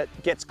lure that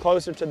gets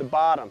closer to the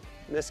bottom.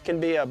 This can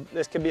be a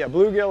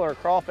bluegill or a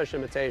crawfish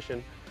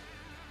imitation,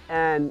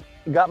 and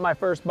got my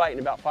first bite in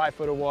about 5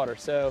 foot of water.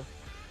 So,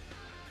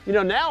 you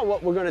know, now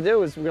what we're gonna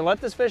do is we're gonna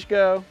let this fish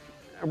go,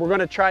 and we're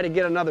gonna try to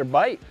get another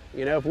bite.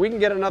 You know, if we can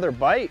get another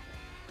bite,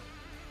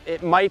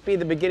 it might be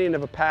the beginning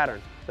of a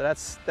pattern. So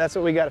that's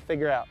what we gotta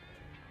figure out.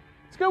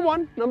 It's a good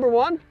one, number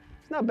one.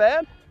 It's not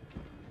bad.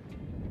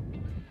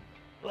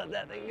 Let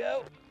that thing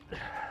go.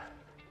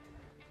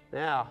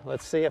 Now,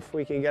 let's see if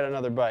we can get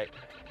another bite.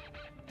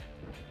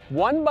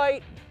 One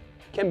bite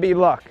can be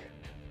luck.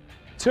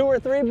 2 or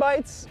 3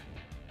 bites,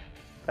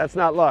 that's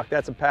not luck,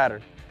 that's a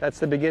pattern. That's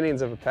the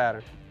beginnings of a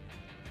pattern.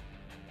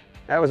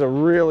 That was a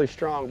really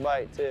strong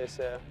bite too,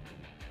 so.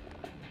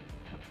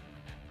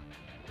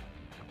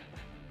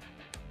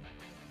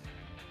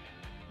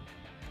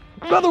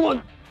 Another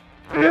one.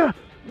 Yeah,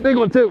 big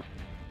one too.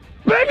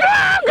 Big,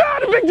 oh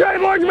God, a big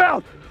giant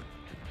largemouth.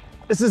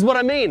 This is what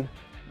I mean.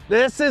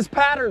 This is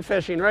pattern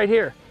fishing right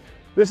here.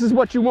 This is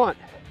what you want.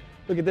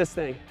 Look at this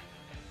thing.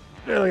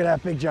 Look at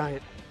that big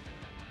giant.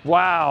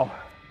 Wow.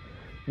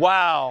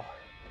 Wow.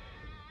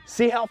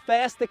 See how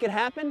fast it could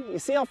happen? You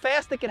see how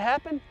fast it could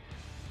happen?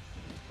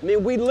 I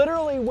mean, we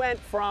literally went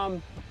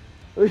from,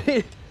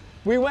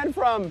 we went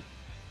from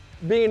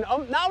being,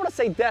 not I want to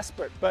say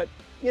desperate, but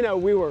you know,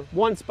 we were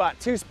 1 spot,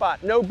 2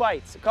 spot, no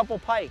bites, a couple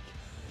pike.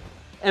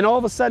 And all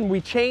of a sudden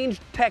we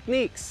changed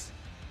techniques.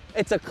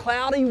 It's a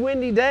cloudy,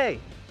 windy day.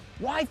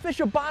 Why fish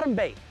a bottom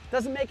bait?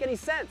 Doesn't make any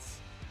sense.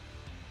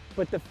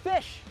 But the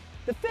fish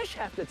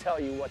have to tell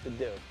you what to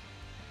do.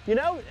 You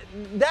know,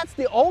 that's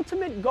the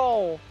ultimate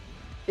goal,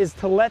 is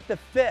to let the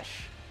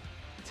fish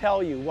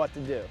tell you what to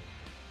do.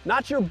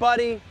 Not your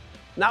buddy,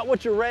 not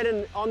what you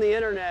read on the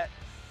internet,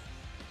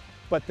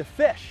 but the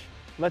fish.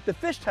 Let the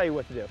fish tell you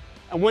what to do.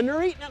 And when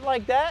they're eating it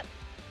like that,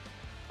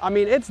 I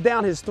mean, it's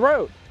down his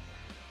throat.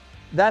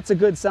 That's a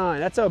good sign.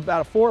 That's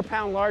about a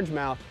 4-pound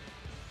largemouth.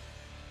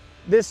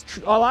 A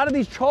lot of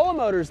these trolling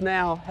motors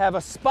now have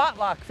a spot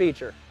lock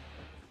feature.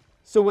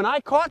 So when I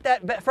caught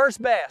that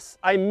first bass,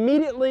 I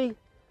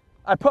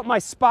put my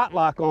spot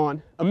lock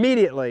on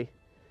immediately,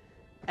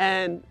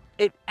 and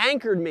it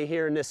anchored me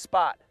here in this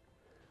spot.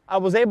 I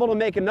was able to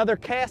make another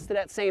cast to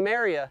that same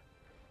area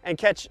and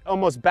catch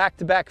almost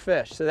back-to-back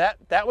fish. So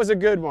that was a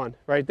good one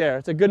right there.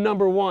 It's a good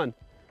number one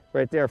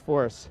right there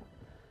for us.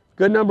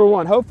 Good number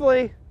one.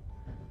 Hopefully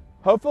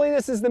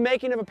this is the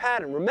making of a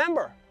pattern.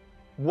 Remember,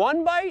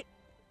 one bite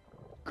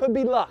could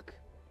be luck,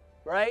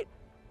 right?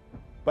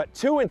 But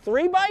 2 and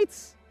 3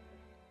 bites,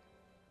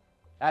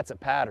 that's a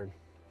pattern.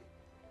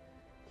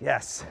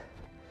 Yes,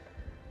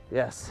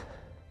 yes.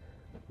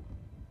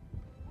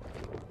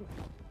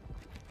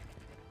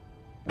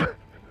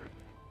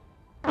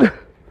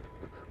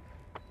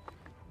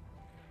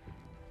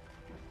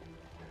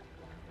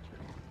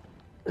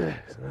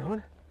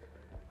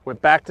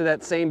 Went back to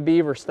that same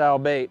beaver style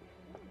bait.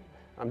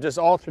 I'm just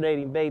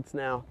alternating baits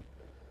now.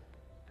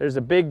 There's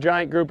a big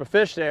giant group of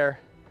fish there,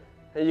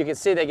 and you can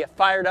see they get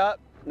fired up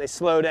and they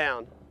slow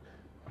down.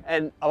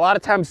 And a lot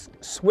of times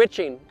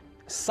switching,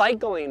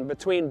 cycling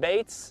between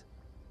baits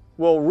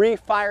will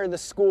refire the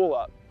school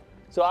up.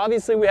 So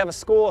obviously we have a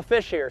school of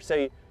fish here. So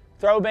you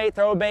throw a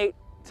bait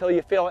till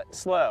you feel it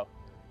slow.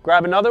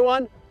 Grab another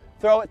one,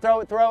 throw it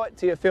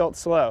till you feel it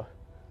slow.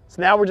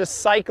 So now we're just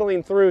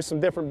cycling through some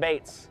different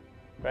baits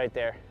right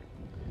there.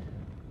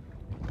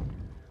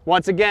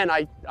 Once again,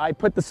 I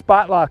put the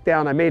spot lock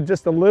down. I made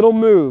just a little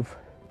move.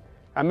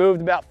 I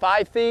moved about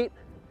 5 feet,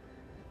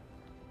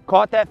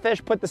 caught that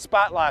fish, put the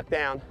spot lock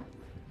down.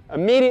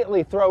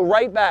 Immediately throw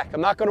right back.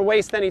 I'm not going to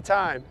waste any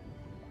time.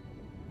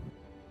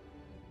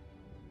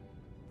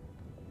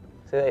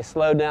 See, they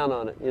slowed down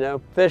on it, you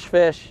know, fish,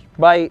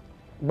 bite,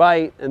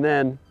 and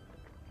then,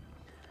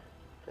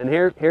 and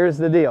here's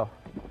the deal,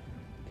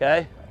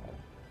 okay?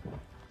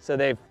 So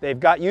they've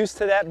got used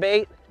to that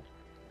bait.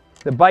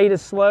 The bite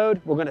is slowed.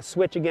 We're going to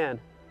switch again.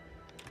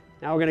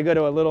 Now we're going to go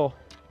to a little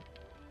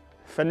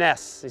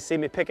finesse. You see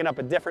me picking up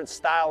a different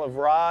style of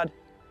rod,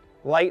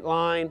 light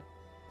line,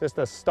 just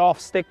a Stolf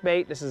stick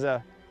bait. This is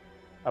a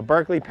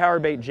Berkley Power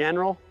Bait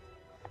General,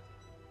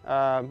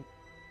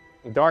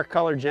 dark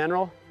color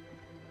General.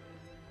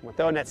 We'll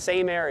throw in that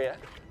same area.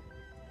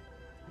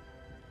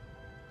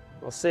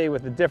 We'll see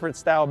with the different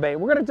style bait.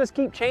 We're going to just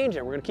keep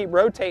changing. We're going to keep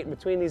rotating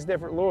between these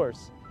different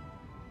lures.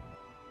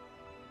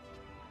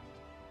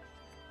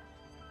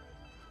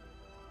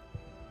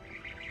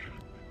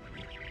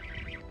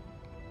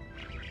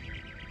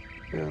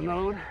 Here's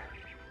another one.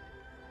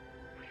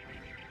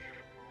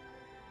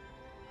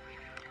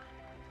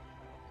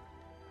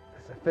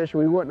 It's a fish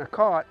we wouldn't have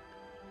caught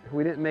if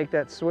we didn't make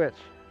that switch.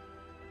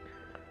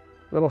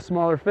 A little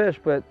smaller fish,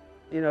 but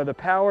you know, the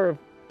power of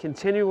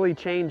continually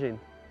changing,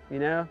 you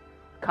know,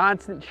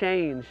 constant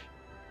change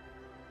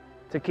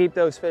to keep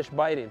those fish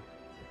biting.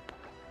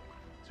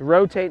 It's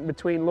rotating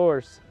between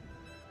lures,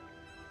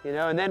 you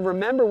know, and then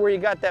remember where you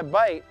got that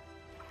bite.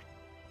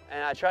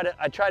 And I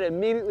try to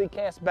immediately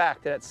cast back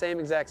to that same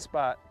exact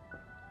spot.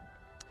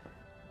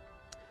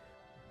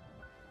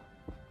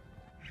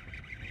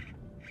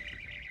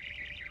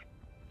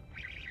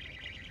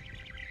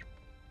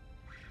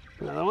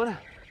 Another one.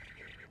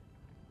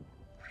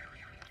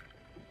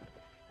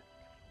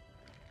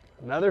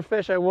 Another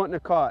fish I wouldn't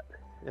have caught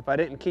if I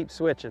didn't keep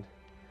switching.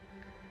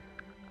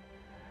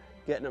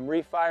 Getting them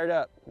re-fired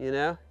up, you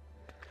know?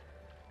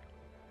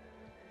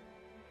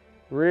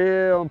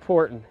 Real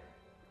important.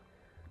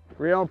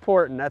 Real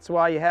important. That's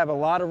why you have a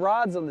lot of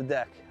rods on the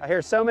deck. I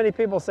hear so many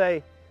people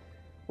say,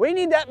 what do you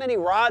need that many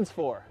rods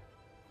for?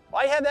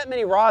 Why you have that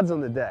many rods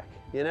on the deck,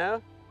 you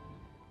know?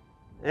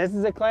 And this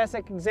is a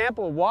classic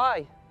example of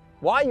why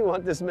you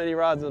want this many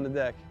rods on the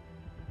deck.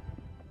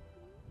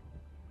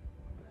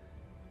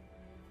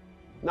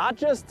 Not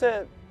just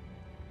to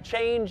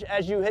change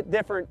as you hit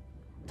different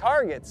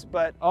targets,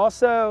 but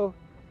also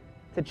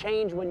to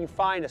change when you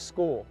find a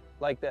school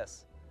like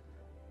this.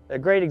 A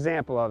great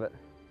example of it.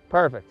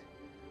 Perfect.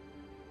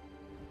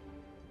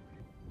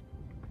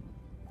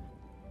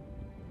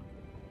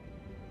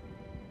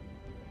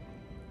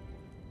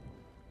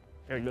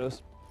 There he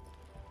goes.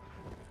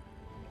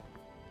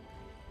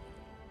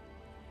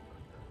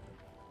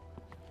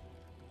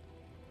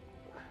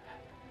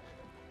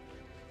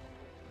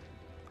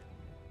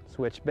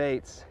 Switch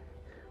baits.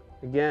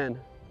 Again,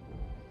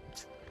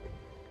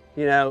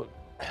 you know,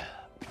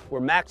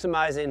 we're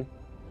maximizing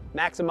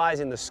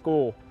the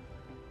school.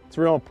 It's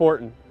real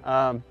important.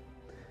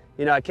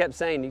 You know, I kept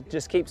saying, you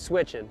just keep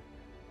switching.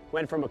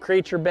 Went from a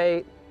creature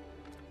bait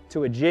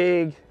to a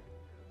jig,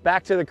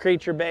 back to the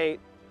creature bait,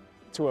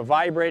 to a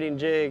vibrating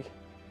jig,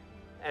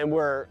 and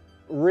we're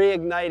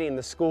reigniting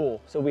the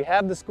school. So we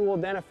have the school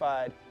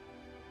identified,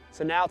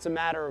 so now it's a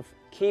matter of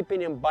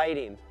keeping him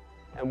biting.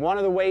 And one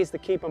of the ways to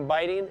keep them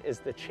biting is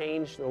to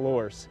change the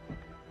lures.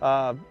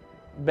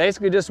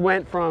 Basically just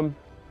went from,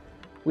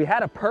 we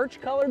had a perch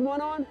colored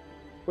one on,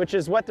 which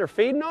is what they're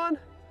feeding on,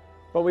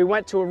 but we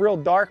went to a real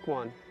dark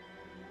one.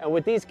 And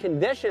with these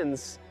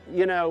conditions,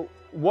 you know,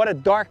 what a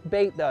dark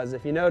bait does,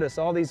 if you notice,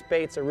 all these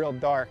baits are real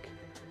dark.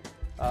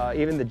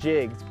 Even the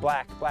jig, it's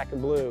black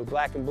and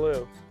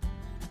blue,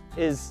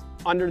 is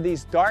under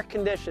these dark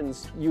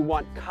conditions, you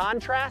want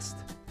contrast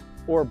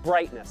or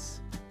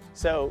brightness.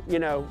 So, you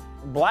know,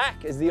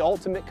 black is the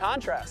ultimate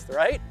contrast,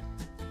 right?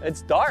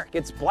 It's dark,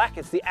 it's black,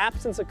 it's the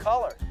absence of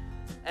color.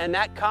 And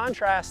that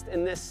contrast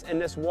in this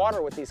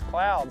water with these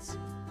clouds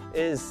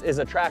is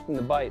attracting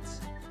the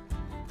bites.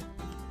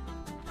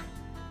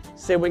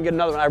 See if we can get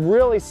another one. I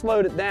really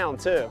slowed it down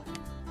too.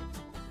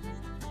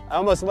 I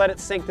almost let it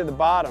sink to the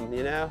bottom,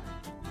 you know?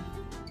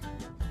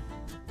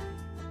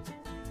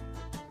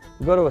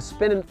 Go to a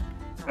spinning,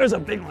 there's a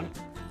big one.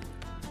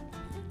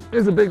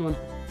 There's a big one.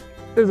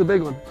 There's a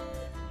big one.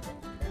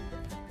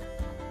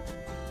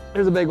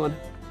 There's a big one.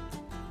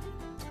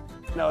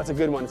 No, it's a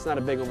good one. It's not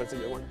a big one, but it's a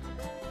good one.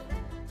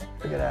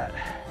 Look at that.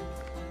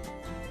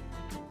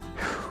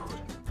 Whew.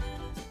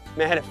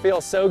 Man, it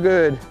feels so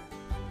good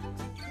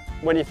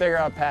when you figure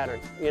out a pattern.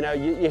 You know,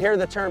 you hear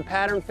the term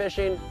pattern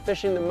fishing,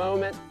 fishing the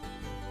moment.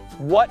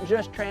 What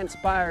just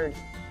transpired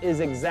is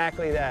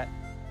exactly that.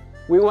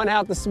 We went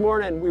out this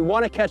morning, we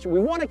want to catch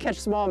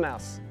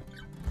smallmouth,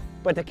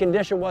 but the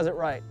condition wasn't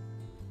right.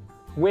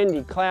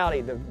 Windy, cloudy,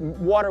 the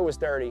water was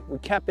dirty. We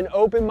kept an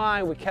open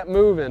mind, we kept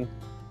moving,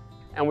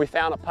 and we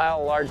found a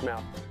pile of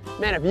largemouth.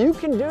 Man, if you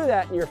can do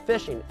that in your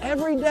fishing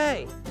every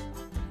day,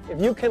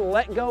 if you can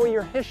let go of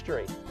your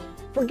history,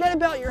 forget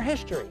about your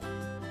history.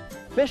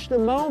 Fish the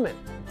moment.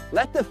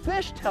 Let the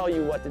fish tell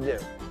you what to do.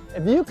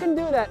 If you can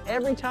do that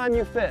every time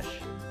you fish,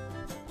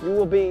 you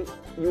will be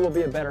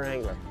a better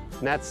angler.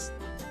 And that's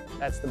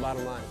the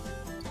bottom line.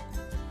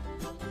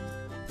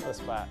 What a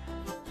spot.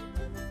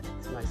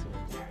 It's a nice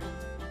one here.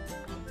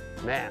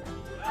 Man.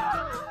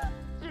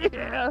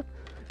 Yeah.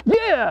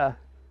 Yeah.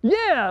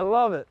 Yeah, I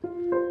love it.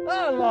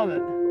 I love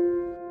it.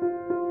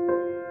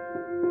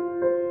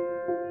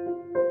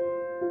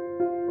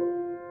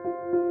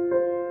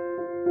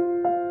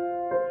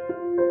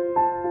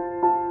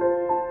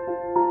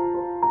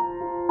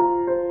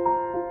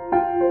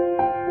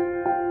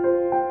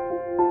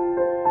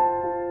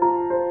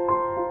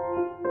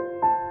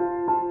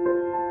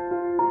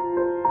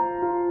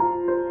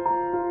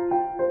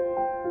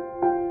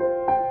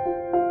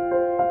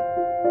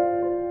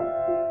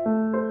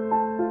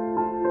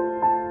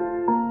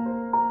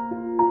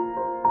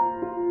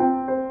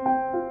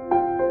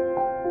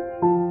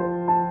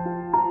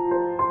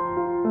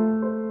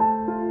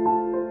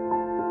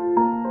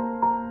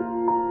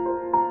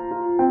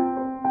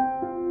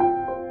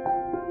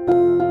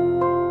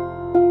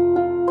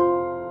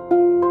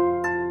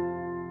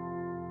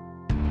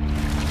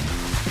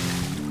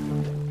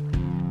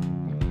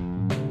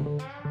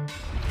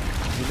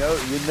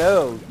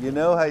 You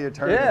know how your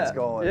tournament's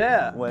going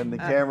when the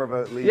camera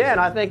boat leaves. Yeah,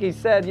 and I think he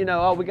said, you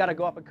know, oh, we got to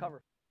go up and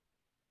cover.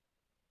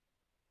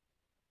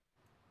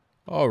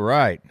 All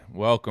right,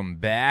 welcome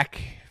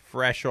back.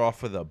 Fresh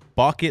off of the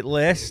bucket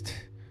list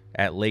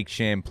at Lake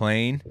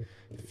Champlain.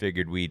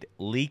 Figured we'd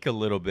leak a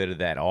little bit of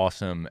that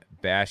awesome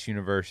Bass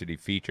University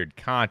featured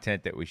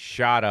content that we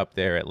shot up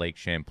there at Lake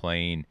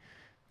Champlain,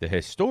 the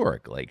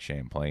historic Lake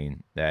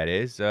Champlain, that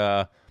is.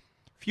 A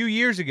few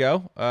years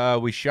ago,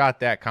 we shot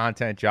that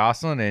content,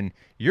 Jocelyn, and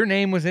your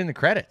name was in the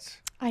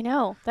credits. I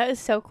know. That is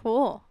so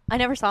cool. I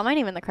never saw my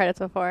name in the credits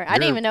before. I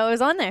didn't even know it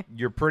was on there.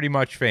 You're pretty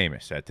much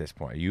famous at this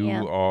point. You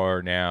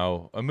are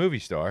now a movie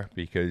star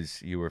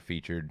because you were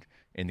featured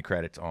in the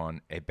credits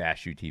on a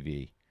Bass U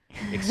TV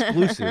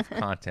exclusive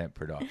content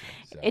production.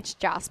 So. It's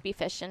Jospy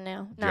Fishing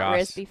now, not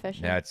Risby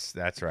Fishing.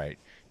 That's right.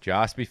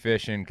 Jospy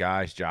Fishing,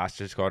 guys. Joss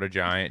just caught a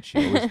giant.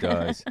 She always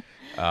does.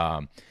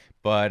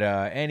 But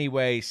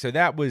anyway, so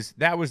that was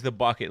the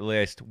bucket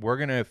list. We're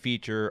going to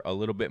feature a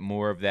little bit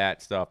more of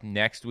that stuff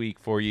next week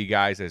for you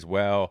guys as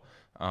well.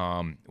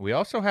 We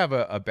also have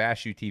a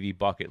Bass U TV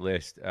bucket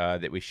list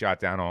that we shot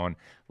down on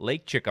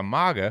Lake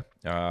Chickamauga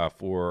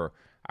for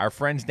our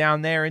friends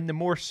down there in the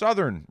more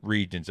southern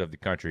regions of the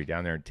country,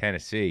 down there in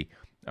Tennessee.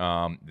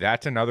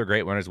 That's another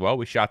great one as well.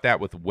 We shot that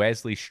with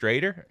Wesley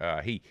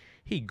Strader.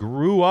 He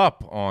grew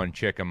up on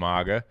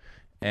Chickamauga.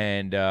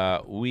 And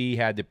we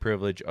had the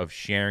privilege of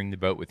sharing the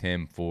boat with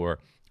him for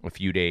a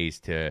few days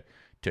to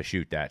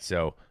shoot that.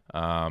 So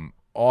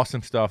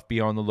awesome stuff.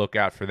 Be on the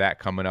lookout for that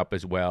coming up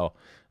as well.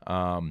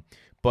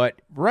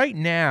 But right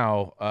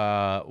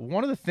now,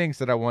 one of the things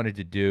that I wanted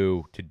to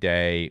do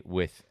today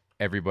with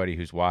everybody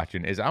who's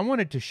watching is I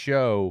wanted to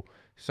show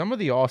some of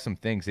the awesome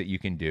things that you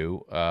can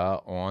do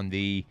on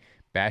the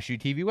Bass U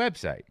TV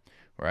website,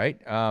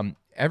 right?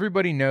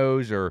 Everybody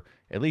knows, or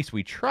at least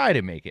we try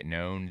to make it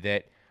known,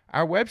 that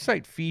our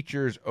website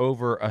features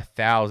over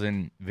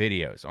 1,000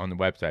 videos on the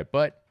website,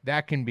 but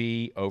that can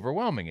be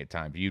overwhelming at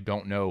times. You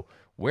don't know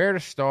where to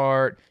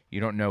start. You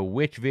don't know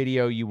which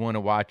video you want to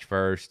watch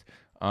first.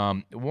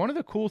 One of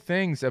the cool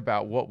things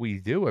about what we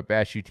do at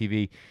Bass U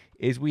TV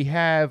is we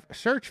have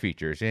search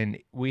features, and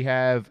we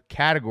have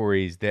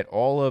categories that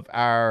all of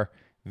our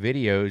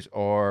videos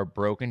are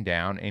broken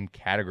down and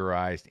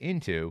categorized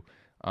into.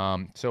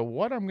 So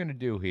what I'm going to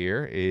do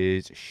here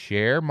is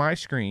share my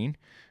screen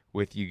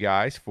with you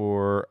guys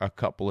for a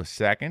couple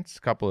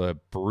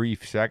of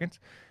brief seconds.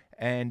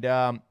 And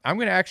I'm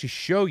going to actually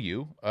show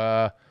you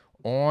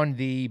on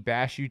the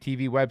Bass U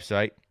TV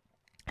website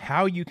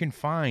how you can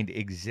find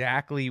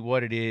exactly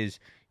what it is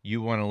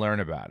you want to learn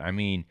about. I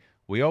mean,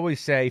 we always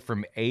say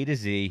from A to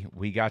Z,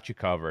 we got you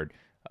covered.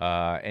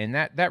 And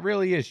that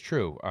really is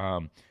true.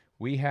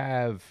 We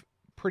have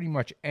pretty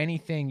much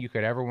anything you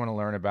could ever want to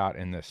learn about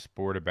in the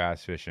sport of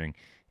bass fishing.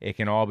 It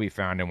can all be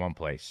found in one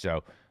place.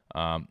 So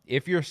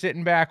if you're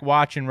sitting back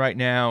watching right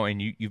now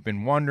and you've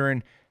been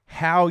wondering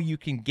how you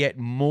can get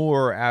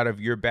more out of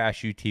your Bass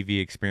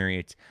UTV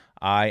experience,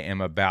 I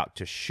am about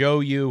to show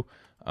you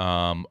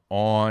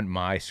on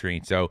my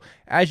screen. So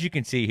as you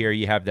can see here,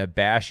 you have the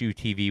Bass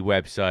UTV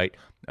website.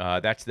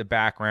 That's the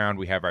background.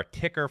 We have our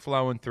ticker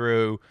flowing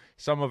through,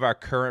 some of our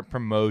current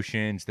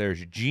promotions.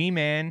 There's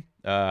G-Man.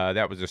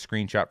 That was a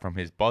screenshot from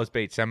his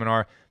Buzzbait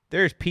seminar.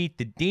 There's Pete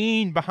the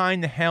Dean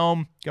behind the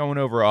helm going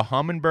over a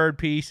Humminbird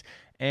piece,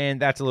 and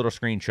that's a little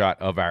screenshot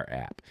of our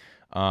app.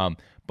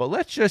 But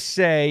let's just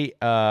say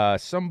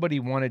somebody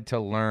wanted to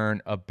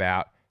learn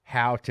about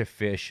how to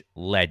fish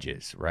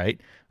ledges,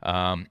 right?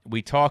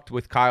 We talked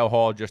with Kyle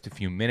Hall just a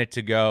few minutes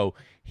ago.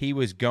 He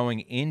was going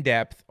in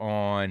depth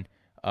on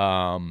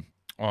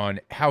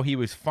how he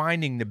was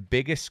finding the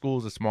biggest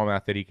schools of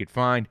smallmouth that he could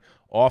find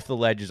off the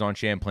ledges on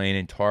Champlain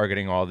and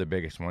targeting all the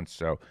biggest ones.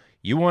 So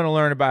you want to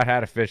learn about how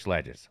to fish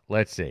ledges.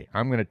 Let's see.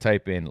 I'm going to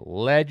type in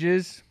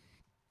ledges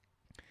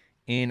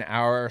in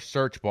our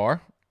search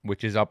bar,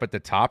 which is up at the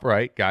top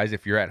right. Guys,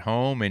 if you're at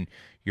home and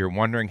you're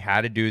wondering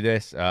how to do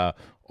this,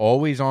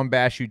 always on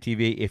Bass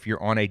UTV. If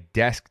you're on a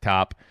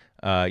desktop,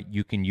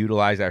 you can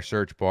utilize our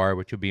search bar,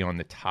 which will be on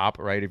the top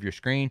right of your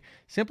screen.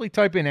 Simply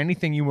type in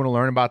anything you want to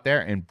learn about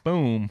there, and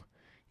boom,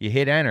 you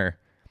hit enter.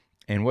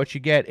 And what you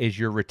get is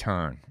your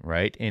return,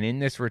 right? And in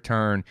this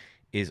return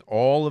is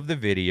all of the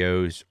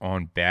videos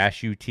on Bass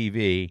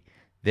UTV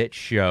that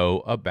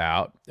show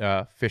about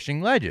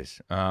fishing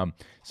ledges.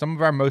 Some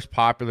of our most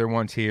popular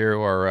ones here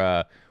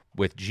are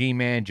with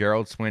G-Man,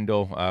 Gerald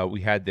Swindle.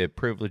 We had the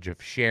privilege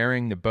of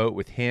sharing the boat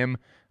with him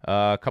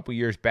a couple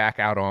years back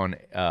out on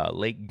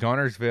Lake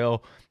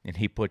Gunnersville, and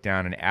he put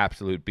down an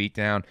absolute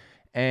beatdown.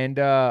 And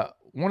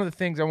one of the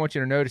things I want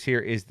you to notice here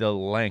is the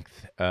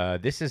length.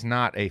 This is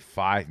not a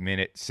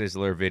 5-minute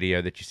sizzler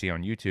video that you see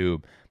on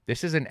YouTube.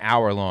 This is an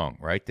hour long,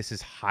 right? This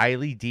is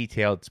highly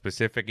detailed,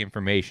 specific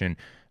information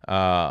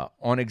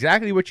on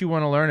exactly what you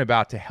want to learn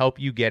about to help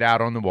you get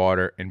out on the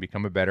water and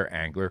become a better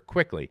angler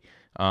quickly.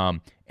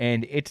 And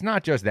it's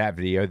not just that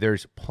video.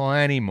 There's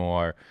plenty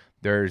more.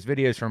 There's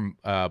videos from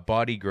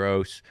Buddy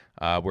Gross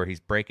where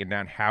he's breaking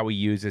down how he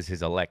uses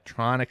his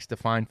electronics to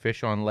find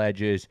fish on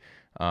ledges.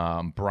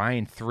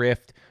 Brian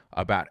Thrift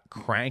about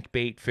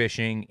crankbait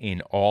fishing in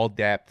all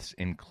depths,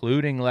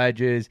 including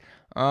ledges.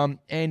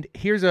 And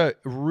here's a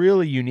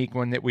really unique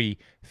one that we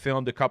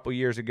filmed a couple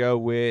years ago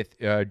with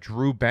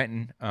Drew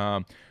Benton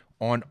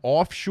on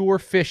offshore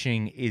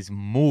fishing is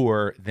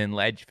more than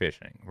ledge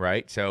fishing,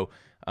 right? So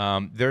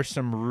there's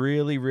some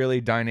really, really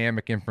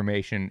dynamic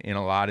information in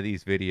a lot of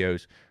these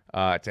videos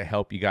to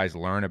help you guys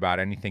learn about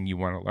anything you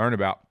want to learn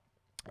about.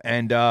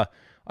 And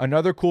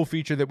another cool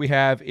feature that we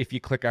have, if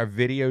you click our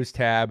videos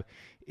tab,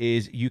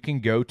 is you can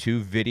go to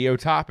video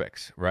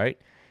topics, right?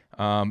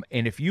 And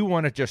if you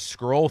want to just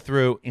scroll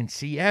through and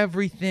see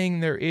everything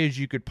there is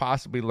you could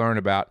possibly learn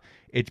about,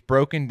 it's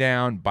broken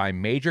down by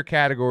major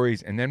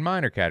categories and then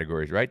minor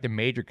categories, right? The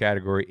major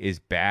category is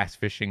bass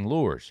fishing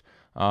lures.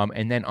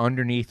 And then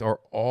underneath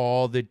are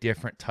all the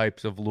different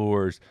types of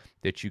lures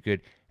that you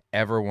could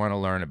ever want to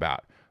learn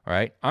about. All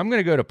right, I'm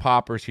going to go to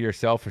poppers here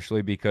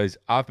selfishly because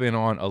I've been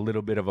on a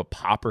little bit of a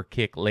popper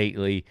kick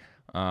lately.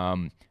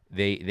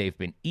 They've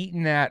been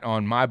eating that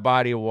on my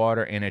body of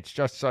water, and it's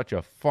just such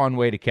a fun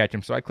way to catch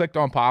them. So I clicked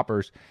on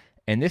poppers,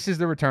 and this is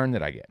the return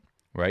that I get,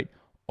 right?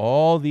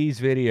 All these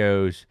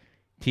videos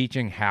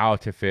teaching how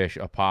to fish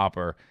a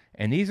popper,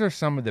 and these are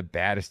some of the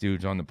baddest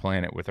dudes on the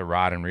planet with a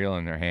rod and reel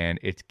in their hand.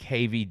 It's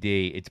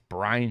KVD, it's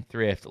Brian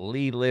Thrift,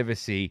 Lee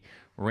Livesey,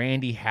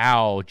 Randy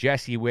Howell,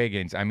 Jesse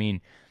Wiggins. I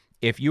mean,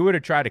 if you were to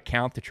try to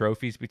count the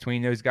trophies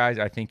between those guys,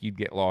 I think you'd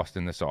get lost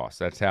in the sauce.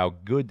 That's how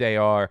good they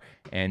are,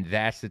 and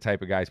that's the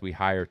type of guys we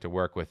hire to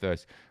work with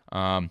us.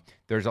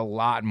 There's a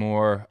lot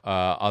more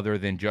other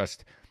than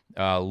just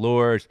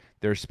lures.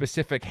 There's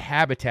specific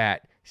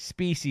habitat,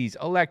 species,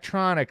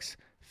 electronics,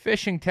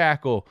 fishing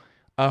tackle,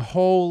 a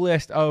whole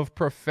list of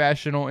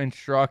professional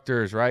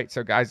instructors, right?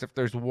 So, guys, if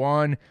there's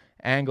one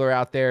angler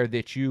out there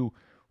that you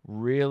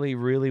really,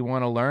 really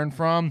want to learn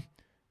from,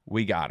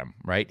 we got him,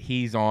 right?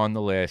 He's on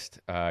the list.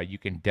 You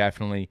can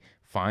definitely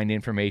find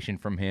information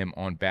from him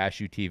on Bass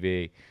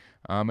UTV.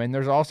 And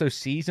there's also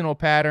seasonal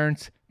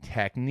patterns,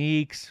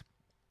 techniques,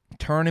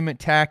 tournament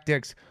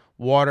tactics,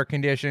 water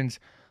conditions.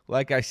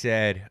 Like I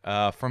said,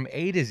 from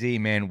A to Z,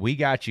 man, we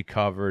got you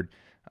covered.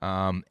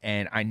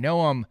 And I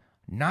know I'm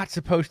not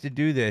supposed to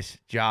do this,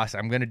 Josh.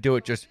 I'm going to do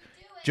it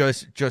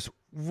just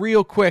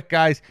real quick,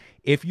 guys.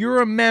 If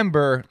you're a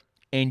member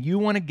and you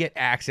want to get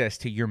access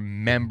to your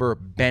member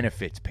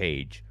benefits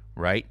page,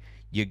 right?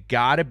 You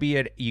gotta be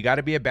a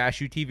Bass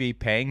UTV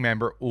paying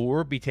member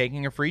or be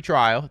taking a free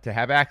trial to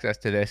have access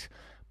to this.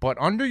 But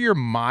under your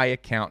My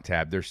Account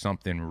tab, there's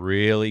something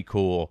really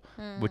cool,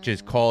 which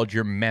is called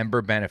your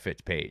member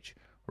benefits page,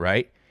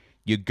 right?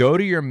 You go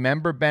to your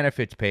member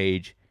benefits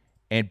page,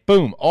 And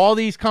boom, all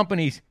these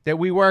companies that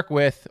we work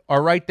with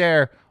are right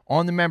there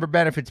on the member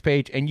benefits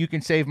page, and you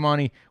can save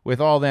money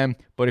with all them.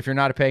 But if you're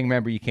not a paying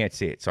member, you can't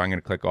see it. So I'm going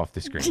to click off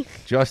the screen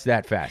just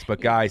that fast.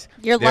 But guys,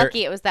 you're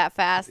lucky it was that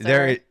fast.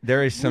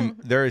 There is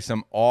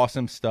some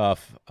awesome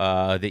stuff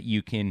that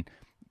you can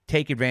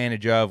take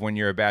advantage of when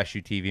you're a Bass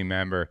Shoot TV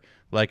member.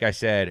 Like I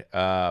said,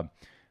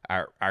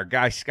 our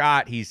guy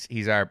Scott,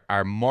 he's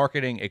our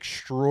marketing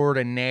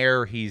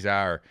extraordinaire. He's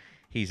our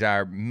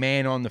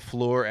man on the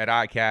floor at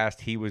iCast.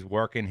 He was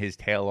working his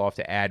tail off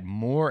to add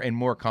more and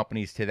more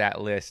companies to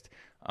that list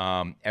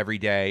every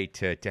day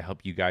to help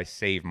you guys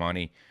save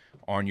money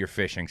on your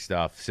fishing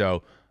stuff.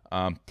 So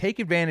take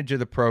advantage of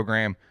the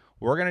program.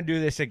 We're going to do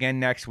this again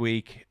next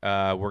week.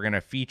 We're going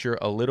to feature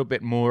a little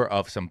bit more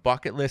of some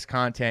bucket list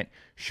content,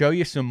 show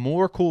you some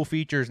more cool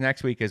features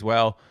next week as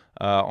well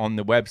on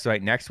the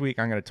website. Next week,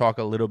 I'm going to talk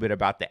a little bit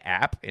about the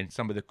app and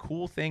some of the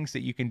cool things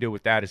that you can do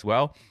with that as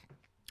well.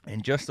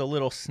 And just a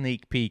little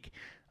sneak peek,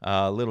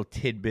 a little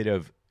tidbit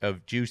of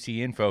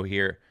juicy info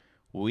here.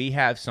 We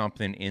have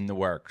something in the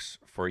works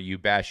for you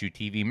Bass Shoot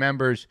TV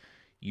members.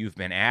 You've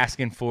been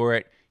asking for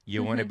it.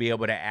 You want to be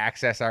able to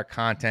access our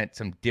content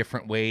some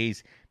different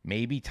ways,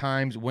 maybe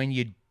times when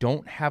you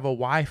don't have a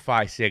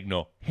Wi-Fi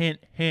signal. Hint,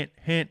 hint,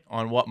 hint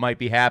on what might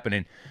be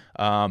happening.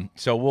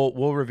 So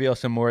we'll reveal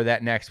some more of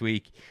that next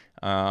week.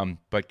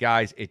 But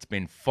guys, it's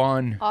been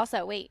fun.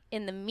 Also, wait,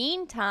 in the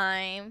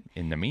meantime,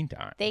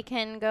 they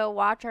can go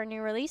watch our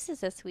new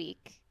releases this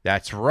week.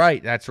 That's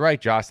right,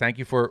 Josh. Thank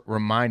you for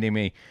reminding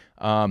me.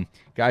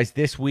 Guys,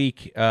 this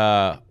week,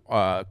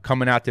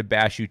 coming out to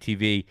Bass Shoot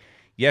TV,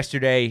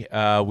 yesterday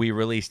we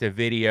released a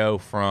video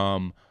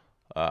from,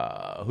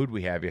 who'd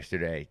we have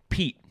yesterday?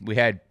 Pete. We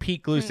had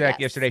Pete Glusek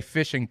yesterday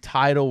fishing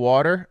tidal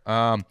water. We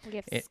have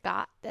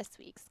Scott this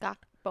week, Scott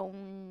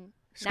Banama.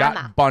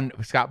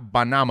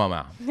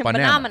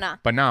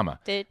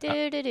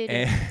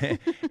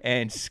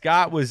 And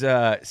Scott was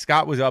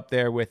up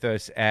there with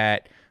us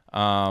at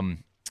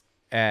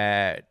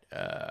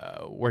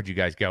where'd you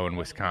guys go in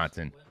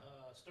Wisconsin?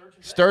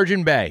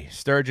 Sturgeon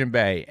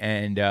Bay,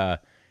 and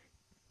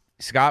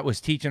Scott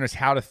was teaching us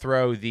how to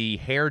throw the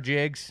hair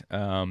jigs.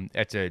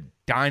 That's a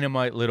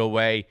dynamite little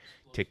way,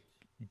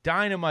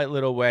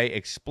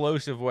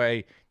 explosive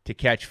way to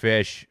catch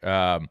fish.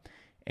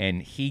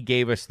 And he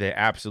gave us the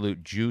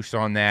absolute juice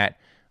on that.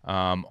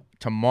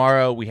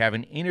 Tomorrow we have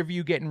an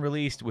interview getting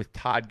released with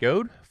Todd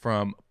Goad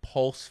from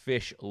Pulse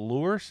Fish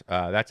Lures.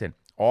 That's an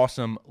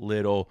awesome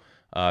little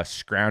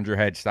scrounger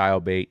head style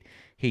bait.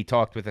 He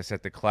talked with us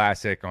at the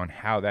Classic on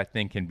how that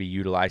thing can be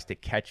utilized to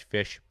catch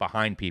fish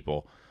behind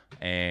people.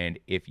 And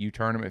if you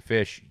tournament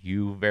fish,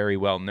 you very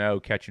well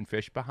know catching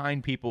fish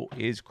behind people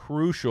is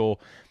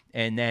crucial.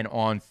 And then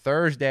on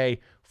Thursday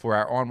for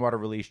our on-water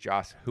release,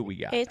 Josh, who we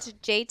got? It's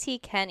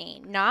JT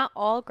Kenny. Not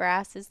all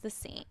grass is the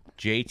same.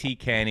 JT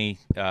Kenny,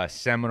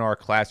 seminar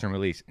classroom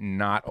release.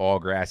 Not all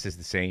grass is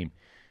the same.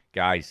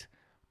 Guys,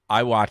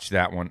 I watched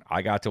that one.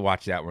 I got to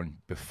watch that one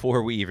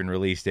before we even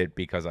released it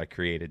because I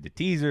created the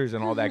teasers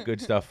and all that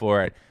good stuff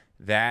for it.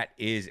 That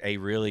is a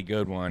really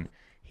good one.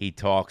 He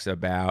talks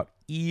about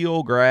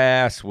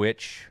eelgrass,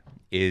 which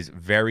is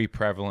very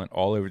prevalent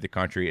all over the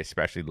country,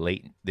 especially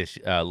late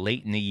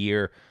in the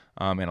year,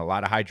 and a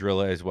lot of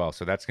hydrilla as well.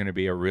 So that's going to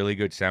be a really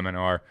good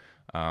seminar.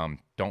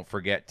 Don't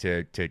forget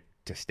to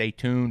stay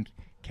tuned.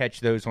 Catch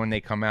those when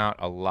they come out.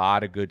 A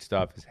lot of good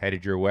stuff is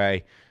headed your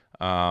way.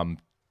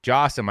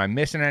 Joss, am I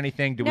missing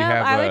anything? No,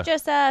 I would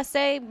just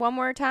say one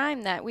more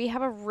time that we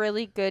have a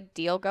really good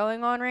deal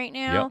going on right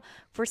now. Yep.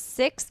 For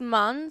 6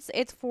 months,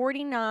 it's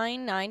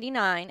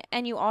 $49.99,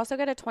 and you also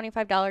get a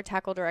 $25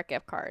 Tackle Direct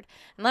gift card.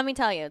 And let me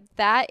tell you,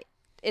 that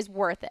is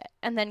worth it.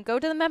 And then go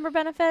to the member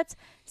benefits,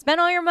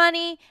 spend all your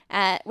money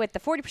with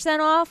the 40%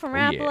 off from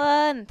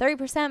Rapala and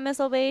 30%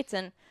 missile baits,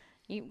 and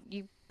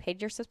you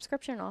paid your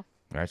subscription off.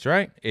 That's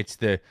right. It's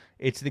the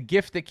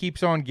gift that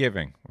keeps on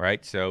giving,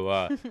 right?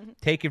 So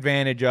take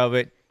advantage of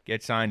it.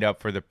 Get signed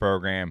up for the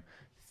program.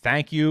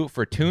 Thank you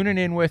for tuning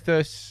in with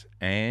us,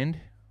 and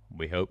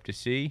we hope to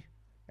see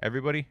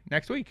everybody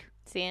next week.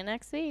 See you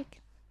next week.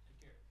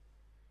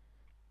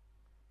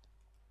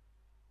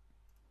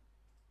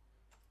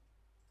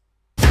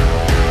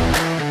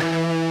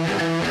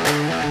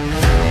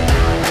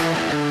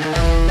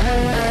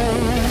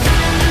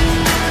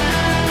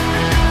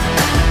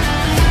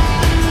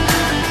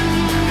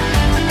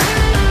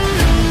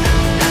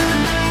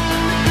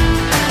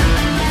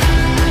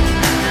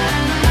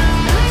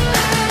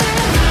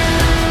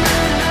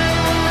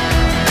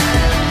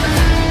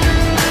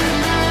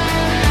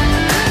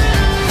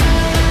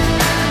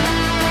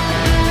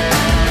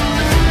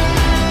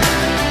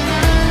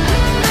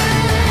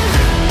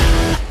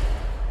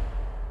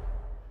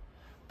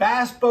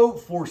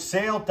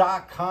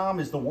 BassBoatForSale.com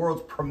is the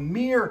world's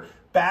premier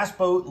bass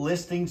boat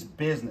listings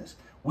business.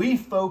 We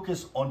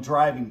focus on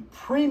driving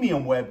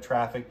premium web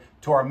traffic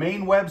to our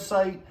main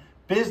website,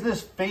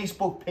 business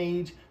Facebook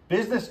page,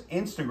 business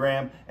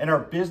Instagram, and our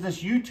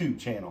business YouTube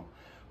channel,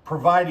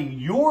 providing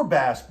your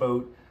bass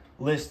boat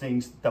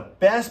listings the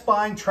best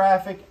buying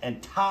traffic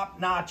and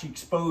top-notch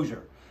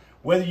exposure.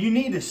 Whether you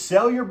need to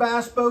sell your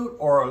bass boat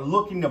or are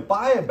looking to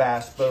buy a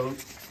bass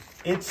boat,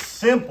 it's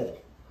simple.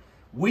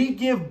 We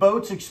give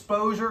boats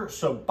exposure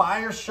so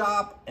buyers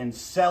shop and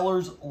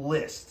sellers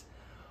list.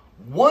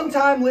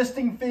 One-time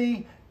listing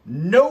fee,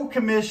 no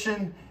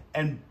commission,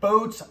 and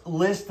boats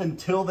list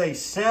until they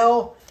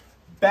sell.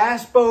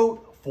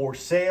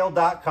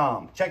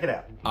 BassBoatForSale.com. Check it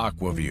out.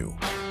 Aquaview,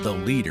 the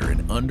leader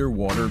in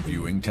underwater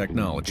viewing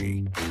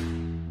technology.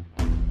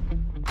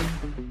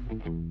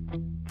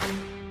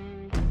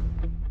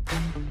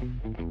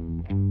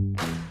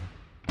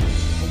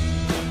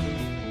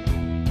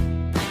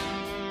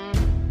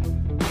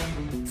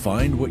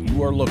 Find what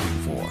you are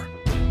looking for.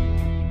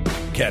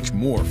 Catch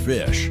more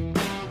fish.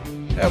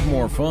 Have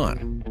more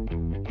fun.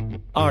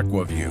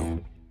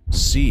 Aquaview.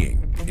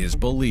 Seeing is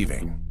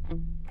believing.